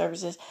products and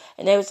services,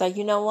 and they was like,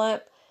 you know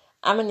what?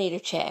 I'm going to need a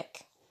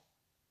check.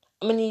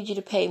 I'm going to need you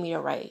to pay me to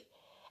write.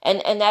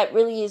 And that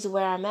really is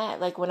where I'm at.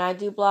 Like when I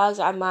do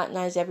blogs, I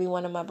modernize every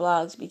one of my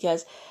blogs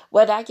because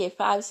whether I get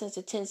 5 cents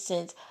or 10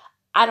 cents,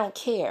 I don't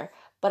care.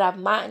 But I've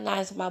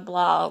modernized my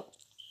blog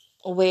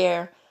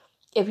where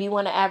if you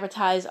want to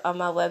advertise on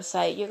my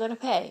website, you're going to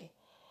pay.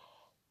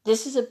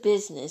 This is a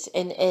business,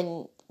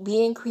 and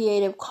being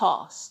creative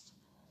costs.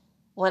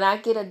 When I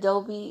get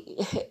Adobe,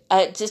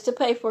 just to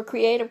pay for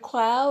Creative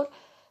Cloud,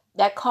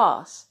 that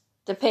costs.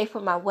 To pay for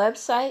my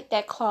website,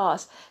 that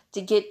costs. To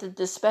get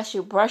the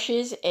special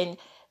brushes and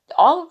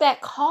all of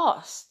that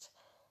costs.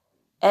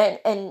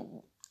 But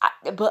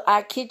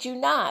I kid you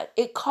not,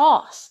 it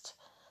costs.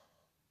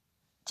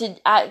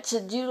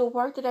 To do the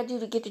work that I do,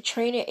 to get the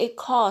training, it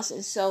costs.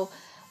 And so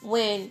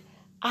when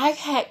I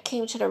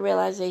came to the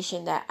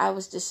realization that I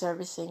was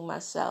disservicing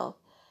myself,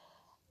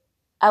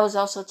 I was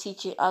also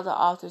teaching other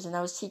authors, and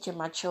I was teaching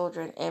my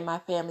children and my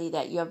family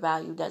that your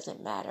value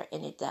doesn't matter,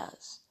 and it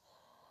does.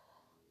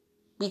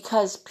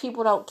 Because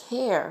people don't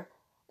care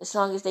as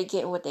long as they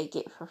get what they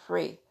get for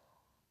free,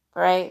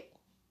 right?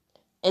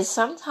 And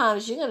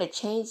sometimes you're going to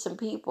change some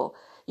people.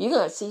 You're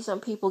going to see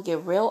some people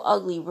get real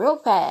ugly real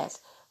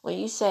fast when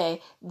you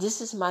say,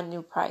 this is my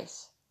new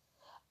price.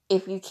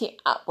 If you can't,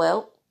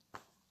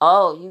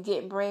 you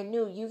getting brand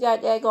new. You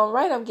got that going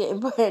right, I'm getting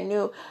brand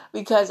new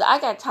because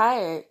I got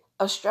tired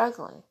of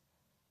struggling.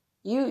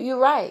 You're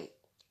right.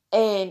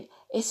 And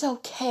it's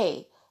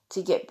okay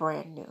to get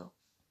brand new.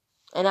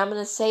 And I'm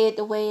going to say it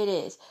the way it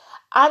is.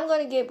 I'm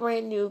going to get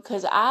brand new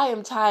because I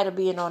am tired of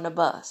being on the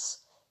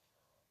bus.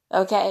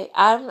 Okay?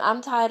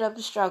 I'm tired of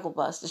the struggle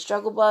bus. The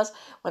struggle bus,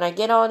 when I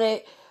get on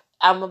it,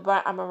 I'm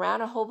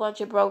around a whole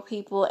bunch of broke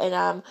people,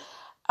 and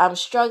I'm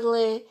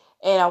struggling,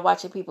 and I'm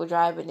watching people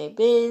driving their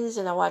Benz,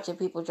 and I'm watching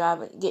people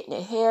getting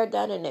their hair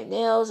done and their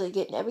nails and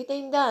getting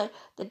everything done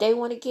that they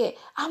want to get.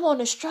 I'm on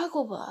the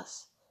struggle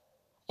bus.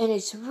 And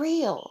it's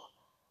real.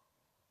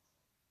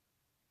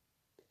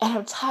 And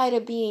I'm tired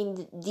of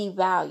being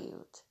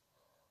devalued.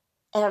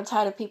 And I'm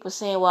tired of people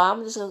saying, well,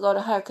 I'm just going to go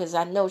to her because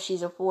I know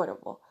she's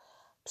affordable.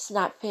 It's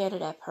not fair to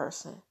that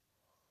person.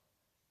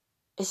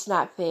 It's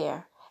not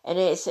fair. And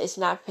it's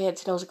not fair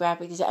to those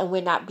graphic designers. And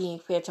we're not being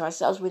fair to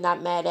ourselves. We're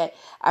not mad at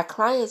our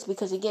clients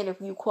because, again, if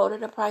you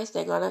quoted a price,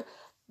 they're going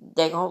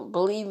to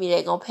believe me,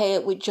 they're going to pay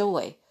it with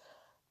joy.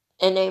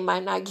 And they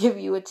might not give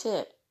you a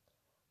tip.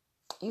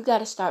 You got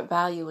to start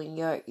valuing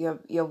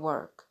your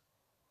work.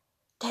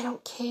 They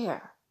don't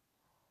care.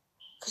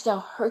 Because they'll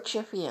hurt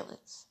your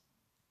feelings.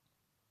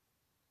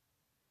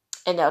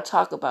 And they'll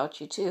talk about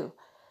you too.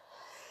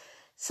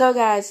 So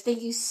guys,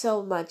 thank you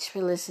so much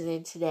for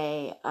listening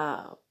today.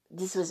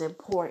 This was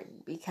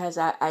important because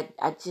I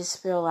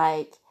just feel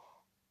like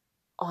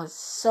on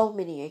so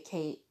many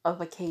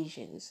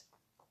occasions,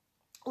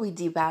 we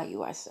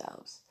devalue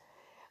ourselves.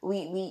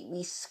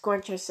 We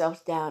scrunch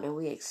ourselves down and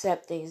we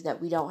accept things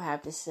that we don't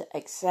have to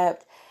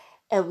accept.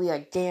 And we are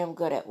damn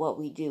good at what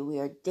we do. We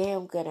are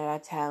damn good at our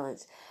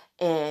talents.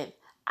 And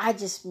I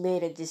just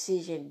made a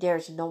decision.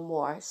 There's no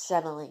more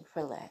settling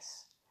for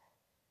less.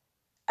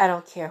 I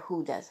don't care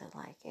who doesn't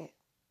like it.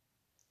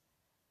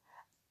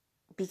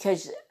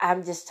 Because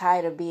I'm just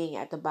tired of being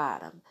at the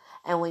bottom.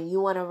 And when you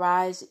want to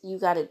rise,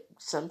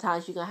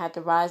 sometimes you're going to have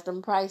to rise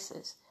them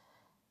prices.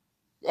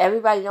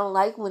 Everybody don't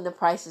like when the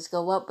prices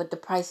go up, but the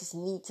prices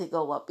need to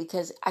go up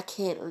because I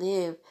can't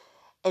live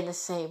in the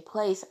same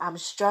place. I'm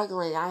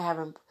struggling. I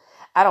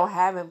don't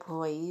have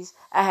employees.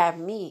 I have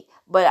me.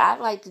 But I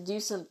like to do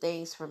some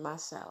things for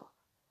myself.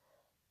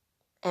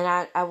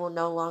 And I will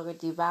no longer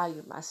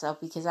devalue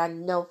myself because I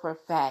know for a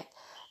fact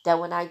that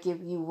when I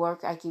give you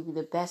work, I give you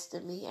the best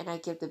of me and I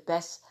give the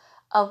best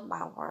of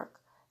my work.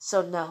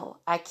 So no,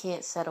 I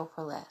can't settle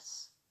for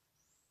less.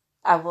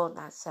 I will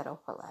not settle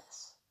for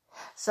less.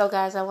 So,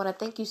 guys, I want to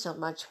thank you so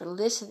much for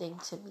listening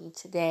to me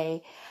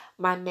today.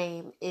 My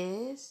name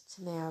is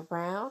Tamara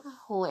Brown.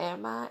 Who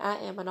am I? I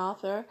am an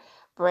author,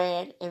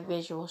 brand, and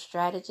visual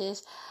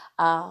strategist.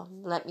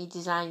 Let me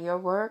design your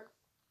work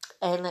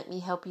and let me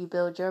help you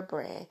build your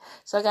brand.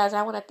 So, guys,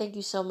 I want to thank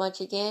you so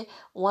much again.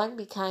 One,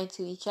 be kind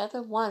to each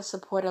other. One,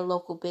 support a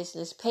local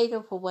business. Pay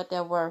them for what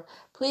they're worth.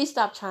 Please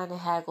stop trying to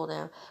haggle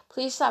them.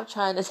 Please stop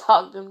trying to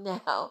talk them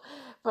down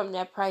from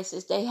their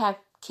prices. They have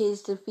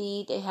kids to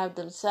feed. They have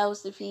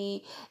themselves to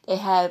feed. They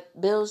have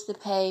bills to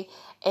pay.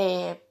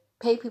 And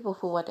pay people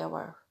for what they're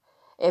worth.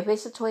 If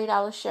it's a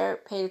 $20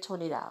 shirt, pay the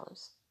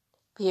 $20.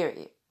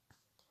 Period.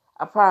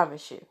 I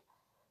promise you.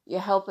 You're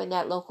helping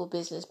that local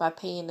business by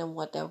paying them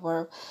what they're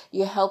worth.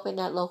 You're helping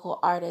that local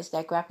artist,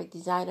 that graphic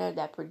designer,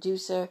 that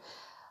producer,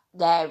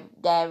 that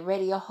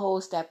radio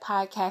host, that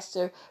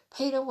podcaster.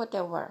 Pay them what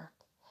they're worth.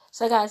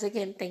 So, guys,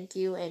 again, thank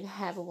you and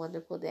have a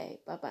wonderful day.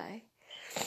 Bye-bye.